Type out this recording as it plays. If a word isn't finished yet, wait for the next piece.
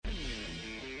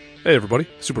Hey everybody,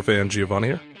 Superfan Giovanni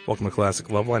here. Welcome to Classic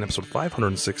Loveline, episode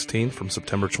 516 from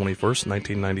September 21st,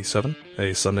 1997,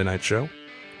 a Sunday night show.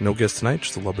 No guest tonight,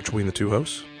 just the love between the two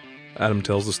hosts. Adam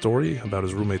tells the story about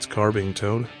his roommate's car being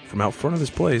towed from out front of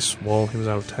his place while he was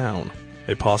out of town.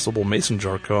 A possible mason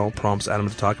jar call prompts Adam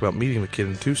to talk about meeting the kid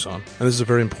in Tucson. And this is a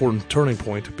very important turning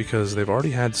point because they've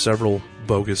already had several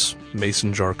bogus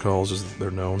mason jar calls, as they're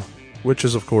known, which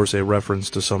is of course a reference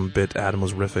to some bit Adam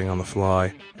was riffing on the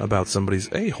fly about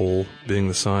somebody's a-hole being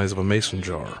the size of a mason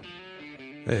jar.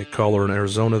 A caller in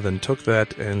Arizona then took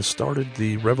that and started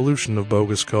the revolution of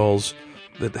bogus calls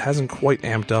that hasn't quite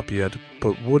amped up yet,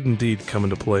 but would indeed come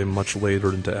into play much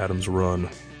later into Adam's run.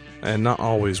 And not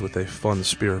always with a fun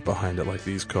spirit behind it like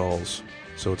these calls.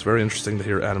 So it's very interesting to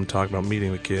hear Adam talk about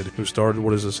meeting the kid who started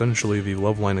what is essentially the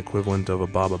Loveline equivalent of a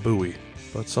Baba Booey,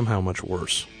 but somehow much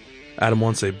worse. Adam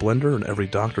wants a blender in every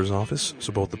doctor's office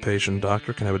so both the patient and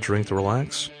doctor can have a drink to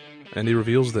relax. And he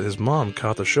reveals that his mom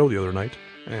caught the show the other night,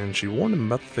 and she warned him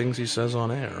about the things he says on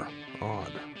air.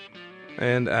 Odd.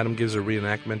 And Adam gives a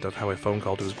reenactment of how a phone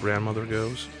call to his grandmother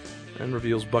goes, and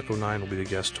reveals Buck-09 will be the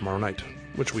guest tomorrow night,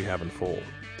 which we have in full.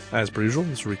 As per usual,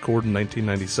 this was recorded in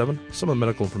 1997. Some of the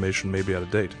medical information may be out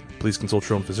of date. Please consult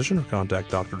your own physician or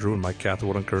contact Dr. Drew and Mike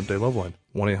Catherwood on Current Day Loveline,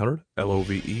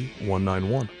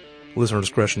 1-800-LOVE-191. Listener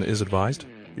discretion is advised.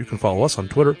 You can follow us on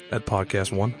Twitter at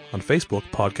Podcast1, on Facebook,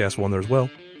 Podcast1 there as well,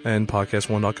 and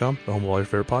Podcast1.com, the home of all your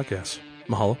favorite podcasts.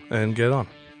 Mahalo, and get it on.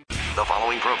 The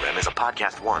following program is a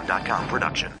Podcast1.com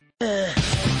production. 2,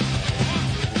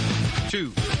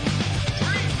 3,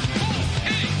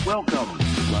 Welcome to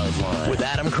Loveline with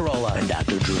Adam Carolla and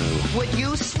Dr. Drew. Would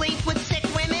you sleep with sick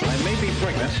women? I may be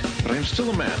pregnant, but I am still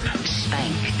a man.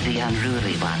 Spank the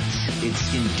unruly ones.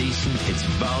 It's indecent, it's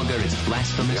vulgar, it's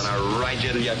blasphemous. I'm gonna ride you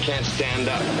till you can't stand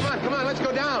up. Come on, let's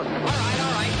go down. All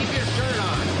right, keep your shirt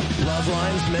on.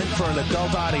 Loveline's meant for an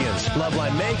adult audience.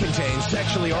 Loveline may contain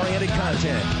sexually oriented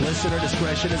content. Listener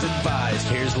discretion is advised.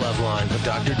 Here's Loveline with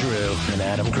Dr. Drew and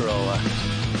Adam Carolla.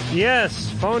 Yes,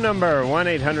 phone number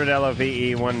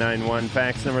 1-800-LOVE-191,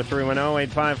 fax number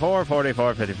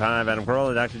 310-854-4455. Adam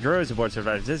Carolla, Dr. Drew is a board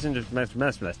certified physician. Just mess.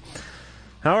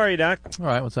 How are you, Doc? All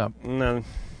right, what's up? No.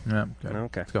 Yeah, good.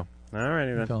 Okay. Let's go. All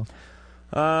righty then. Go.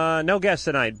 No guests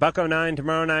tonight. Buck-09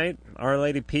 tomorrow night. Our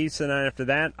Lady Peace the night after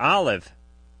that. Olive.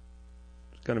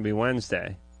 It's going to be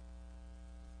Wednesday.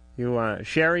 You,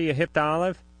 Sherry, you hip to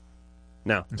Olive?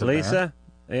 No. Lisa?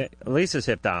 Lisa's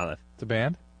hip to Olive. It's a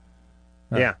band?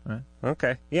 Oh, yeah. Right.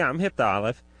 Okay. Yeah, I'm hip to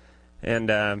Olive. And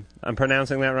I'm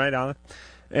pronouncing that right, Olive?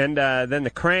 And then the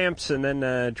Cramps, and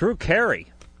then Drew Carey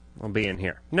will be in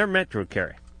here. Never met Drew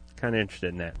Carey. Kind of interested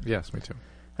in that. Yes, me too.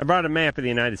 I brought a map of the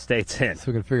United States in. So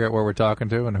we can figure out where we're talking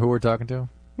to and who we're talking to?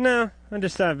 No, I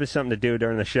just thought it was something to do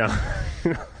during the show.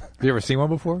 Have you ever seen one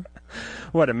before?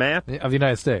 What, a map? Of the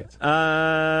United States.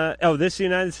 This the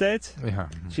United States? Yeah.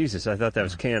 Jesus, I thought that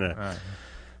was Canada. All right. I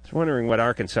was wondering what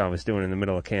Arkansas was doing in the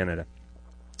middle of Canada.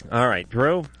 All right,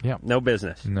 Drew? Yeah. No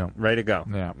business? No. Ready to go?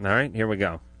 Yeah. All right, here we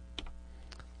go.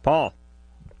 Paul?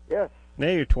 Yes. Now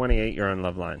you're 28, you're on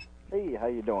Loveline. Hey, how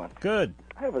you doing? Good.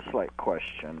 I have a slight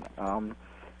question.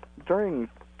 During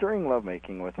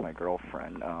lovemaking with my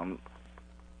girlfriend,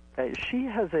 she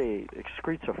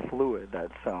excretes a fluid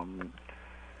that's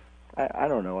I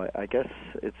don't know. I guess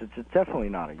it's definitely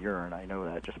not a urine. I know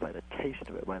that just by the taste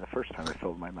of it. By the first time I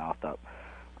filled my mouth up.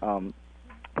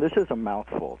 This is a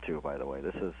mouthful too, by the way.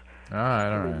 This is all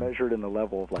right. measured in the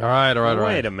level of like. All right.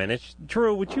 Wait a minute,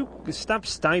 Drew. Would you stop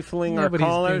stifling our but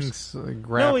callers? He's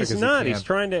No, he's not. He's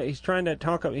trying to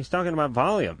talk. He's talking about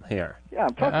volume here. Yeah,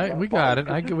 I'm talking about we got it.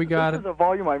 We got it. This is a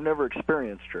volume I've never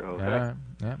experienced, Drew. Okay?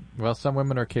 Yeah. Well, some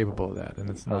women are capable of that, and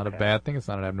it's not a bad thing. It's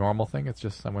not an abnormal thing. It's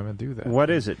just some women do that. What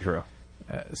is it, Drew?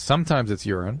 Sometimes it's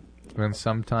urine. And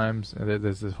sometimes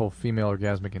there's this whole female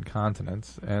orgasmic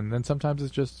incontinence, and then sometimes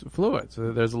it's just fluid.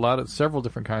 So there's several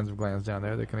different kinds of glands down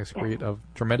there that can excrete of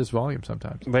tremendous volume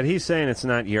sometimes. But he's saying it's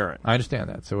not urine. I understand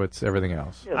that, so it's everything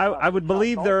else. I would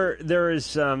believe there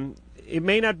is. It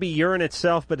may not be urine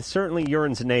itself, but it's certainly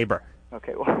urine's neighbor.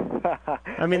 Okay. Well,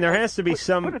 I mean, there has to be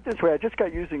some. Put it this way: I just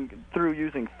got using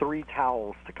 3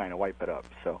 towels to kind of wipe it up.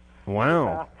 So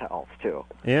wow. Bath towels too.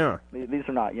 Yeah. These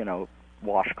are not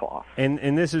washcloth.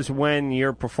 And this is when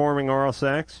you're performing oral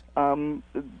sex? Oral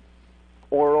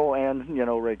and,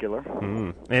 regular.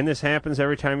 Mm. And this happens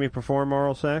every time you perform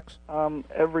oral sex?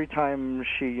 Every time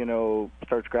she,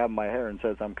 starts grabbing my hair and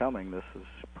says I'm coming, this is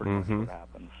pretty much what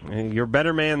happens. You're a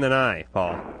better man than I,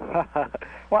 Paul.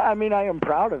 Well, I mean, I am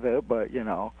proud of it, but,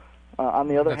 On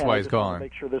the other That's hand, why I he's just wanted calling. to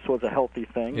make sure this was a healthy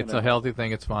thing. It's a healthy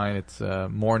thing. It's fine. It's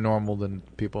more normal than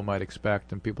people might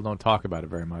expect, and people don't talk about it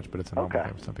very much, but it's a normal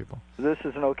thing for some people. This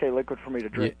is an okay liquid for me to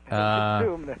drink.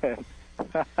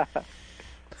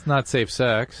 It's not safe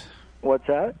sex. What's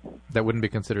that? That wouldn't be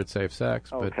considered safe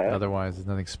sex, but Okay. otherwise there's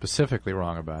nothing specifically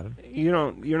wrong about it.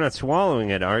 You're not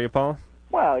swallowing it, are you, Paul?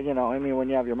 Well, I mean, when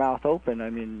you have your mouth open, I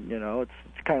mean, it's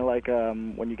kind of like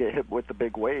when you get hit with the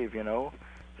big wave,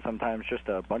 sometimes just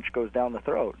a bunch goes down the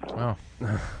throat. Oh.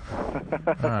 All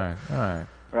right.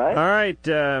 Right? All right,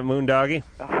 Moondoggy.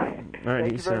 All right.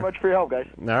 Thank you very much for your help, guys.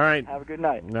 All right. Have a good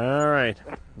night. All right.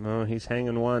 Well, he's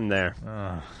hanging one there.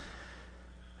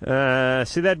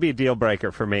 See, that'd be a deal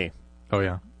breaker for me. Oh,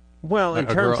 yeah? Well, in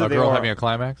terms of the girl having a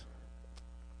climax?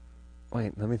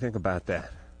 Wait, let me think about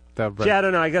that. That I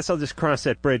don't know. I guess I'll just cross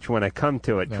that bridge when I come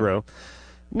to it, Drew.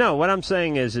 No, what I'm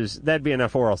saying is that'd be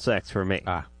enough oral sex for me.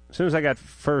 As soon as I got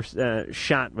first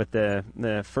shot with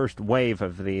the first wave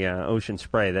of the ocean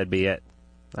spray, that'd be it.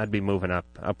 I'd be moving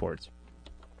upwards.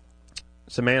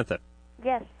 Samantha.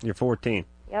 Yes. You're 14.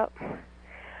 Yep.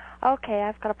 Okay,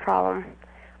 I've got a problem.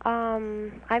 I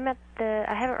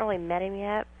haven't really met him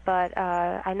yet, but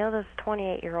I know this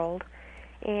 28-year-old,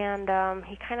 and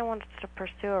he kind of wants to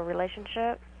pursue a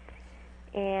relationship,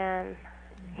 and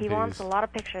he wants a lot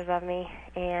of pictures of me,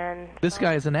 and... This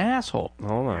guy is an asshole.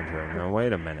 Hold on, Drew. Now,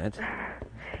 wait a minute.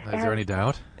 Is there any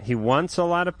doubt? He wants a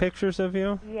lot of pictures of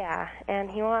you? Yeah, and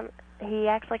he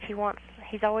acts like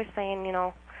he's always saying,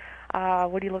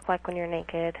 what do you look like when you're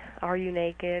naked? Are you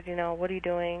naked? What are you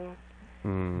doing?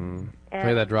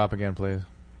 Play that drop again, please.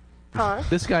 Huh?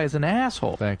 This guy is an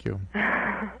asshole. Thank you.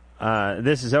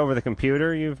 This is over the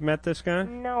computer you've met this guy?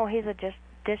 No, he's a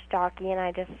disc jockey, and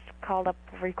I just called up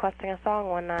requesting a song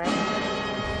one night.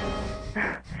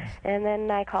 And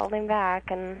then I called him back,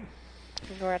 and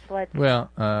this is where it's led to. Well,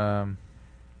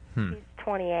 He's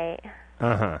 28.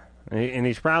 Uh-huh. And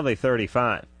he's probably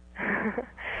 35.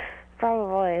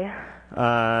 Probably.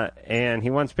 And he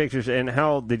wants pictures. And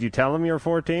how old? Did you tell him you were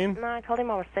 14? No, I told him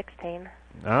I was 16.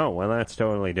 Oh, well, that's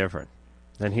totally different.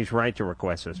 Then he's right to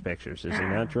request those pictures, is he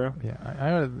not, Drew? Yeah,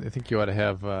 I think you ought to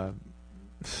have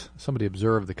somebody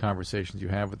observe the conversations you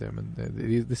have with him.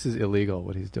 And this is illegal,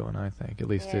 what he's doing, I think. At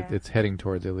least it's heading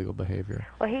towards illegal behavior.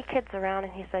 Well, he kids around,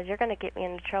 and he says, "You're going to get me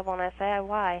into trouble." And I say,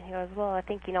 "Why?" He goes, "Well, I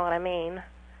think you know what I mean."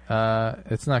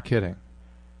 It's not kidding.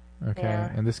 Okay?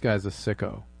 Yeah. And this guy's a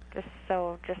sicko. Just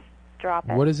drop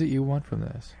it. What is it you want from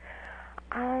this?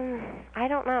 I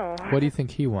don't know. What do you think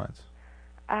he wants?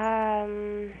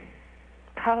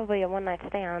 Probably a one-night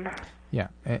stand. Yeah,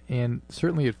 and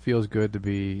certainly it feels good to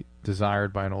be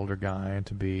desired by an older guy and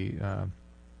to be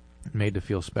made to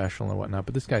feel special and whatnot,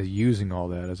 but this guy's using all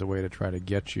that as a way to try to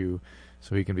get you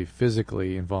so he can be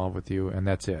physically involved with you, and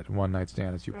that's it. One-night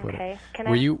stand, as you put it.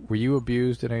 Were you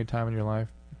abused at any time in your life?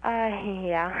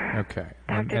 Yeah. Okay.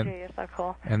 Dr. Drew, you're so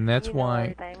cool. And that's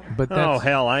why. But oh,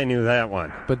 hell, I knew that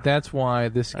one. But that's why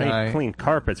this guy. I clean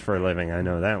carpets for a living. I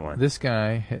know that one. This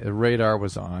guy, radar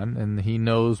was on, and he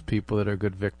knows people that are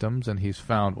good victims, and he's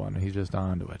found one, and he's just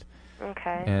onto it.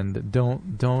 Okay. And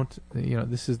don't.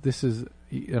 This is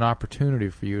an opportunity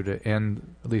for you to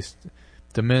end, at least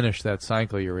diminish that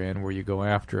cycle you're in, where you go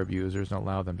after abusers and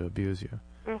allow them to abuse you.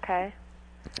 Okay.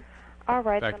 All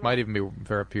right. In fact, it might even be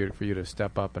therapeutic for you to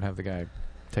step up and have the guy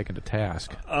taken to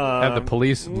task. Have the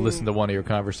police listen to one of your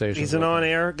conversations. He's an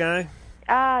on-air guy?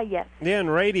 Yes. Yeah, in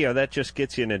radio, that just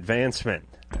gets you an advancement.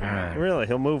 Right. Really,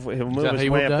 he'll move his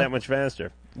way up that much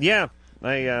faster. Yeah,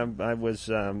 I was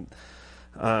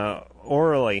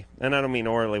orally, and I don't mean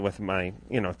orally with my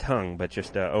tongue, but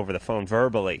just over the phone,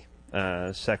 verbally.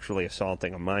 Sexually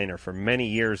assaulting a minor for many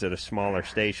years at a smaller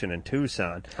station in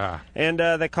Tucson, and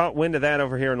they caught wind of that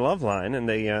over here in Loveline, and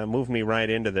they moved me right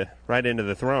into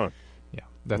the throne. Yeah,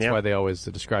 that's why they always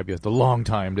describe you as the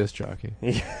long-time disc jockey.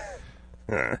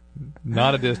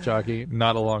 Not a disc jockey,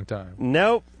 not a long time.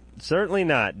 Nope, certainly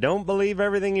not. Don't believe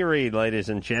everything you read, ladies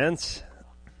and gents.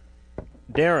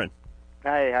 Darren.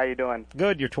 Hey, how you doing?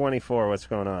 Good. You're 24. What's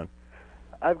going on?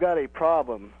 I've got a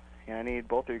problem, and I need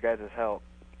both of you guys' help.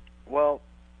 Well,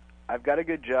 I've got a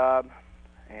good job,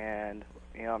 and,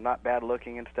 I'm not bad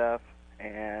looking and stuff,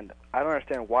 and I don't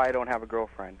understand why I don't have a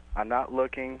girlfriend. I'm not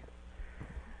looking,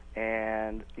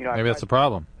 and, Maybe that's the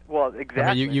problem. Well, exactly.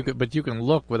 I mean, you can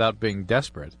look without being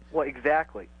desperate. Well,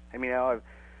 exactly. I mean,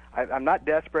 I'm not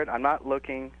desperate. I'm not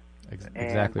looking.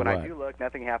 Exactly when right. I do look,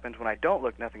 nothing happens. When I don't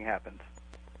look, nothing happens.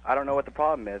 I don't know what the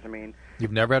problem is. I mean,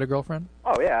 you've never had a girlfriend?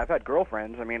 Oh yeah, I've had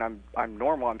girlfriends. I mean, I'm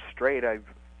normal. I'm straight. I've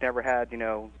never had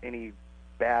any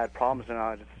bad problems. And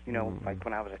I just like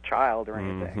when I was a child or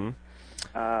anything.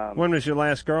 When was your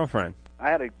last girlfriend? I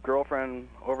had a girlfriend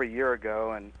over a year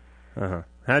ago, and Uh-huh.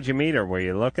 How'd you meet her? Were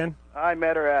you looking? I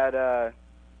met her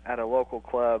at a local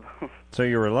club. So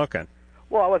you were looking.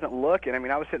 Well, I wasn't looking. I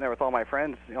mean, I was sitting there with all my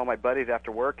friends, all my buddies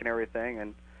after work and everything,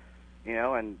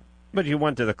 and But you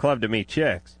went to the club to meet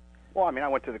chicks. Well, I mean, I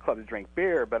went to the club to drink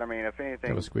beer, but I mean, if anything,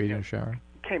 That was squeezing a shower.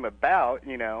 came about,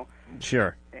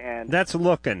 Sure. and That's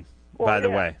looking, by the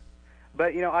way.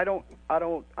 But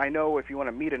I know if you want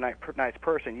to meet a nice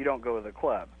person, you don't go to the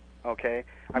club. Okay,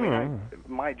 I mean,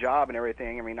 my job and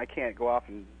everything. I mean, I can't go off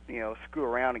and screw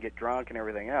around and get drunk and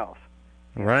everything else.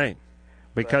 Right.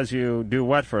 Because you do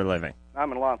what for a living?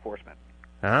 I'm in law enforcement.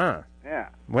 Ah. Yeah.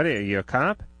 What are you, a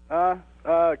cop?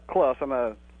 Close. I'm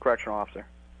a correctional officer.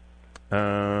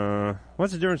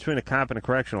 What's the difference between a cop and a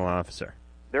correctional officer?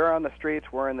 They're on the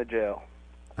streets. We're in the jail.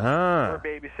 Ah.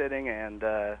 We're babysitting,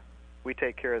 and we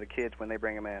take care of the kids when they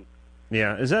bring them in.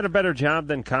 Yeah. Is that a better job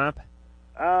than cop?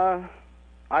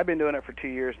 I've been doing it for 2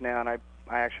 years now, and I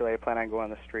plan on going on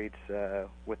the streets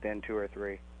within 2 or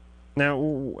 3. Now,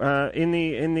 in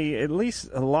the at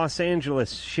least Los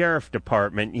Angeles Sheriff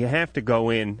Department, you have to go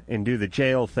in and do the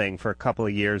jail thing for a couple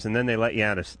of years, and then they let you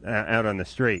out on the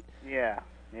street. Yeah.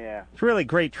 It's really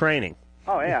great training.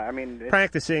 Oh yeah, I mean,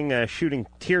 practicing shooting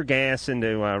tear gas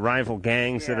into rival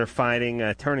gangs that are fighting,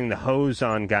 turning the hose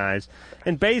on guys,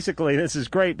 and basically this is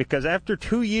great because after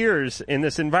 2 years in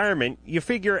this environment, you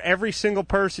figure every single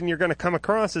person you're going to come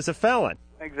across is a felon.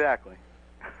 Exactly.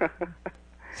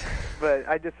 But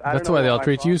I don't That's know why they all my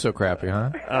treat you fault. so crappy,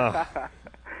 huh? Oh.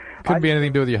 Couldn't be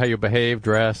anything to do with how you behave,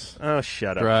 dress. Oh,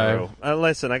 shut up, drive. Drew.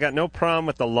 Listen, I got no problem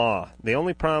with the law. The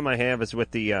only problem I have is with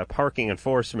the parking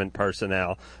enforcement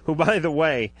personnel, who, by the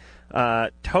way,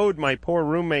 towed my poor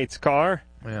roommate's car.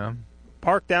 Yeah.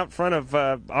 Parked out front of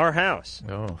our house.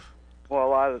 Oh. Well, a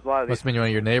lot of Must these have been one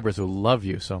of your neighbors who love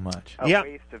you so much. a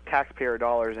waste of taxpayer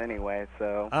dollars anyway.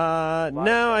 So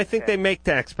No, I think they make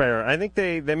taxpayer. I think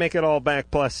they make it all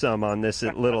back plus some on this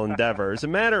little endeavor. As a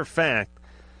matter of fact,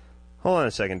 hold on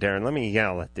a second, Darren. Let me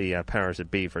yell at the powers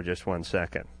that be for just 1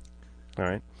 second. All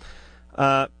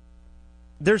right.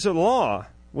 There's a law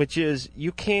which is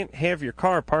you can't have your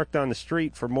car parked on the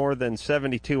street for more than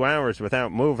 72 hours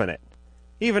without moving it,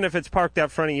 even if it's parked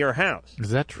out front of your house.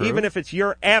 Is that true? Even if it's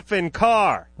your effing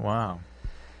car. Wow.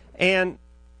 And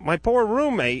my poor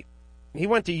roommate, he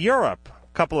went to Europe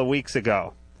a couple of weeks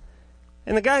ago,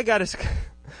 and the guy got his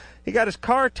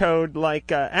car towed.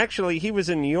 Actually, he was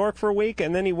in New York for a week,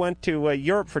 and then he went to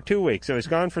Europe for 2 weeks. So he's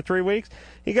gone for 3 weeks.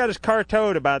 He got his car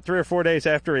towed about 3 or 4 days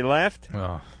after he left.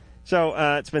 Oh. So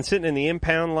it's been sitting in the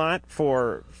impound lot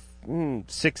for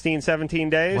 16, 17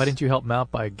 days. Why didn't you help him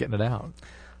out by getting it out?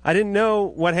 I didn't know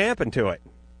what happened to it.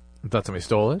 I thought somebody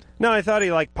stole it? No, I thought he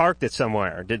parked it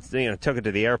somewhere. Took it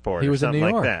to the airport He or was in something New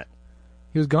like York. that.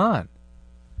 He was gone.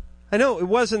 I know it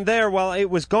wasn't there. Well, it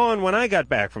was gone when I got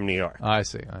back from New York. I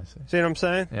see. See what I'm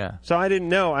saying? Yeah. So I didn't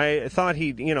know. I thought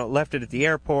he, left it at the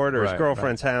airport or his Right,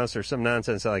 girlfriend's house or some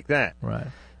nonsense like that. Right.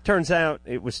 Turns out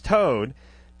it was towed.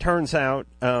 Turns out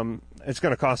it's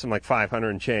going to cost him like $500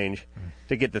 and change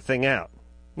to get the thing out.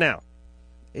 Now,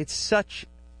 it's such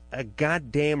a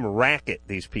goddamn racket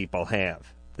these people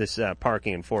have, this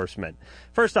parking enforcement.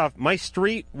 First off, my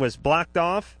street was blocked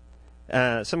off,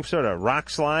 some sort of rock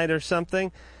slide or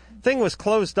something. Thing was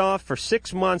closed off for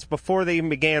 6 months before they even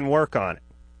began work on it.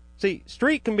 See,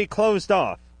 street can be closed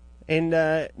off, and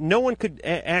no one could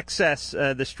access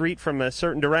the street from a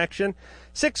certain direction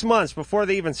 6 months before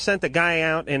they even sent a guy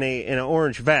out in an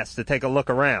orange vest to take a look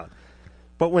around.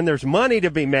 But when there's money to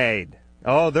be made,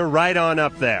 they're right on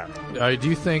up there. Do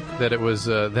you think that it was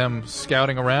them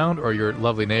scouting around or your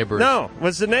lovely neighbors? No, it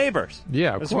was the neighbors. Yeah,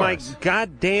 of it was course. my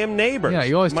goddamn neighbors. Yeah,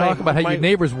 you always talk about how your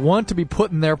neighbors want to be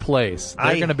put in their place.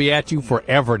 They're going to be at you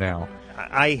forever now.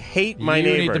 I hate my you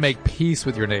neighbors. You need to make peace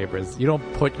with your neighbors. You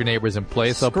don't put your neighbors in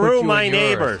place. They'll put Screw you my in yours.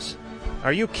 neighbors.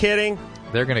 Are you kidding?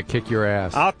 They're going to kick your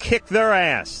ass. I'll kick their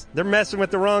ass. They're messing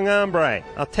with the wrong hombre.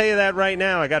 I'll tell you that right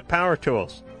now. I got power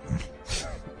tools.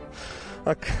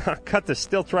 I'll cut the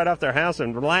stilts right off their house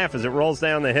and laugh as it rolls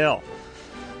down the hill.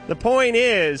 The point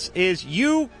is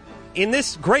you, in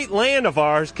this great land of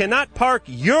ours, cannot park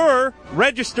your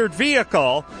registered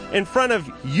vehicle in front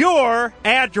of your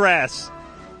address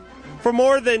for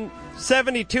more than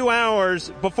 72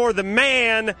 hours before the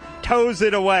man tows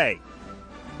it away.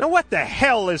 Now, what the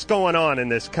hell is going on in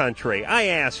this country? I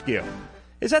ask you.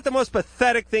 Is that the most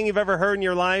pathetic thing you've ever heard in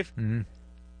your life? Mm-hmm.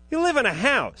 You live in a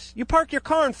house. You park your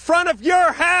car in front of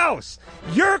your house.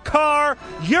 Your car,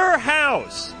 your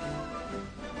house.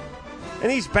 And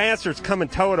these bastards come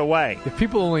and tow it away. If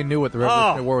people only knew what the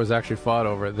Revolutionary War was actually fought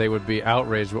over, they would be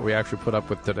outraged what we actually put up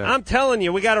with today. I'm telling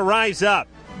you, we got to rise up.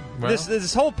 Well,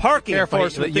 this whole parking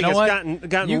enforcement thing has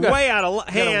gotten way out of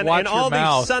hand, and all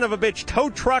these son of a bitch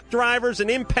tow truck drivers and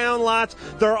impound lots,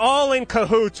 they're all in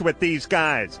cahoots with these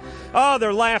guys. Oh,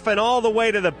 they're laughing all the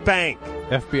way to the bank.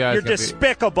 FBI. You're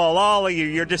despicable, all of you.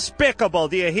 You're despicable.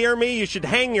 Do you hear me? You should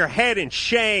hang your head in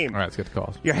shame. All right, let's get the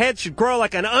calls. Your head should grow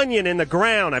like an onion in the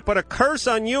ground. I put a curse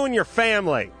on you and your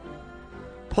family.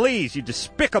 Please, you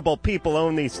despicable people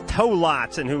own these tow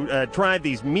lots and who drive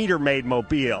these meter-maid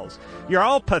mobiles. You're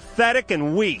all pathetic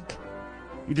and weak.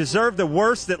 You deserve the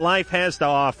worst that life has to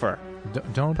offer.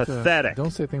 Don't pathetic.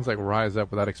 Don't say things like "rise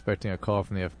up" without expecting a call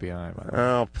from the FBI. By the way.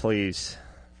 Oh, please,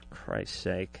 for Christ's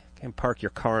sake! Can't park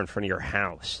your car in front of your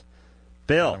house.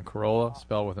 Bill. Adam Carolla,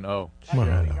 spelled with an O. Hey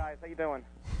guys, how you doing?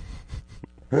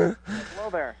 Hello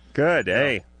there. Good.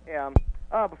 Hey. Yeah.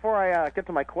 Before I get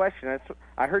to my question,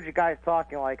 I heard you guys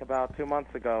talking like about 2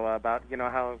 months ago about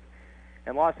how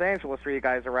in Los Angeles where you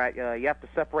guys are at, you have to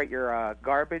separate your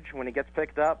garbage when it gets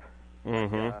picked up,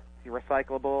 your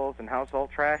recyclables and household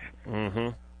trash. Mm-hmm.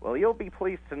 Well, you'll be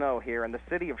pleased to know here in the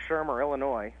city of Shermer,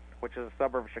 Illinois, which is a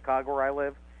suburb of Chicago where I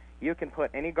live, you can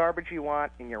put any garbage you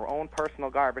want in your own personal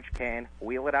garbage can,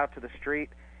 wheel it out to the street,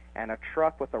 and a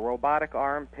truck with a robotic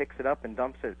arm picks it up and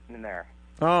dumps it in there.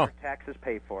 Oh, your taxes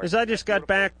paid for it. Because I just got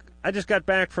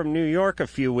back from New York a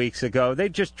few weeks ago. They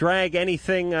just drag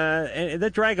anything. They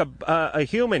drag a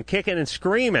human kicking and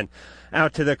screaming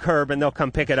out to the curb, and they'll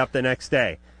come pick it up the next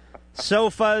day.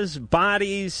 Sofas,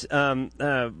 bodies,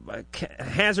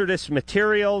 hazardous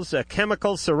materials,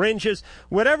 chemicals, syringes,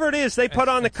 whatever it is they put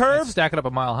on the curb. And stack it up a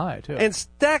mile high too. And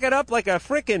stack it up like a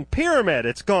freaking pyramid.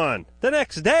 It's gone the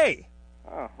next day.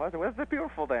 Oh, where's the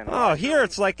beautiful then? Oh, here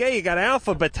it's like, hey, you got to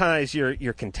alphabetize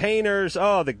your containers.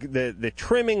 Oh, the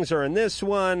trimmings are in this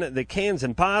one. The cans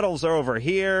and bottles are over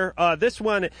here. This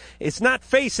one, it's not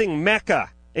facing Mecca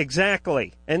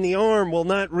exactly, and the arm will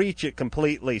not reach it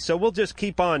completely. So we'll just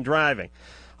keep on driving.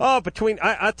 Oh,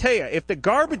 I'll tell you, if the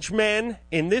garbage men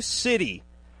in this city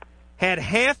had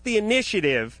half the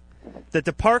initiative that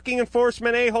the parking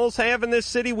enforcement a-holes have in this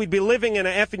city, we'd be living in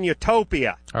an effing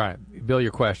utopia. All right, Bill,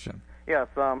 your question. Yes,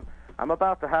 I'm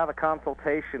about to have a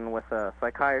consultation with a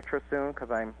psychiatrist soon because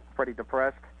I'm pretty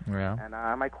depressed. Yeah. And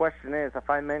my question is, if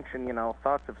I mention,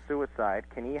 thoughts of suicide,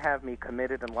 can he have me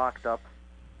committed and locked up?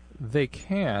 They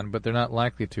can, but they're not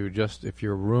likely to, just if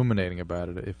you're ruminating about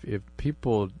it. If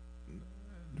people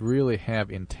really have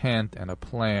intent and a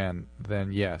plan,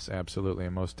 then yes, absolutely.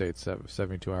 In most states,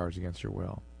 72 hours against your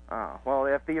will. Oh, well,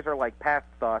 if these are like past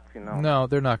thoughts, No,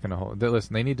 they're not going to hold.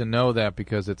 Listen, they need to know that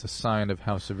because it's a sign of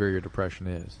how severe your depression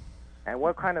is. And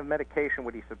what kind of medication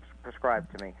would he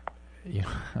prescribe to me?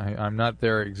 I'm not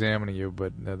there examining you,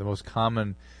 but the most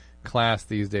common class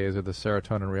these days are the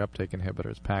serotonin reuptake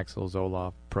inhibitors: Paxil,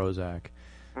 Zoloft, Prozac,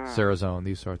 Cerazone,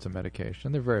 these sorts of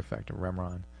medication. They're very effective.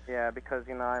 Remeron. Yeah, because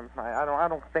I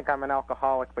don't think I'm an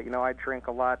alcoholic, but I drink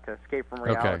a lot to escape from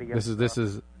reality. Okay, this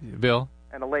is Bill.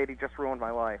 And a lady just ruined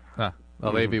my life. A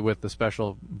lady with the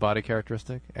special body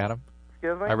characteristic, Adam.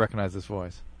 Excuse me? I recognize this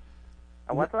voice.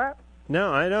 What's that?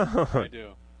 No, I know. I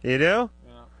do. You do?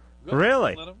 Yeah.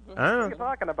 Really? What are you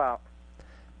talking about?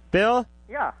 Bill?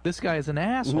 Yeah. This guy is an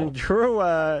asshole. Drew,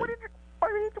 why'd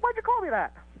you call me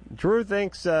that? Drew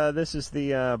thinks this is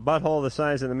the butthole the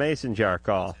size of the mason jar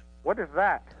call. What is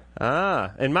that?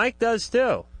 And Mike does too.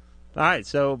 All right,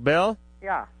 so Bill?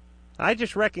 Yeah. I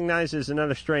just recognize there's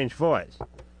another strange voice.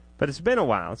 But it's been a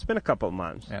while. It's been a couple of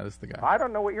months. Yeah, this is the guy. I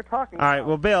don't know what you're talking about. All right,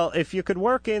 well, Bill, if you could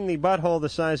work in the butthole the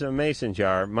size of a mason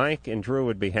jar, Mike and Drew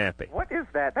would be happy. What is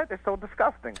that? That is so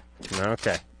disgusting.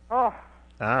 Okay. Oh.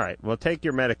 All right, well, take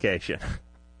your medication.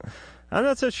 I'm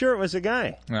not so sure it was a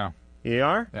guy. No. You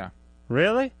are? Yeah.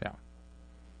 Really? Yeah.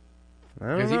 I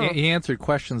don't know. He answered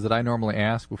questions that I normally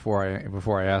ask before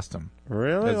I asked him.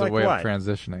 Really? As like a way what? of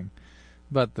transitioning.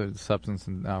 But the substance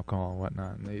and alcohol and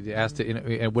whatnot. And he asked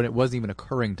it when it wasn't even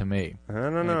occurring to me. I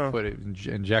don't know.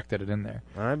 Injected it in there.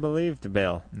 I believed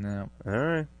Bill. No. All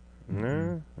right.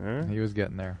 He was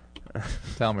getting there.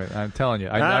 I'm telling you.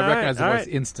 I recognize the voice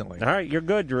instantly. All right, you're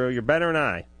good, Drew. You're better than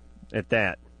I at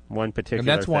that one particular and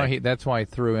that's why thing. that's why he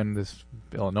threw in this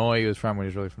Illinois he was from when he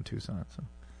was really from Tucson. So.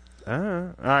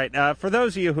 All right. For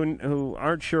those of you who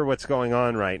aren't sure what's going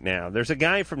on right now, there's a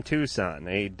guy from Tucson,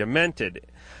 a demented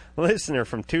listener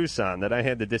from Tucson that I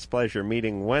had the displeasure of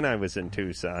meeting when I was in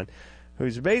Tucson,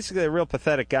 who's basically a real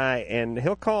pathetic guy, and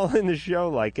he'll call in the show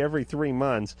like every 3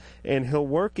 months, and he'll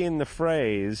work in the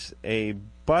phrase, a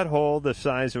butthole the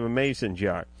size of a mason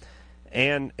jar.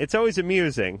 And it's always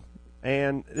amusing,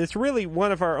 and it's really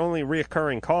one of our only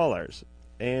reoccurring callers.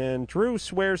 and Drew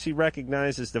swears he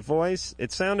recognizes the voice.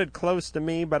 It sounded close to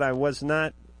me, but I was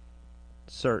not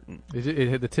certain. It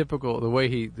had the typical, the way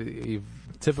he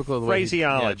typical the way he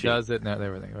phraseology does it and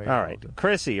everything. All right,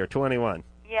 Chrissy, you're 21.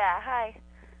 Yeah, hi.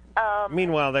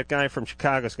 Meanwhile, that guy from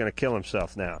Chicago's going to kill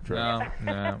himself now. Drew.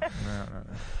 No.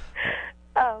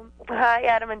 Hi,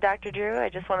 Adam and Dr. Drew. I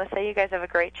just want to say you guys have a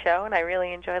great show, and I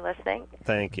really enjoy listening.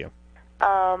 Thank you.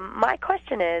 My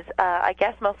question is, I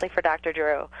guess mostly for Dr.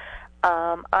 Drew.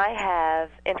 I have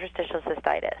interstitial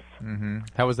cystitis. Mm-hmm.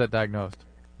 How was that diagnosed?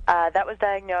 That was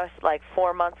diagnosed like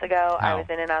 4 months ago. How? I was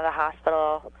in and out of the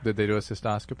hospital. Did they do a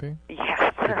cystoscopy?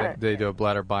 Yes. Did they do a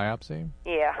bladder biopsy?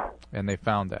 Yeah. And they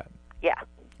found that? Yeah.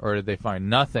 Or did they find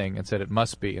nothing and said it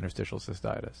must be interstitial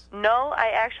cystitis? No,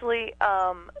 I actually,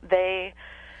 they...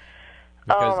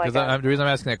 Because the reason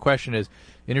I'm asking that question is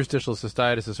interstitial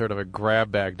cystitis is sort of a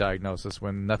grab bag diagnosis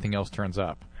when nothing else turns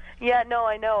up. Yeah, no,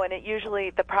 I know, and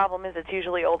the problem is it's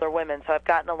usually older women, so I've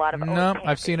gotten a lot of... No,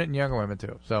 I've seen it in younger women,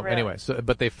 too. So Really? anyway,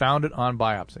 but they found it on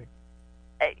biopsy.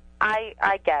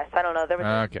 I guess. I don't know. There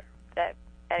was Okay.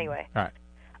 Anyway. All right.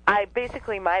 My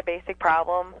basic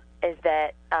problem is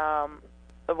that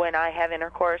when I have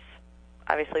intercourse,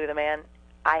 obviously with a man,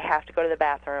 I have to go to the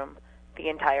bathroom the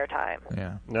entire time.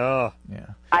 Yeah. No. Yeah.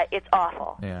 It's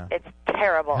awful. Yeah. It's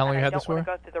terrible. How long and you I had don't this for? want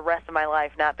to go through the rest of my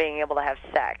life not being able to have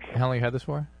sex. How long you had this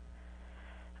for?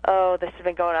 Oh, this has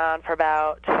been going on for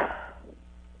about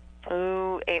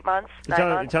 8 months, 9 You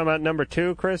months. talking about number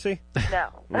 2, Chrissy? No.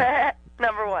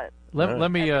 Number 1.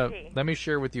 Let me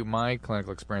share with you my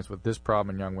clinical experience with this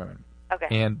problem in young women. Okay.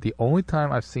 And the only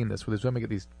time I've seen this, where these women get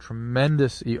these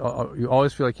tremendous, you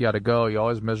always feel like you got to go, you're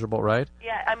always miserable, right?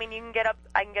 Yeah, I mean, I can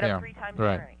get up 3 times a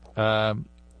right. day.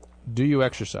 Do you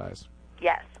exercise?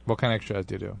 Yes. What kind of exercise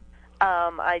do you do?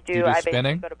 I do. Do you do I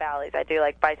spinning? basically go to Bally's. I do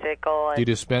like bicycle. And Do you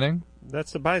do spinning?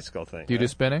 That's the bicycle thing. Do you do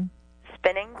spinning?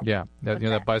 Spinning? Yeah.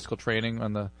 That bicycle training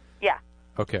on the... Yeah.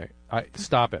 Okay.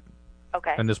 Stop it.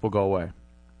 Okay. And this will go away.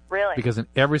 Really? Because in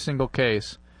every single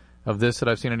case of this that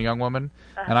I've seen in a young woman,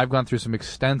 and I've gone through some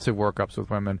extensive workups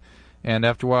with women, and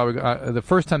after a while, the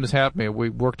first time this happened to me, we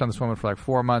worked on this woman for like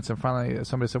 4 months, and finally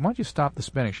somebody said, why don't you stop the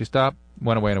spinning? She stopped,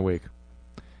 went away in a week.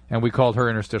 And we called her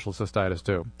interstitial cystitis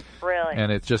too. Really?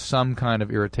 And it's just some kind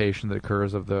of irritation that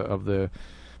occurs of the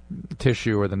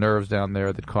tissue or the nerves down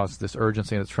there that causes this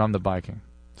urgency, and it's from the biking.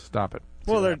 Stop it.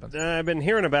 Well, I've been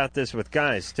hearing about this with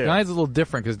guys, too. Guys is a little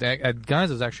different because guys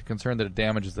is actually concerned that it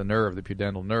damages the nerve, the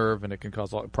pudendal nerve, and it can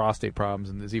cause prostate problems.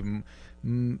 And there's even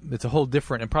it's a whole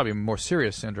different and probably more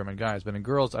serious syndrome in guys. But in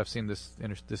girls, I've seen this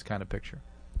kind of picture.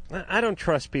 I don't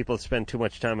trust people that spend too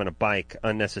much time on a bike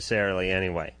unnecessarily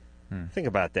anyway. Think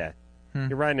about that.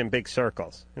 You're riding in big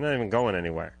circles. You're not even going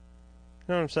anywhere.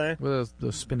 You know what I'm saying? Well,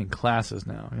 those spinning classes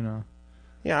now, you know.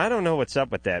 Yeah, I don't know what's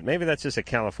up with that. Maybe that's just a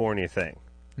California thing.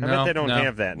 I bet they don't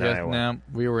have that in Iowa. No,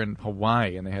 we were in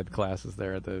Hawaii, and they had classes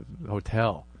there at the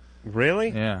hotel. Really?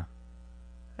 Yeah.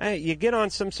 Hey, you get on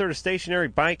some sort of stationary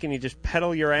bike and you just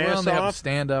pedal your ass well, they have off? to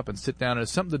stand up and sit down. And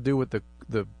it's something to do with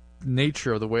the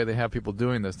nature of the way they have people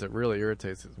doing this that really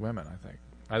irritates women, I think.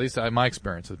 At least my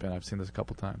experience has been. I've seen this a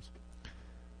couple times.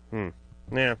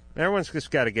 Yeah, everyone's just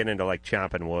got to get into, like,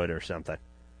 chopping wood or something.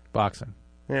 Boxing.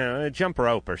 Yeah, jump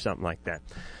rope or something like that.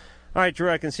 All right, Drew,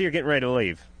 I can see you're getting ready to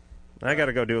leave. I got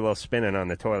to go do a little spinning on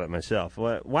the toilet myself.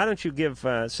 Why don't you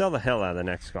sell the hell out of the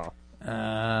next call?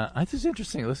 I think it's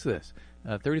interesting. Listen to this.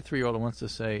 33-year-old wants to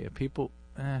say, people...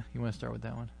 you want to start with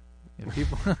that one? Yeah,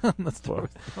 people... Let's start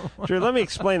with that one. Drew, let me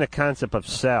explain the concept of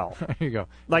sell. There you go.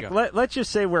 Let's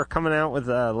just say we're coming out with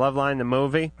Loveline, the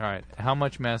movie. All right. How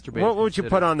much masturbation... What would you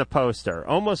put on the poster?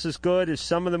 Almost as good as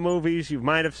some of the movies you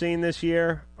might have seen this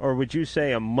year? Or would you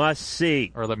say a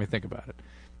must-see? Or let me think about it.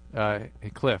 Hey,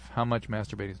 Cliff, how much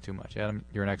masturbating is too much? Adam,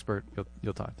 you're an expert.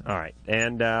 You'll talk to me. All right.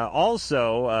 And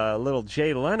also a little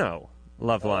Jay Leno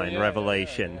Loveline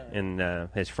revelation in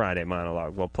his Friday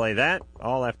monologue. We'll play that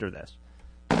all after this.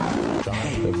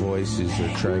 The voices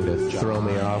are trying to throw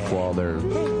me off while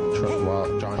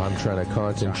I'm trying to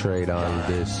concentrate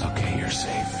on this. Okay, you're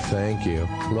safe. Thank you.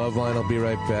 Loveline will be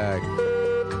right back.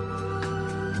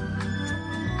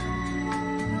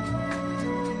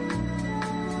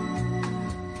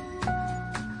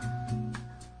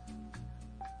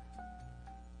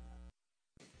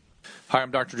 Hi,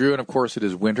 I'm Dr. Drew, and of course it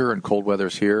is winter and cold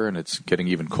weather's here, and it's getting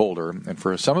even colder. And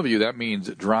for some of you, that means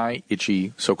dry,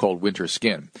 itchy, so-called winter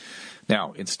skin.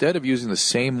 Now, instead of using the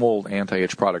same old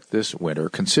anti-itch product this winter,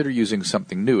 consider using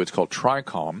something new. It's called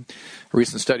Tricalm. A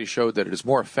recent study showed that it is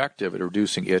more effective at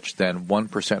reducing itch than 1%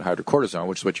 hydrocortisone,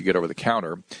 which is what you get over the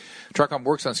counter. Tricalm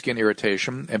works on skin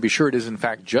irritation, and be sure it is in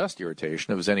fact just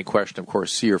irritation. If there's any question, of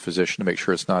course, see your physician to make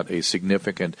sure it's not a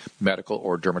significant medical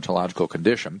or dermatological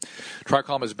condition.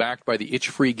 Tricalm is backed by the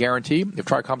itch-free guarantee. If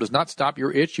Tricalm does not stop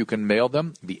your itch, you can mail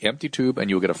them the empty tube and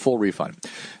you'll get a full refund.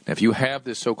 Now, if you have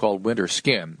this so-called winter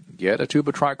skin, get a tube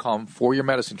of Tricalm for your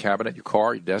medicine cabinet, your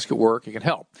car, your desk at work. It can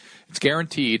help. It's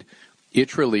guaranteed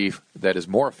itch relief that is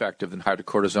more effective than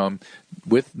hydrocortisone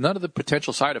with none of the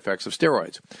potential side effects of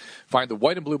steroids. Find the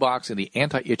white and blue box in the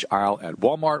anti-itch aisle at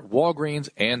Walmart, Walgreens,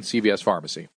 and CVS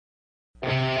Pharmacy.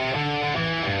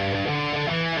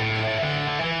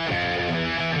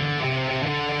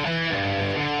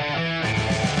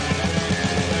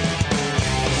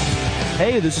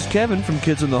 Hey, this is Kevin from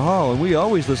Kids in the Hall, and we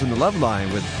always listen to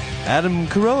Loveline with Adam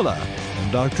Carolla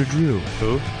and Dr. Drew.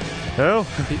 Who?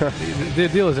 The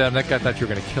deal is, Adam, that guy thought you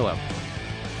were going to kill him.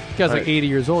 The guy's like 80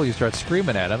 years old. You start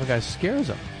screaming at him. The guy scares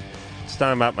him. It's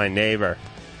talking about my neighbor.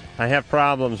 I have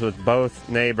problems with both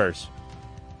neighbors.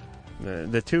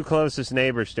 The two closest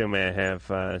neighbors to me I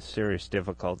have serious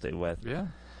difficulty with. Yeah.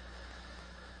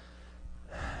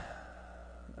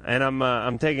 And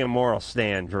I'm taking a moral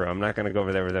stand, Drew. I'm not going to go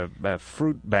over there with a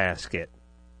fruit basket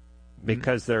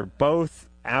because they're both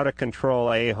out of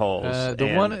control a-holes.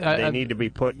 They need to be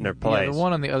put in their place. Yeah, the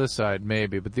one on the other side,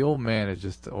 maybe, but the old man is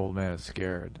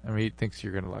scared. I mean, he thinks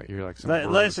you're like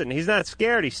some. Listen, he's not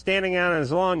scared. He's standing out on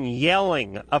his lawn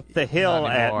yelling up the hill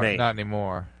at me. Not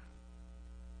anymore.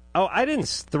 Oh, I didn't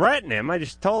threaten him. I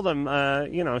just told him,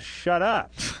 shut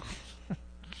up.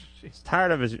 He's tired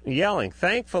of his yelling.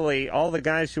 Thankfully, all the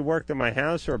guys who worked in my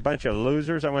house are a bunch of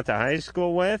losers I went to high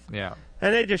school with. Yeah.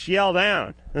 And they just yell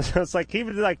down. So it's like he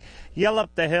would yell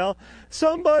up the hill,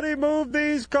 somebody move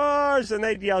these cars, and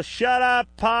they'd yell, shut up,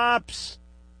 Pops.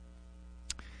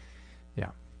 Yeah,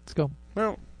 let's go.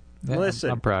 Well, yeah, listen.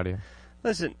 I'm proud of you.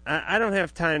 Listen, I don't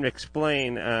have time to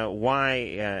explain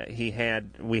why we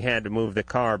had to move the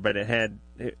car, but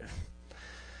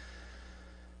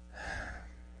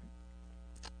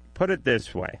put it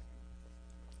this way.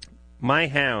 My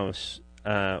house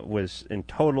was in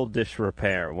total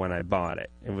disrepair when I bought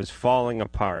it. It was falling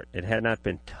apart. It had not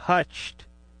been touched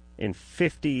in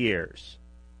 50 years.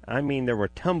 I mean, there were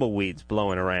tumbleweeds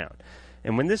blowing around.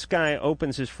 And when this guy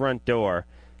opens his front door,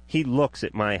 he looks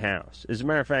at my house. As a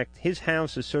matter of fact, his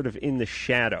house is sort of in the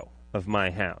shadow of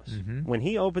my house. Mm-hmm. When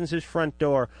he opens his front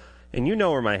door, and you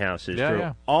know where my house is, Drew.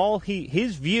 Yeah.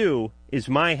 His view is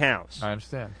my house. I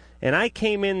understand. And I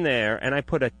came in there and I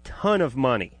put a ton of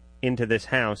money into this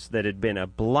house that had been a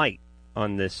blight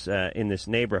on this in this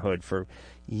neighborhood for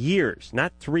years.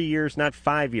 Not 3 years, not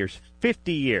 5 years,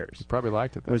 50 years. You probably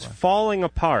liked it that way. It was falling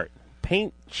apart.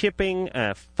 Paint chipping,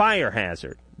 fire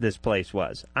hazard, this place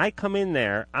was. I come in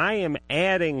there, I am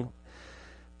adding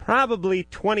probably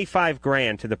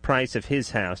 $25,000 to the price of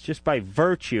his house just by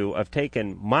virtue of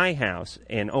taking my house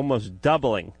and almost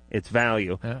doubling its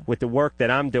value with the work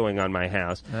that I'm doing on my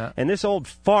house. Yeah. And this old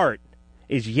fart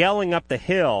is yelling up the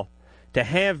hill to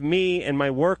have me and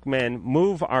my workmen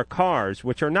move our cars,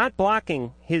 which are not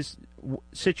blocking his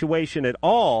situation at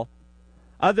all,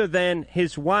 other than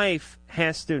his wife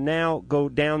has to now go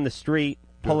down the street,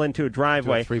 pull into a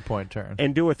driveway, do a 3-point turn,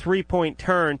 and do a 3-point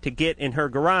turn to get in her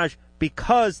garage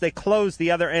because they closed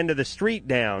the other end of the street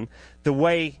down the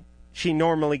way she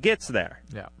normally gets there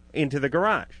into the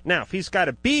garage. Now, if he's got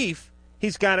a beef,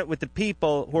 he's got it with the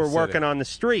people who are working on the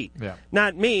street,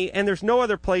 not me, and there's no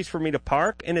other place for me to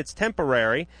park, and it's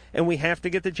temporary, and we have to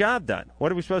get the job done.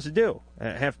 What are we supposed to do?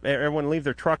 Have everyone leave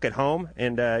their truck at home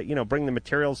and, bring the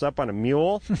materials up on a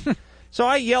mule? So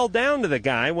I yelled down to the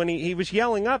guy when he was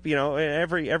yelling up,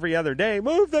 every other day,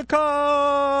 move the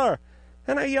car!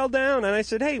 And I yelled down, and I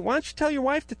said, hey, why don't you tell your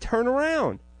wife to turn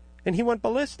around? And he went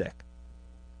ballistic.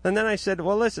 And then I said,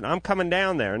 well, listen, I'm coming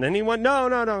down there. And then he went, no. All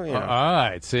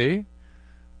right, see?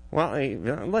 Well,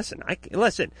 listen.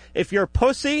 If you're a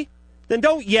pussy, then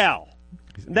don't yell.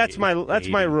 That's my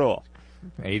rule.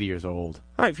 80 years old.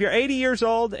 All right, if you're 80 years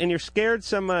old and you're scared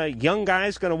some young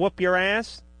guy's going to whoop your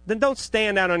ass, then don't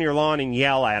stand out on your lawn and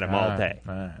yell at him all day.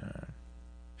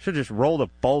 Should just roll the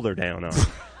boulder down on him.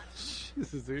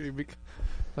 Jesus,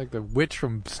 like the witch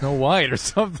from Snow White or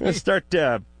something. I'm going to start,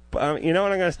 you know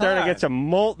what I'm going to start? I get some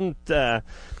molten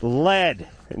lead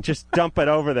and just dump it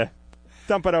over the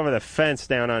fence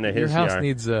down onto his yard. Your house yard.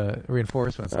 needs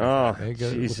reinforcements. Oh,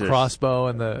 Jesus. The crossbow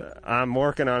and the... I'm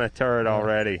working on a turret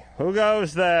already. Who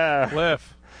goes there?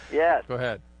 Cliff. Yes. Go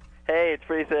ahead. Hey, it's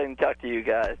pretty exciting to talk to you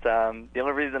guys. The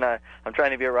only reason I'm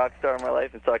trying to be a rock star in my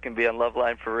life is so I can be on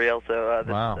Loveline for real. So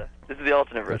Wow. This is the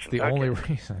alternate version. That's the only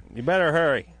reason. You better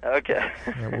hurry. Okay.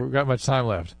 Yeah, we've got much time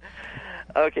left.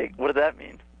 Okay, what does that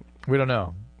mean? We don't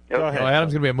know. Go ahead. Well,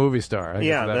 Adam's going to be a movie star. I guess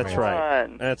Yeah, what that that's means.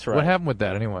 right. That's right. What happened with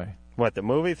that anyway? What, the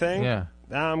movie thing? Yeah.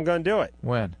 I'm going to do it.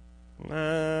 When?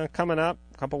 Coming up,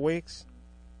 a couple weeks,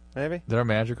 maybe. Did our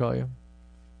manager call you?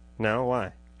 No,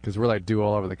 why? Because we're like due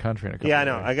all over the country in a couple Yeah, I of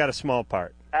know. days. I got a small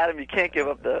part. Adam, you can't give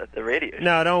up the radio.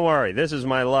 No, don't worry. This is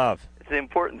my love. It's an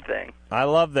important thing. I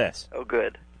love this. Oh,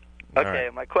 good. All Okay,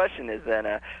 right. my question is then,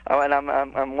 and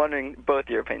I'm wondering both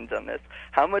your opinions on this.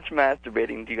 How much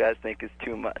masturbating do you guys think is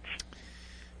too much?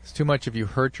 It's too much if you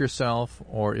hurt yourself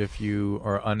or if you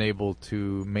are unable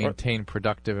to maintain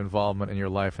productive involvement in your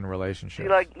life and relationships.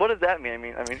 See, like, what does that mean? I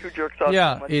mean, who jerks off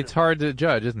Yeah, so much? it's hard to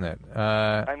judge, isn't it?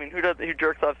 I mean, who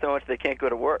jerks off so much they can't go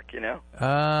to work? You know?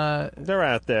 They're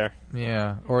out there.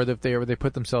 Yeah, or if they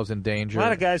put themselves in danger. A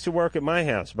lot of guys who work at my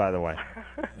house, by the way.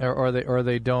 or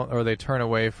they turn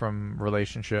away from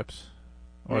relationships,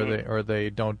 or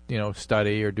they don't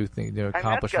study or do things I mean, that's got to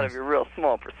accomplishments. be a real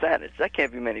small percentage. That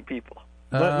can't be many people.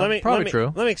 Probably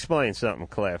true. Let me explain something,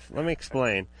 Cliff. Let me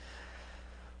explain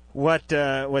what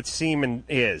semen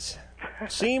is.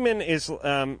 Semen is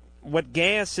what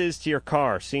gas is to your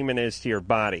car. Semen is to your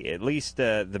body, at least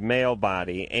the male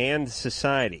body and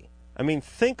society. I mean,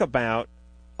 think about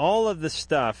all of the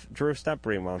stuff. Drew, stop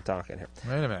breathing while I'm talking here.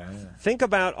 Wait a minute. Think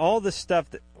about all the stuff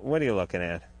that. What are you looking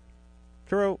at,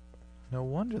 Drew? No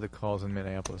wonder the calls in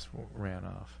Minneapolis ran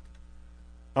off.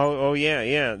 Oh yeah.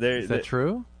 Is that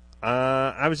true?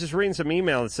 I was just reading some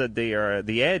email that said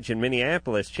the Edge in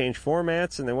Minneapolis changed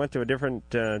formats and they went to a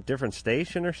different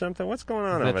station or something. What's going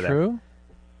on Is over that there? true?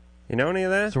 You know any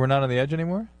of that? So we're not on the Edge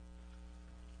anymore?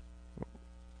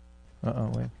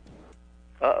 Wait.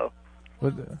 Uh-oh.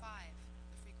 What the...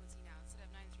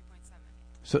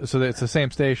 So it's the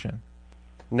same station?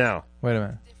 No. Wait a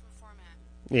minute.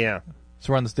 Yeah.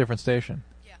 So we're on this different station?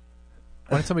 Yeah.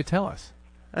 Why didn't somebody tell us?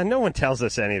 No one tells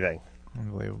us anything.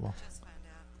 Unbelievable.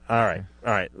 All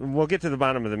right. We'll get to the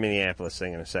bottom of the Minneapolis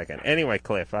thing in a second. Anyway,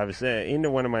 Cliff, I was into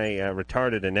one of my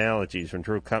retarded analogies when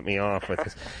Drew cut me off with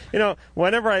this.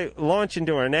 Whenever I launch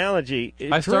into an analogy,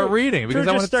 I start reading because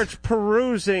Drew I just starts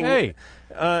perusing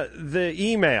the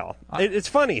email. It's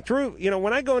funny, Drew.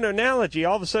 When I go into analogy,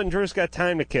 all of a sudden Drew's got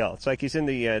time to kill. It's like he's in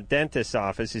the dentist's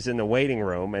office. He's in the waiting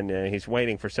room, and he's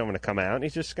waiting for someone to come out. And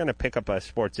he's just going to pick up a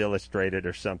Sports Illustrated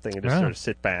or something and just sort of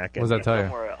sit back. What does that tell you?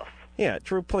 Somewhere else. Yeah,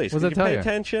 Drew, please. What does Could that tell you pay you?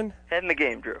 attention? Head in the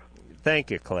game, Drew. Thank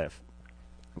you, Cliff.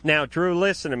 Now, Drew,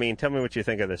 listen to me and tell me what you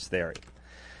think of this theory.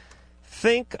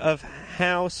 Think of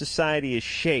how society is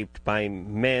shaped by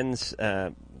men's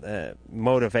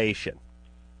motivation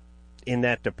in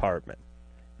that department.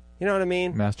 You know what I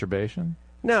mean? Masturbation?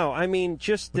 No, I mean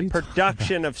just the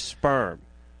production of sperm.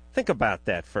 Think about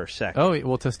that for a second. Oh,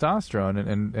 well, testosterone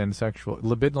and sexual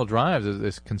libidinal drives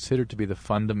is considered to be the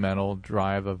fundamental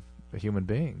drive of human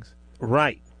beings.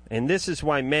 Right. And this is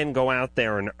why men go out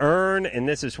there and earn, and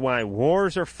this is why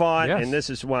wars are fought, Yes. and this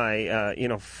is why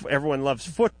everyone loves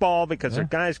football because they're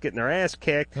guys getting their ass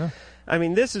kicked. Yeah. I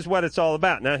mean, this is what it's all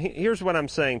about. Now, here's what I'm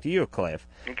saying to you, Cliff.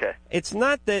 Okay. It's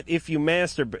not that if you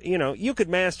masturbate, you could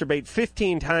masturbate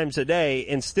 15 times a day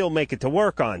and still make it to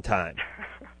work on time.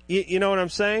 You know what I'm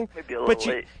saying? Maybe a little but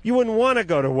late. you wouldn't want to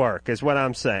go to work, is what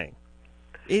I'm saying.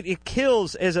 It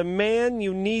kills. As a man,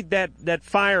 you need that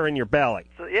fire in your belly.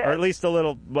 So, yeah. Or at least a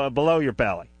little below your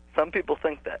belly. Some people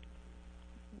think that.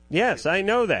 Yes, I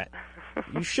know that.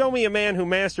 You show me a man who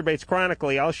masturbates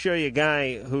chronically, I'll show you a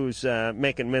guy who's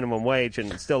making minimum wage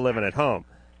and still living at home.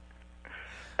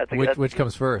 Which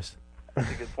comes first?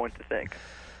 That's a good point to think.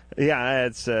 Yeah,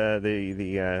 it's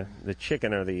the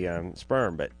chicken or the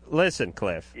sperm. But listen,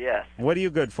 Cliff. Yes. What are you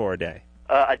good for a day?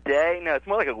 A day? No, it's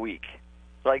more like a week.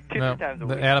 Like 2-3 times a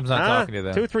week. Adam's not talking to you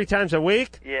then. 2-3 times a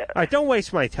week? Yeah. All right, don't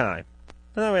waste my time.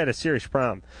 I thought we had a serious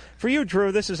problem. For you,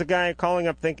 Drew, this is a guy calling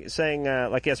up saying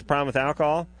like he has a problem with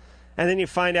alcohol, and then you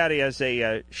find out he has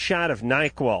a shot of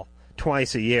NyQuil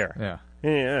twice a year.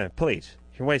 Yeah, please.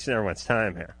 You're wasting everyone's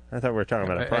time here. I thought we were talking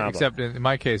about a problem. Except in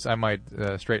my case, I might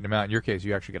straighten him out. In your case,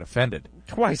 you actually get offended.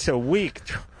 Twice a week.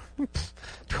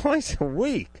 Twice a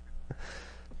week.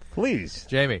 Please.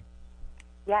 Jamie.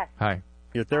 Yes. Hi.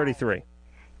 You're 33.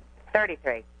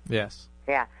 33. Yes.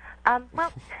 Yeah.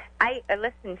 Well, I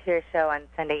listen to your show on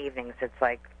Sunday evenings. It's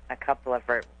like a couple of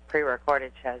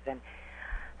pre-recorded shows, and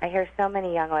I hear so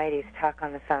many young ladies talk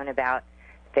on the phone about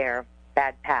their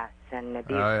bad pasts and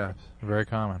abuse. Oh, yeah. Very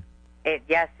common.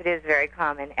 Yes, it is very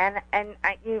common. And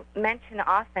you mention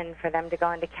often for them to go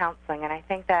into counseling, and I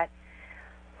think that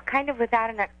kind of without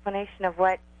an explanation of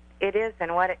what it is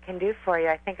and what it can do for you,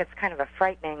 I think it's kind of a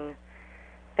frightening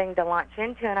thing to launch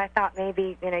into. And I thought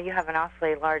maybe, you have an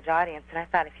awfully large audience, and I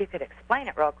thought if you could explain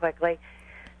it real quickly.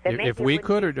 If we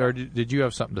could, or did you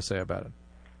have something to say about it?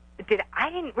 I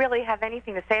didn't really have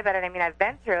anything to say about it. I mean, I've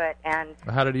been through it, and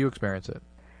how did you experience it?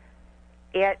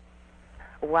 It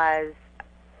was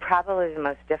probably the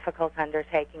most difficult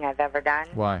undertaking I've ever done.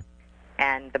 Why?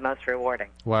 And the most rewarding.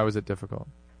 Why was it difficult?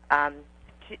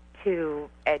 To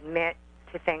admit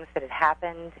to things that had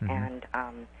happened, and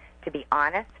to be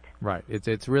honest. Right.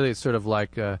 It's really sort of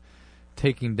like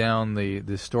taking down the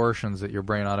distortions that your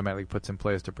brain automatically puts in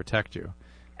place to protect you.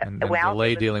 And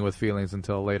delay dealing with feelings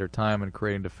until a later time and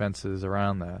creating defenses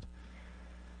around that.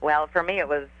 Well, for me it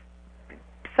was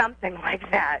something like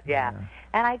that, yeah.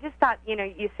 And I just thought,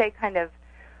 you say kind of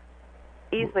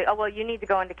easily, you need to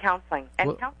go into counseling.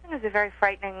 And counseling is a very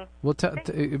frightening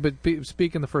thing. But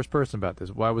speak in the first person about this.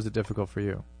 Why was it difficult for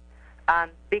you?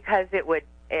 Because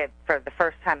for the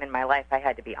first time in my life, I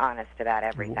had to be honest about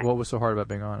everything. What was so hard about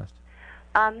being honest?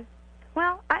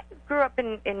 Well, I grew up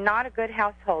in not a good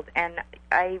household, and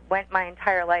I went my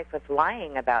entire life with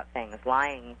lying about things,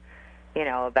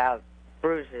 about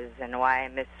bruises and why I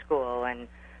missed school and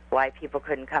why people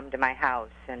couldn't come to my house,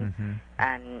 and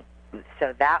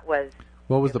so that was.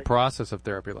 What was the process of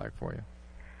therapy like for you?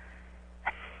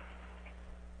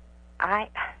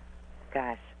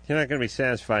 Gosh. You're not going to be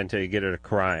satisfied until you get her to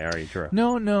cry, are you, Drew?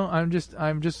 No. I'm just.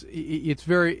 It's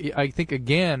very. I think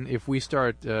again, if we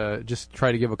start just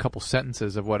try to give a couple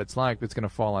sentences of what it's like, it's going to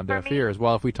fall on deaf ears.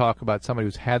 While if we talk about somebody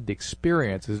who's had the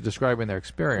experience, is describing their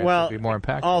experience, it'll be more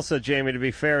impactful. Also, Jamie, to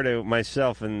be fair to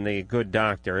myself and the good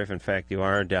doctor, if in fact you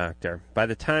are a doctor, by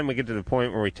the time we get to the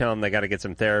point where we tell them they got to get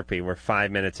some therapy, we're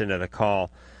 5 minutes into the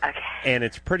call, and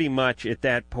it's pretty much at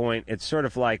that point. It's sort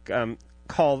of like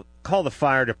call the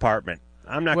fire department.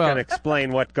 I'm not going to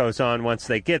explain what goes on once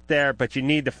they get there, but you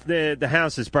need the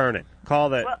house is burning. Call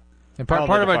the. And part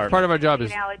of our job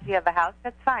is the analogy of a house.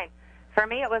 That's fine. For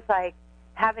me, it was like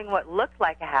having what looked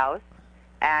like a house,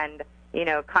 and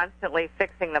constantly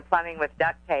fixing the plumbing with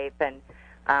duct tape and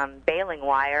baling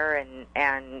wire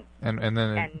and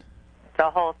the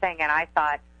whole thing. And I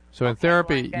thought, so in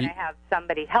therapy, I'm going to have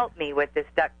somebody help me with this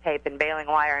duct tape and baling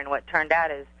wire. And what turned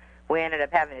out is, we ended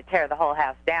up having to tear the whole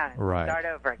house down and start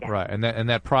over again. Right, and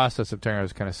that process of tearing out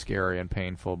is kind of scary and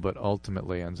painful, but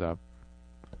ultimately ends up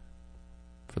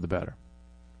for the better.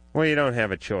 Well, you don't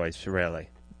have a choice, really.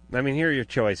 I mean, here are your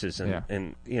choices,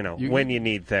 and when you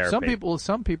need therapy.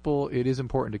 Some people, it is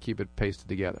important to keep it pasted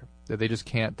together. That they just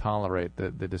can't tolerate the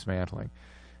dismantling,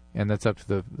 and that's up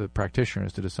to the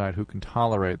practitioners to decide who can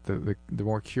tolerate the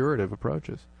more curative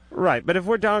approaches. Right, but if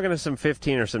we're talking to some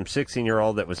 15 or some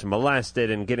 16-year-old that was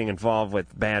molested and getting involved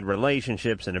with bad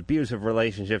relationships and abusive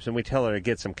relationships, and we tell her to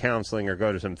get some counseling or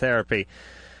go to some therapy,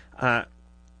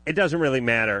 it doesn't really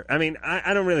matter. I mean,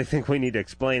 I don't really think we need to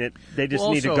explain it. They just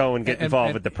need to go and get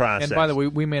involved with the process. And by the way,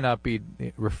 we may not be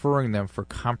referring them for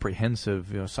comprehensive,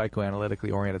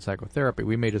 psychoanalytically oriented psychotherapy.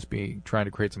 We may just be trying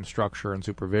to create some structure and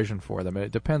supervision for them.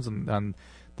 It depends on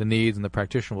the needs, and the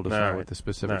practitioner will decide what the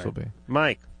specifics will be.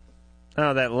 Mike.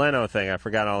 Oh, that Leno thing. I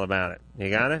forgot all about it. You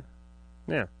got it?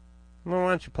 Yeah. Well, why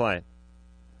don't you play it?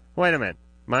 Wait a minute.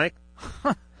 Mike?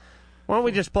 Why don't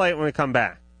we just play it when we come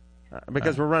back?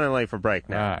 Because we're running late for break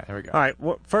now. All right, here we go. All right,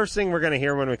 first thing we're going to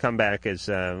hear when we come back is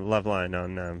Loveline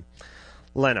on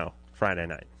Leno Friday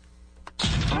night.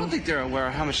 I don't think they're aware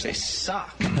of how much they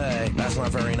suck. Hey, that's not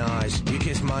very nice. You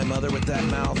kiss my mother with that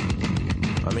mouth?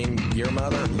 I mean, your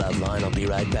mother? Loveline, I'll be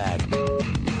right back.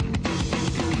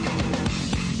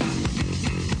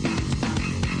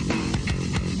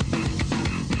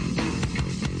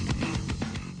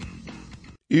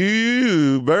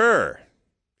 Uber.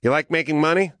 You like making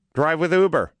money? Drive with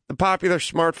Uber, the popular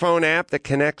smartphone app that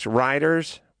connects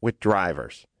riders with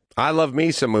drivers. I love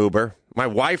me some Uber. My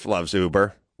wife loves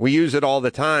Uber. We use it all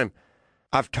the time.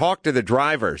 I've talked to the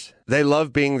drivers. They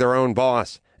love being their own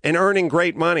boss and earning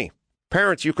great money.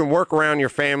 Parents, you can work around your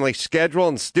family's schedule,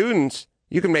 and students,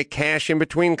 you can make cash in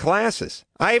between classes.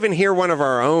 I even hear one of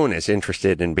our own is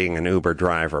interested in being an Uber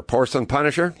driver. Porcelain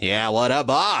Punisher? Yeah, what up,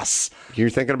 boss? You're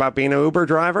thinking about being an Uber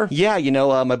driver? Yeah,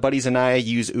 my buddies and I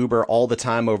use Uber all the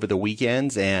time over the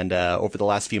weekends, and over the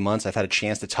last few months, I've had a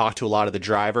chance to talk to a lot of the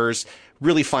drivers,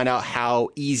 really find out how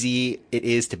easy it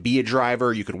is to be a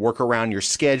driver. You can work around your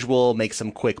schedule, make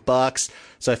some quick bucks.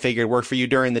 So I figured work for you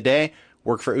during the day,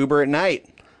 work for Uber at night.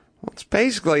 Well, it's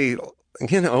basically,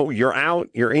 you're out,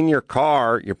 you're in your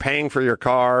car, you're paying for your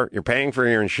car, you're paying for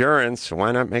your insurance. So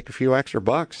why not make a few extra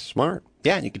bucks? Smart.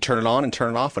 Yeah, and you can turn it on and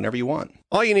turn it off whenever you want.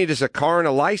 All you need is a car and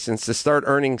a license to start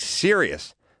earning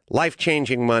serious,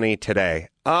 Life-changing money today.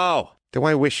 Oh, do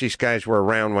I wish these guys were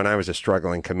around when I was a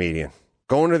struggling comedian.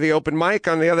 Going to the open mic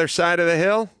on the other side of the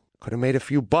hill? Could have made a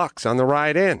few bucks on the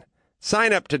ride in.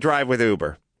 Sign up to Drive with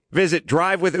Uber. Visit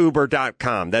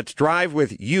drivewithuber.com. That's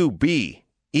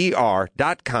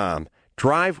drivewithuber.com.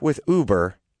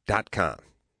 Drivewithuber.com.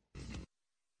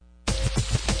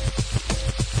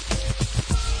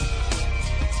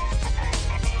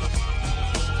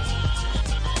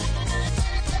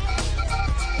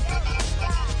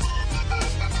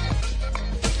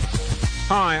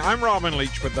 Hi, I'm Robin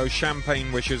Leach with those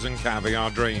champagne wishes and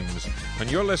caviar dreams,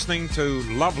 and you're listening to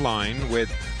Loveline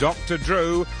with Dr.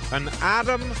 Drew and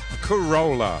Adam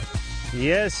Carolla.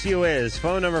 Yes, you is.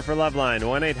 Phone number for Loveline,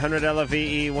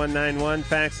 1-800-LOVE-191.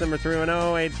 Fax number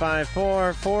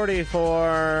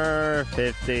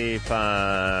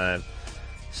 310-854-4455.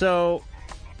 So,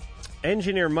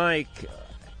 Engineer Mike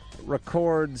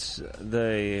records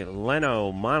the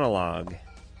Leno monologue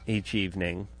each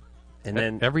evening. And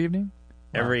then every evening?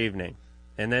 Every evening.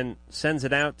 And then sends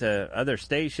it out to other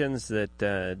stations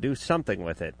that do something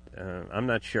with it. I'm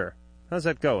not sure. How's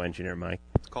that go, Engineer Mike?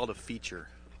 It's called a feature.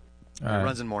 It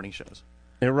runs in morning shows.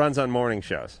 It runs on morning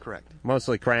shows? Correct.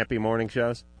 Mostly crappy morning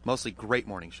shows? Mostly great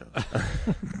morning shows.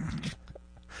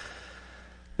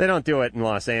 They don't do it in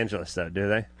Los Angeles, though, do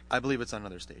they? I believe it's on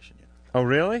another station, yeah. Oh,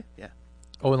 really? Yeah.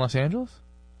 Oh, in Los Angeles?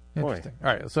 Boy. Interesting.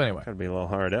 All right, so anyway. Gotta be a little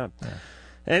hard up. Yeah.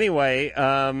 Anyway,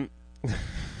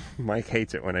 Mike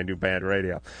hates it when I do bad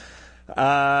radio.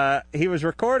 He was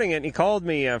recording it, and he called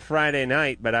me Friday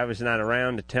night, but I was not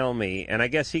around to tell me. And I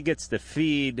guess he gets the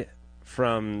feed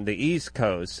from the East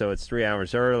Coast, so it's 3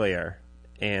 hours earlier.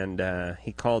 And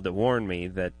he called to warn me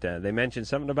that they mentioned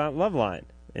something about Loveline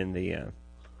in the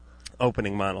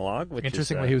opening monologue. Which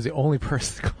Interestingly, he was the only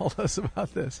person that called us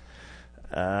about this.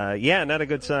 Yeah, not a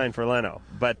good sign for Leno.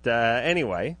 But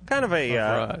anyway, kind of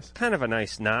a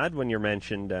nice nod when you're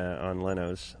mentioned on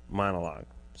Leno's monologue.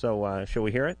 So shall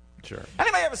we hear it? Sure.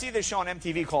 Anybody ever see this show on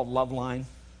MTV called Loveline?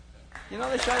 You know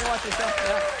this show? You watch this show?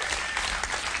 Yeah.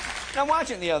 I'm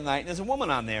watching it the other night, and there's a woman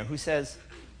on there who says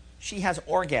she has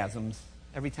orgasms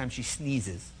every time she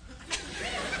sneezes.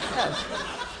 Yes.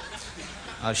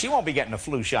 She won't be getting a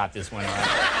flu shot this winter.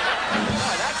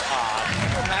 Oh, that's odd.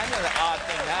 Can you imagine the odd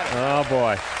thing that is? Oh,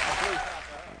 boy.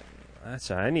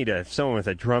 I need someone with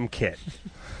a drum kit.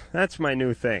 That's my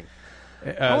new thing.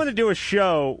 I want to do a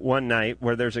show one night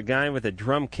where there's a guy with a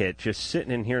drum kit just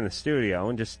sitting in here in the studio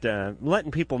and just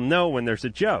letting people know when there's a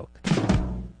joke.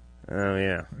 Oh,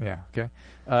 yeah. Yeah, okay.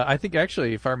 I think,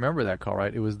 actually, if I remember that call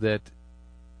right, it was that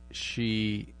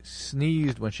she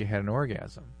sneezed when she had an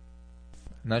orgasm.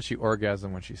 Not she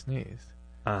orgasmed when she sneezed.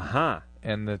 Uh-huh.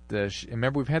 And that,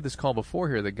 remember, we've had this call before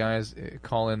here. The guys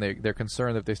call in, they're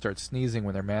concerned that if they start sneezing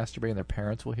when they're masturbating, their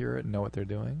parents will hear it and know what they're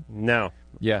doing. No.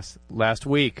 Yes, last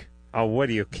week. Oh, what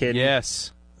are you kidding?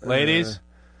 Yes. Ladies,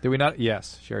 did we not?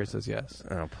 Yes. Sherry says yes.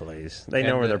 Oh, please. They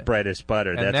know where their bread is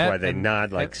buttered. That's why they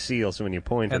nod like seals when you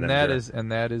point at them.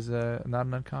 And that is not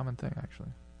an uncommon thing,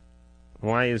 actually.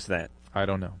 Why is that? I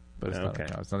don't know. But it's okay.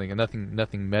 Not. It's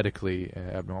nothing medically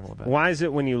abnormal about it. Why is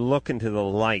it when you look into the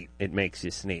light, it makes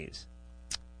you sneeze?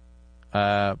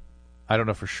 I don't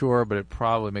know for sure, but it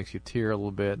probably makes you tear a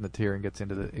little bit, and the tearing gets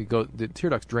into the tear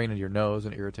ducts drain into your nose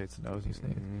and irritates the nose, and you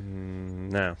sneeze.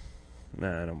 No,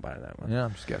 I don't buy that one. Yeah,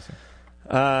 I'm just guessing.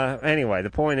 Anyway,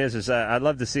 the point is I'd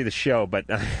love to see the show, but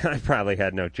I probably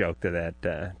had no joke to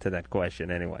that question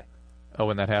anyway. Oh,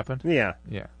 when that happened? Yeah.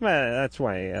 Yeah. Well, that's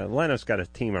why Leno's got a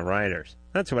team of writers.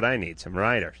 That's what I need, some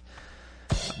writers.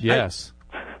 Yes.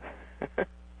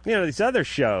 These other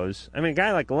shows, I mean, a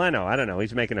guy like Leno, I don't know,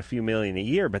 he's making a few million a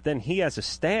year, but then he has a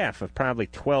staff of probably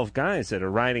 12 guys that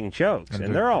are writing jokes,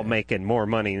 and they're all making more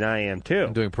money than I am, too.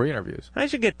 And doing pre-interviews. I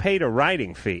should get paid a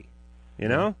writing fee, you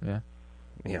know? Yeah.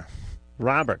 Yeah.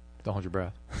 Robert. Don't hold your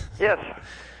breath. Yes.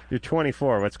 You're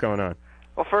 24. What's going on?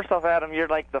 Well, first off, Adam, you're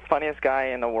like the funniest guy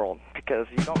in the world because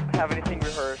you don't have anything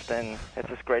rehearsed, and it's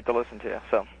just great to listen to you.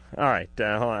 So. All right.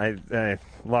 Hold on. I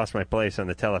lost my place on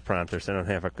the teleprompter, so I don't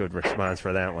have a good response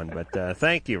for that one. But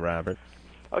thank you, Robert.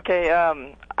 Okay.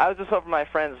 I was just over my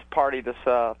friend's party this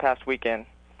past weekend,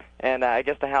 and I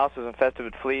guess the house was infested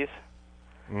with fleas.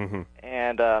 Mm-hmm.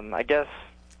 And I guess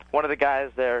one of the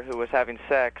guys there who was having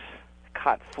sex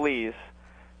caught fleas,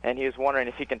 and he was wondering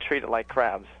if he can treat it like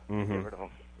crabs. Mm-hmm. Get rid of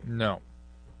them. No.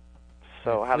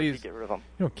 So how does he get rid of them?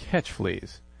 You don't catch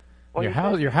fleas. Well,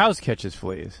 your house catches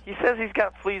fleas. He says he's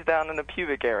got fleas down in the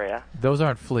pubic area. Those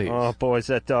aren't fleas. Oh, boy, is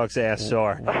that dog's ass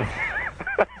sore. All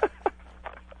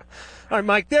right,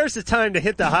 Mike, there's the time to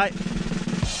hit the high.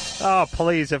 Oh,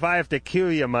 please, if I have to cue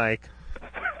you, Mike.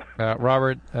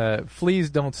 Robert,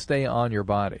 fleas don't stay on your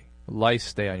body. lice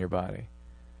stay on your body.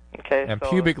 Okay. And so,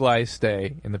 pubic lice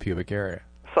stay in the pubic area.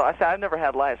 So I said I've never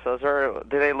had lice. So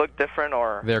do they look different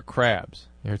or? They're crabs.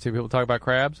 You heard people talk about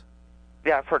crabs?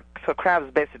 Yeah. So crabs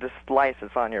is basically just lice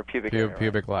that's on your pubic area.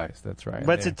 Pubic lice. That's right.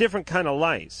 But it's a different kind of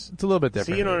lice. It's a little bit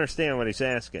different. So you don't understand what he's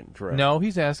asking, Drew. No,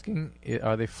 he's asking,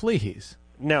 are they fleas?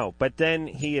 No, but then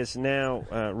he has now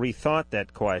rethought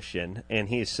that question, and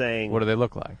he's saying... What do they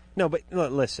look like? No, but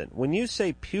listen, when you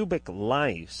say pubic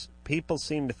lice, people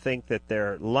seem to think that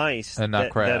they're lice and not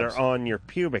crabs. That are on your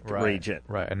pubic region.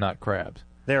 Right, and not crabs.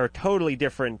 They're a totally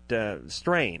different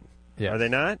strain. Yes. Are they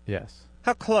not? Yes.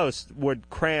 How close would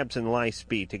crabs and lice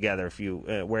be together if you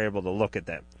were able to look at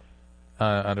them?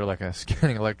 Under like a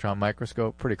scanning electron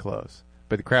microscope, pretty close.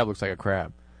 But the crab looks like a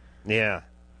crab. Yeah.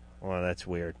 Well, that's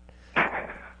weird.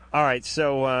 All right,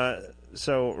 so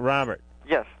Robert.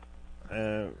 Yes.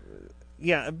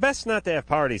 Yeah, best not to have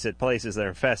parties at places that are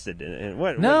infested. And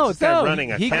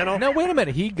running a kennel? No, wait a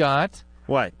minute. He got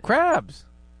what? Crabs.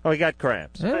 Oh, he got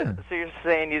crabs. Yeah. So you're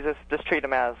saying you just treat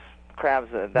them as crabs?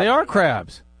 They are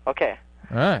crabs. Okay.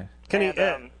 All right. Can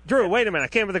he, Drew? Wait a minute. I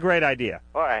came up with a great idea.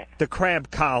 All right. The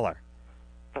crab collar.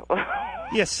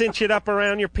 You cinch it up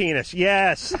around your penis.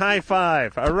 Yes, high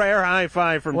five. A rare high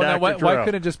five from Dr. Drew. Why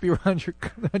couldn't it just be around your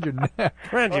neck?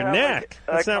 Around your neck?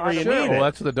 That's not where you need it. Well,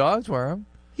 that's what the dogs wear them.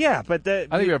 Yeah, but I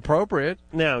think it's appropriate.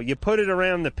 No, you put it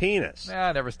around the penis.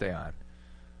 Nah, never stay on.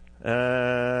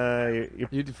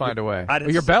 You'd find a way.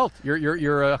 Your belt,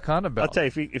 your condom belt. I'll tell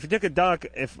you, if you took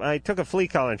if I took a flea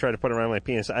collar and tried to put it around my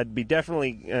penis, I'd be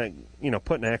definitely,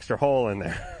 putting an extra hole in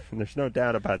there. There's no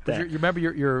doubt about that. You remember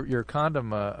your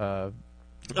condom.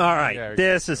 All right,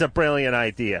 this is a brilliant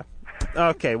idea.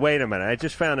 Okay, wait a minute. I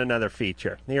just found another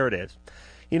feature. Here it is.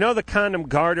 You know the condom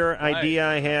garter idea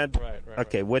I had? Right.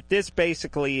 Okay, what this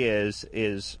basically is,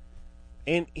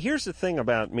 and here's the thing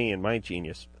about me and my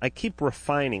genius. I keep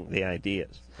refining the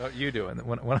ideas. Oh, you do, and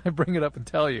when I bring it up and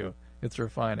tell you, it's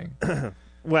refining.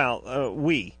 Well,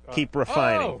 we keep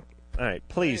refining. Oh, all right,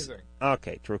 please. Amazing.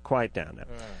 Okay, Drew, quiet down now.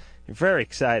 You're very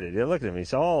excited. You look at him.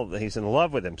 He's in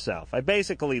love with himself. I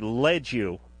basically led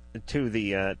you to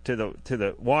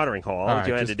the watering hole. All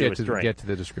you had to do was drink. Get to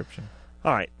the description.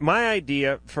 All right, my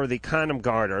idea for the condom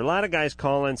garter. A lot of guys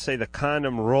call in and say the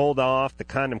condom rolled off, the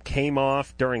condom came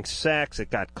off during sex,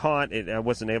 it got caught, I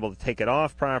wasn't able to take it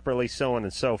off properly, so on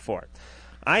and so forth.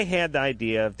 I had the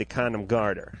idea of the condom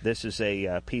garter. This is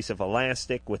a piece of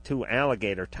elastic with two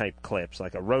alligator-type clips,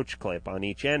 like a roach clip on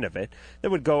each end of it,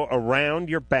 that would go around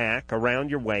your back,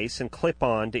 around your waist, and clip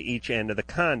on to each end of the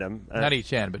condom. Not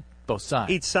each end, but both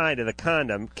sides. Each side of the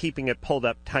condom, keeping it pulled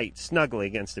up tight, snugly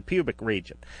against the pubic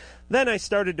region. Then I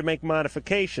started to make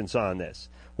modifications on this.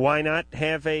 Why not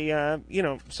have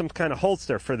some kind of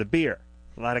holster for the beer?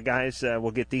 A lot of guys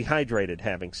will get dehydrated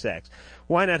having sex.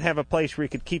 Why not have a place where you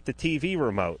could keep the TV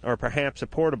remote or perhaps a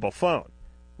portable phone?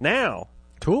 Now,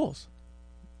 tools.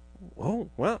 Oh,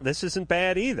 well, this isn't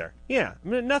bad either. Yeah, I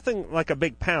mean, nothing like a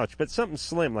big pouch, but something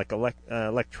slim like an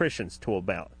electrician's tool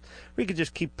belt. Where you could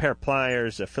just keep a pair of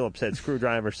pliers, a Phillips head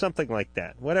screwdriver, something like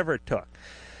that, whatever it took.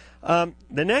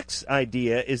 The next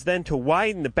idea is then to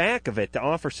widen the back of it to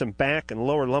offer some back and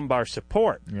lower lumbar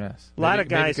support. Yes, a lot of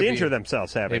guys injure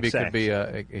themselves having sex. Maybe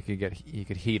it could be you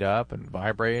could heat up and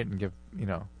vibrate and give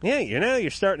Yeah, you're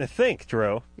starting to think,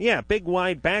 Drew. Yeah, big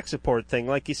wide back support thing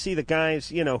like you see the guys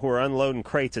who are unloading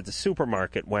crates at the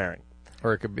supermarket wearing.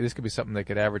 Or this could be something they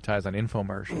could advertise on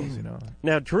infomercials.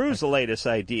 Now, Drew's latest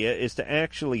idea is to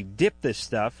actually dip this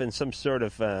stuff in some sort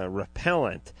of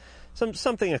repellent.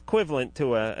 Something equivalent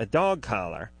to a dog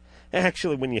collar.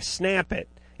 Actually, when you snap it,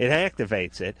 it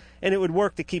activates it, and it would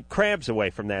work to keep crabs away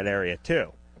from that area,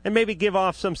 too. And maybe give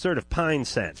off some sort of pine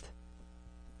scent.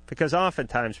 Because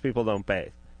oftentimes people don't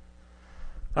bathe.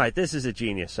 All right, this is a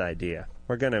genius idea.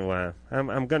 We're going to,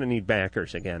 I'm going to need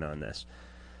backers again on this.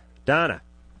 Donna.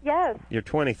 Yes. You're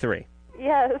 23.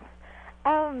 Yes.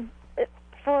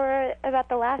 For about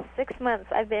the last 6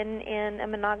 months, I've been in a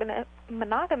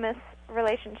monogamous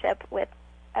relationship with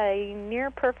a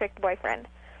near-perfect boyfriend.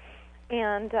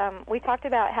 And we talked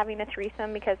about having a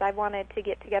threesome because I wanted to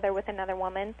get together with another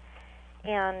woman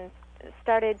and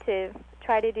started to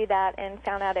try to do that and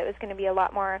found out it was going to be a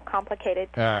lot more complicated.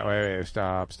 Wait,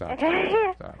 stop.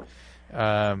 Okay.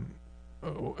 Stop.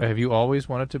 Have you always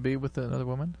wanted to be with another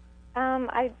woman?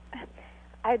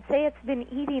 I'd say it's been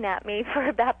eating at me for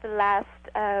about the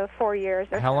last 4 years.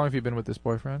 How long have you been with this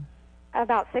boyfriend?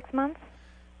 About 6 months.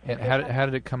 And how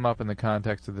did it come up in the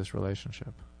context of this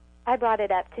relationship? I brought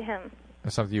it up to him.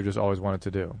 It's something you just always wanted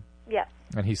to do? Yes.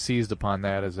 And he seized upon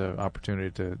that as an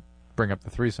opportunity to bring up the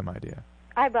threesome idea?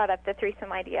 I brought up the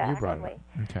threesome idea, You brought actually.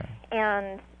 it up. Okay.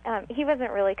 And he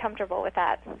wasn't really comfortable with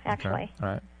that, actually. Okay. All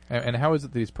right. And how is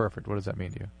it that he's perfect? What does that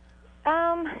mean to you?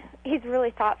 He's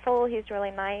really thoughtful. He's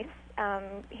really nice.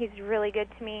 He's really good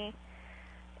to me.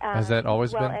 Has that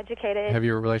always been? Well-educated. Have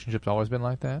your relationships always been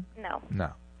like that? No.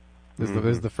 No. This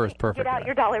is the first perfect. Get out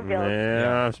your dollar bills.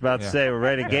 Yeah, I was about to say, we're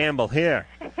ready to gamble here.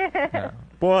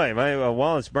 Boy, my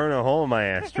wallet's burning a hole in my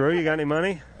ass. Drew, you got any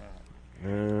money?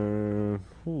 A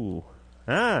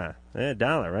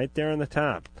dollar right there on the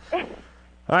top. All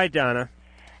right, Donna.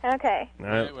 Okay.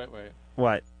 Wait.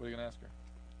 What? What are you going to ask her?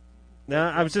 No,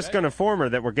 I was just going to inform her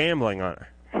that we're gambling on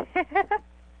her.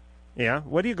 Yeah?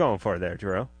 What are you going for there,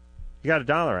 Drew? You got a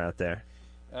dollar out there.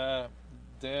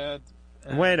 Dad.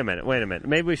 Wait a minute.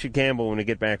 Maybe we should gamble when we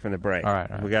get back from the break. All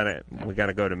right. We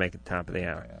gotta go to make it top of the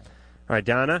hour. All right,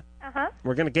 Donna. Uh-huh.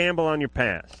 We're gonna gamble on your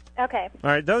past. Okay.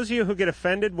 All right. Those of you who get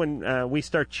offended when we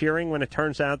start cheering when it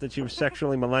turns out that she was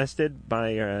sexually molested by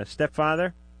your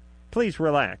stepfather, please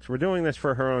relax. We're doing this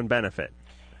for her own benefit.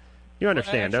 You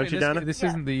understand, don't you, Donna? This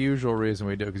isn't the usual reason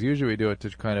we do it, because usually we do it to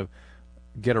kind of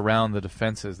get around the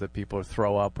defenses that people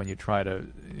throw up when you try to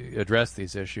address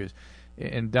these issues.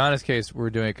 In Donna's case, we're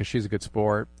doing it because she's a good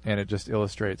sport, and it just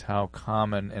illustrates how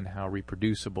common and how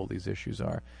reproducible these issues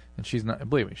are. And she's not,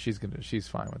 believe me, she's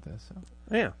fine with this. So.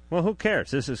 Yeah. Well, who cares?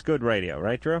 This is good radio,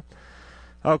 right, Drew?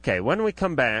 Okay. When we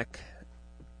come back,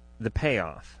 the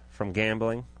payoff from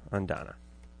gambling on Donna.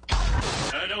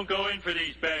 I don't go in for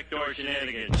these backdoor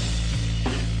shenanigans.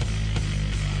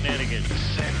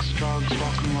 Sex, drugs,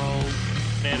 rock and roll.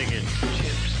 Shenanigans.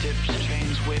 Chips, dips,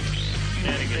 chains, whips.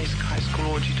 Basic high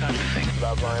school orgy type of thing.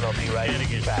 Loveline, I'll be right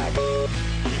back.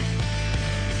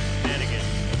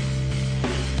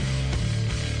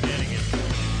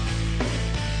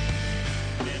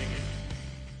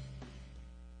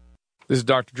 This is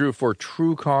Dr. Drew for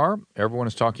TrueCar. Everyone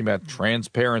is talking about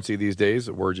transparency these days,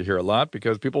 a word you hear a lot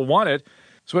because people want it.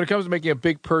 So when it comes to making a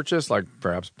big purchase, like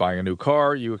perhaps buying a new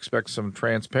car, you expect some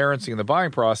transparency in the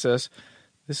buying process.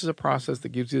 This is a process that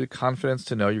gives you the confidence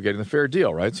to know you're getting the fair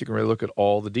deal, right? So you can really look at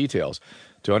all the details.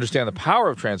 To understand the power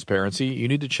of transparency, you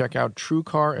need to check out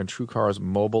TrueCar and TrueCar's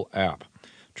mobile app.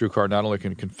 TrueCar not only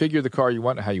can configure the car you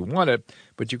want and how you want it,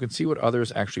 but you can see what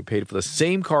others actually paid for the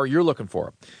same car you're looking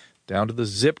for, down to the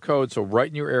zip code. So right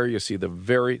in your area, you see the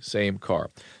very same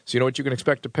car. So you know what you can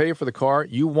expect to pay for the car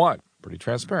you want. Pretty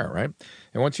transparent, right?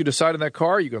 And once you decide on that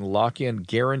car, you can lock in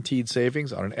guaranteed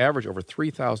savings on an average over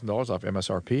 $3,000 off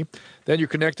MSRP. Then you're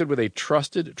connected with a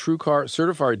trusted TrueCar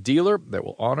certified dealer that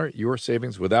will honor your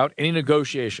savings without any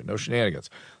negotiation, no shenanigans.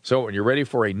 So when you're ready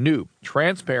for a new,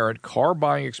 transparent car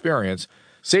buying experience,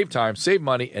 save time, save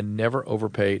money, and never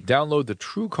overpay, download the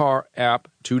TrueCar app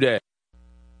today.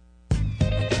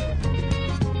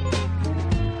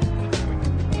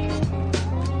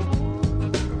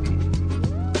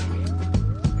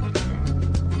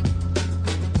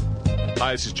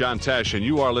 Hi, this is John Tesh, and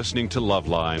you are listening to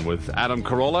Loveline with Adam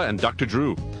Carolla and Dr.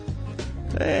 Drew.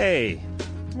 Hey,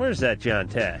 where's that John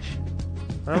Tesh?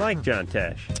 I like John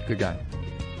Tesh. Good guy.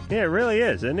 Yeah, it really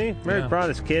is, isn't he? Mary Yeah. brought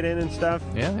his kid in and stuff.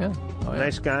 Yeah. Oh, yeah.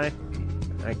 Nice guy.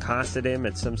 I accosted him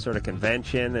at some sort of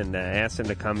convention and asked him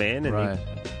to come in, and he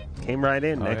came right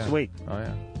in next week. Oh,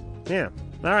 yeah. Yeah.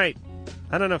 All right.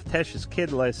 I don't know if Tesh's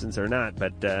kid listens or not,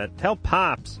 but tell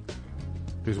Pops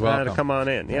He's welcome. to come on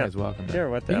in. Yeah, he's welcome. Sure,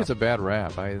 what the He gets hell? a bad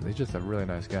rap. He's just a really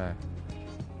nice guy.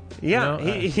 Yeah, You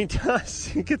know, he does.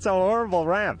 He gets a horrible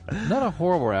rap. Not a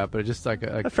horrible rap, but just like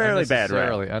a fairly bad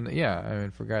rap. Yeah, I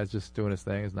mean, for guys just doing his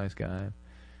thing, he's a nice guy.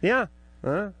 Yeah,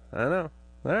 I know.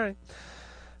 All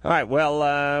right.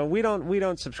 Well, we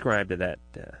don't subscribe to that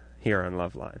here on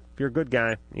Loveline. If you're a good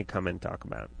guy, you come in and talk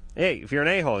about it. Hey, if you're an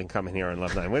a-hole, you can come in here on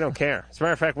Loveline. We don't care. As a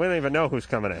matter of fact, we don't even know who's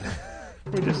coming in.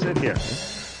 We just sit here.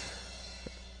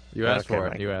 You asked for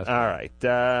it. Mike. You asked. All right.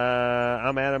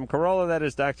 I'm Adam Carolla. That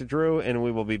is Dr. Drew, and we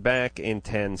will be back in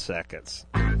 10 seconds.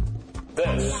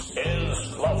 This is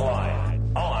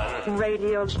Loveline on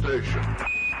radio station.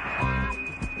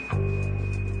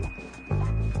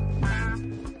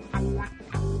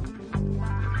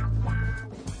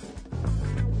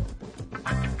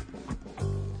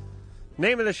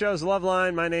 Name of the show is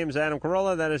Loveline. My name is Adam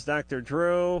Carolla. That is Dr.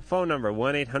 Drew. Phone number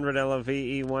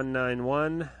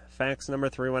 1-800-LOVE-191. Fax number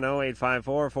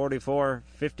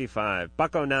 310-854-4455.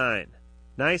 Bucko 9.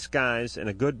 Nice guys and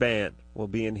a good band will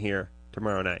be in here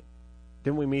tomorrow night.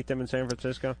 Didn't we meet them in San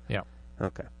Francisco? Yeah.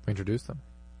 Okay. We introduced them.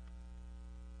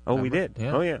 Oh, we Remember? did?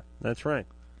 Yeah. Oh, yeah. That's right.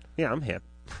 Yeah, I'm hip.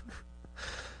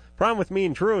 Problem with me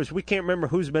and Drew is we can't remember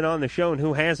who's been on the show and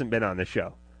who hasn't been on the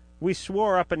show. We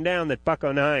swore up and down that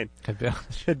Bucko 9 had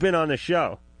been on the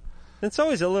show. It's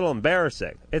always a little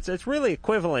embarrassing. It's really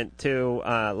equivalent to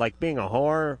like being a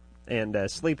whore and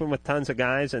sleeping with tons of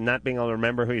guys and not being able to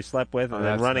remember who you slept with and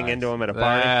then that's running nice. into them at a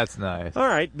party. That's nice. All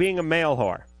right, being a male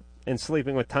whore and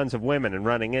sleeping with tons of women and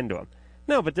running into them.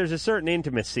 No, but there's a certain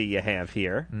intimacy you have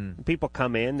here. People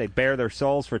come in, they bare their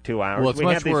souls for 2 hours. Well, it's we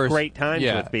much have these worse, great times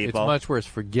yeah, with people. It's much worse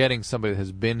forgetting somebody that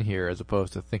has been here as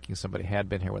opposed to thinking somebody had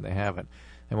been here when they haven't.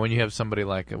 And when you have somebody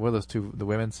like, what are those two, the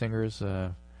women singers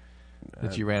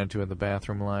that you ran into in the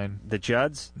bathroom line? The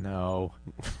Judds? No.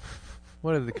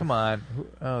 What are they? Come on.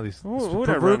 These Who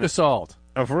did I Veruca run- Salt.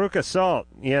 Oh, Veruca Salt.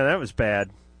 Yeah, that was bad.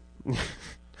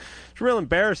 It's real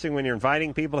embarrassing when you're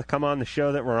inviting people to come on the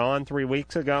show that were on 3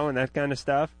 weeks ago and that kind of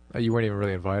stuff. You weren't even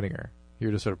really inviting her. You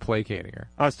were just sort of placating her.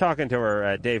 I was talking to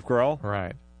her, Dave Grohl.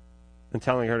 Right. And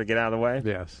telling her to get out of the way.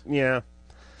 Yes. Yeah.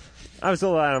 I was a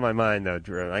little out of my mind, though,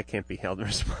 Drew. I can't be held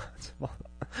responsible.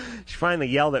 She finally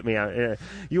yelled at me,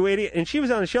 you idiot. And she was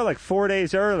on the show like 4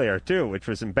 days earlier, too, which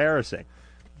was embarrassing.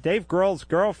 Dave Grohl's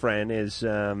girlfriend is,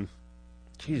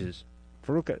 Jesus,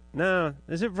 Veruca. No,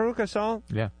 is it Veruca Salt?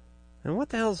 Yeah. And what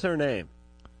the hell's her name?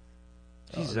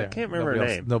 Jesus, I can't remember her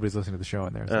name. Nobody's listening to the show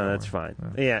in there. Oh, that's fine.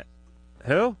 Yeah.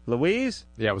 Who? Louise?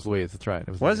 Yeah, it was Louise. That's right.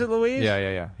 Was it Louise?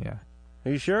 Yeah.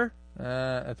 Are you sure?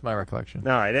 That's my recollection.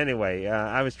 All right, anyway,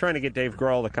 I was trying to get Dave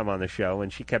Grohl to come on the show,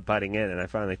 and she kept butting in, and I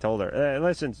finally told her,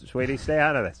 listen, sweetie, stay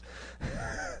out of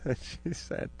this. She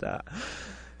said,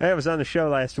 hey, I was on the show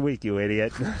last week, you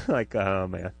idiot. Like, oh,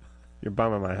 man, you're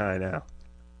bumming my high now.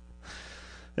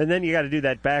 And then you got to do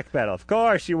that back pedal. Of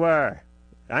course you were.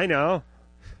 I know.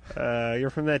 You're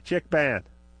from that chick band.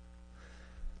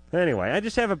 Anyway, I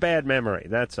just have a bad memory,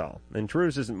 that's all. And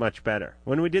Drew's isn't much better.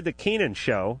 When we did the Keenan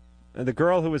show, the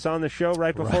girl who was on the show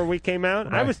right before we came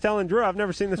out, I was telling Drew, I've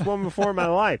never seen this woman before in my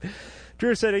life.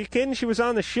 Drew said, are you kidding? She was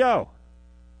on the show.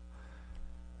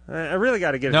 I really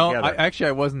got to get it together. Actually,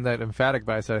 I wasn't that emphatic,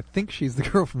 but I said, I think she's the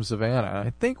girl from Savannah.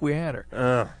 I think we had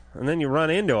her. And then you run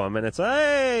into them, and it's,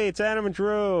 hey, it's Adam and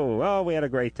Drew. Oh, we had a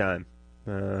great time.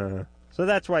 So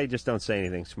that's why you just don't say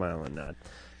anything, smile and nod.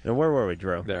 Now, where were we,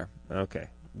 Drew? There. Okay.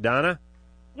 Donna?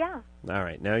 Yeah. All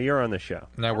right. Now you're on the show.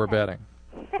 Now we're betting.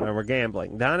 Now we're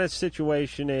gambling. Donna's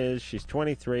situation is she's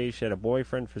 23. She had a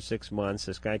boyfriend for 6 months.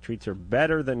 This guy treats her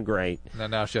better than great.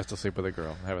 Now she has to sleep with a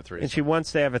girl, have a threesome. And she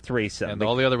wants to have a threesome. And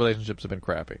all the other relationships have been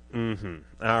crappy.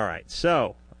 Mm-hmm. All right.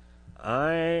 So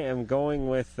I am going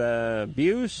with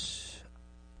abuse.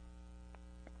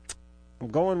 I'm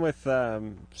going with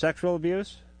sexual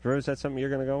abuse. Drew, is that something you're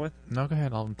going to go with? No, go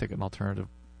ahead. I'll take an alternative.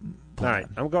 All right.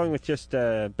 I'm going with just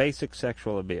basic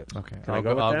sexual abuse. Okay. Can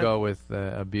I'll go with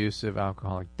abusive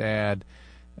alcoholic dad.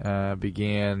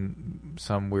 Began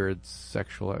some weird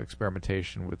sexual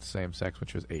experimentation with same sex when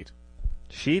she was 8.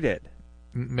 She did?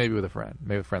 Maybe with a friend.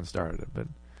 Maybe a friend started it. But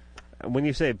when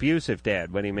you say abusive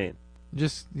dad, what do you mean?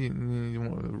 Just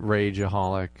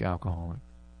rageaholic, alcoholic.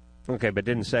 Okay, but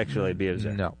didn't sexually abuse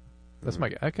her? No. That's my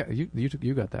guess. Okay,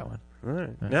 you got that one. All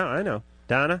right. No, I know.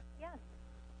 Donna? Yeah.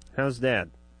 How's Dad?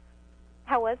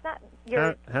 How was that?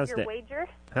 Your how's Dad? wager?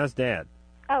 How's Dad?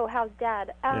 Oh, how's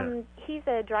Dad? He's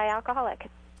a dry alcoholic.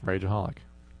 Rageaholic.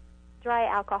 Dry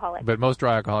alcoholic. But most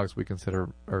dry alcoholics we consider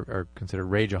are considered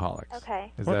rageaholics.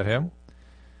 Okay. Is that him?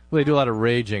 Well, they do a lot of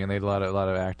raging and they do a lot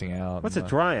of acting out. What's a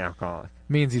dry alcoholic?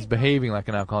 Means he's behaving like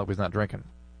an alcoholic, but he's not drinking.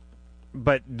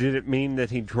 But did it mean that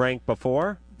he drank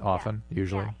before? Often,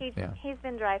 usually. Yeah, he's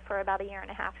been dry for about 1.5 years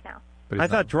now. I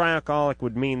thought dry alcoholic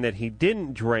would mean that he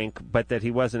didn't drink, but that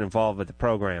he wasn't involved with the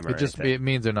program. Or it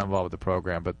means they're not involved with the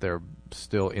program, but they're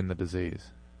still in the disease,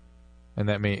 and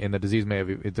the disease may have.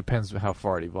 It depends how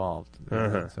far it evolved.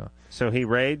 So he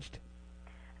raged.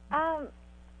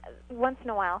 Once in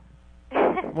a while.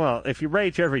 Well, if you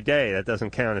rage every day, that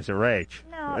doesn't count as a rage.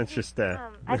 No, it's just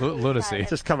lunacy. It's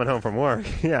just coming home from work.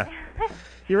 Yeah.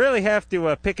 You really have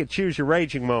to pick and choose your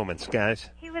raging moments, guys.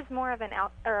 He was more of a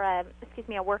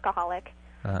workaholic.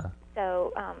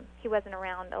 So he wasn't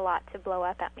around a lot to blow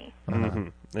up at me.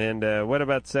 Mm-hmm. And what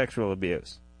about sexual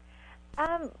abuse?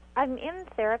 I'm in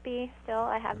therapy still.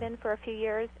 I have been for a few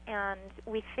years, and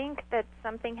we think that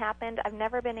something happened. I've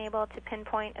never been able to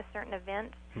pinpoint a certain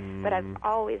event, but I've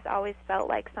always felt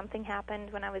like something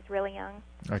happened when I was really young.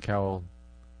 Like how old?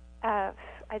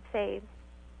 I'd say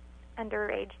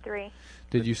under age 3.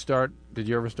 Did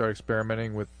you ever start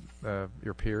experimenting with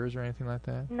your peers or anything like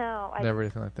that? No. Never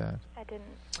anything like that? I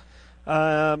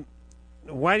didn't.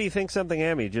 Why do you think something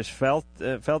happened? You just felt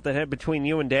that had between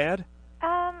you and Dad?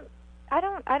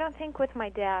 I don't think with my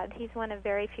dad. He's one of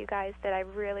very few guys that I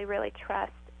really, really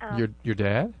trust. Your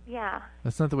dad? Yeah.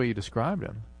 That's not the way you described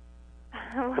him.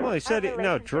 Well, he said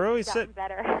no, Drew. He said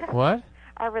better. What?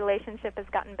 our relationship has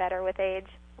gotten better with age.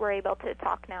 We're able to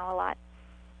talk now a lot.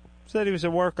 Said he was a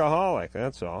workaholic.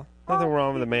 That's all. Nothing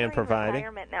wrong with a man providing.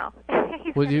 Retirement now.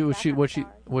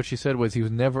 What she said was he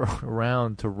was never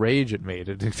around to rage at me,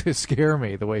 to scare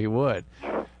me the way he would.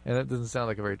 And that doesn't sound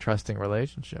like a very trusting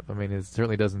relationship. I mean, it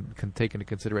certainly doesn't take into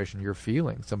consideration your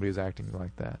feelings, somebody who's acting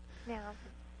like that. Yeah.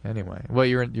 Anyway, well,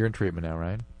 you're in treatment now,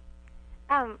 right?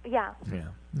 Yeah. Yeah.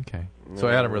 Okay. So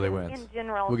Adam really wins. In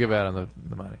general. We'll give Adam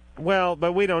the money. Well,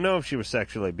 but we don't know if she was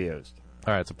sexually abused.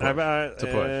 All right, it's a push. It's a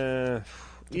push.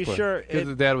 You sure? Because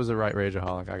the dad was a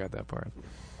rageaholic. I got that part.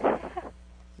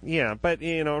 Yeah, but,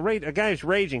 a guy's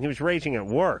raging. He was raging at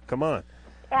work. Come on.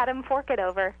 Adam, fork it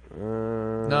over.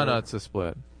 No, it's a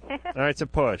split. All right, it's a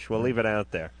push. We'll leave it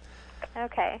out there.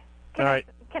 Okay. All right.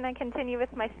 Can I continue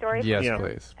with my story? Yes,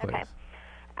 please. Okay.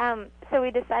 So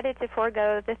we decided to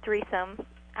forego the threesome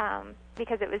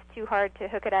because it was too hard to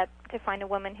hook it up to find a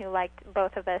woman who liked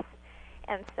both of us.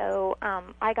 And so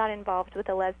I got involved with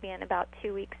a lesbian about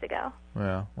 2 weeks ago.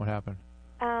 Yeah, what happened?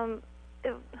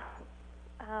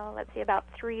 Let's see, about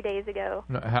 3 days ago.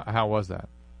 No, how was that?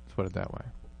 Let's put it that way.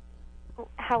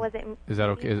 How was it? Is that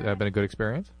okay? Has that been a good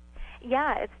experience?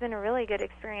 Yeah, it's been a really good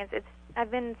experience.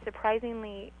 I've been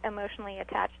surprisingly emotionally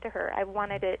attached to her. I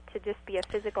wanted it to just be a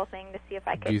physical thing to see if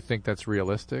I could. Do you think that's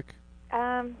realistic?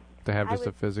 To have just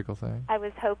a physical thing? I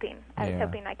was hoping. I was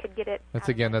hoping I could get it.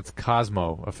 That's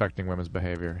Cosmo affecting women's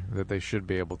behavior, that they should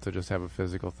be able to just have a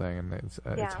physical thing, and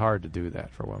it's hard to do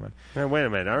that for women. Now, wait a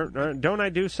minute. Don't I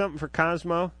do something for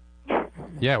Cosmo?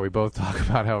 Yeah, we both talk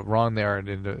about how wrong they are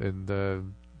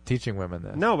in teaching women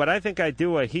this. No, but I think I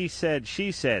do a he said,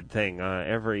 she said thing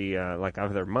every,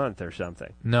 other month or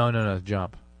something. No,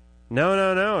 jump.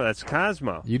 No, that's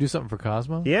Cosmo. You do something for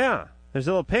Cosmo? Yeah. There's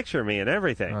a little picture of me and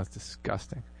everything. Oh, that's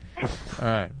disgusting. All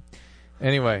right.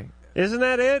 Anyway. Isn't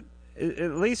that it?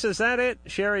 Lisa, is that it?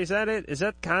 Sherry, is that it? Is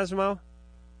that Cosmo?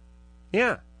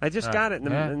 Yeah. I just got it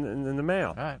in the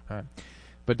mail. All right.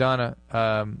 But, Donna,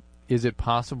 is it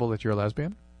possible that you're a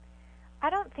lesbian? I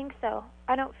don't think so.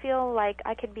 I don't feel like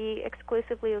I could be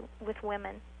exclusively with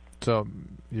women. So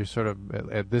you're sort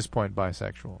of, at this point,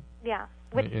 bisexual. Yeah,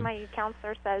 which my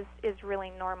counselor says is really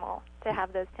normal to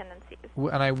have those tendencies.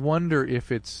 And I wonder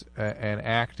if it's an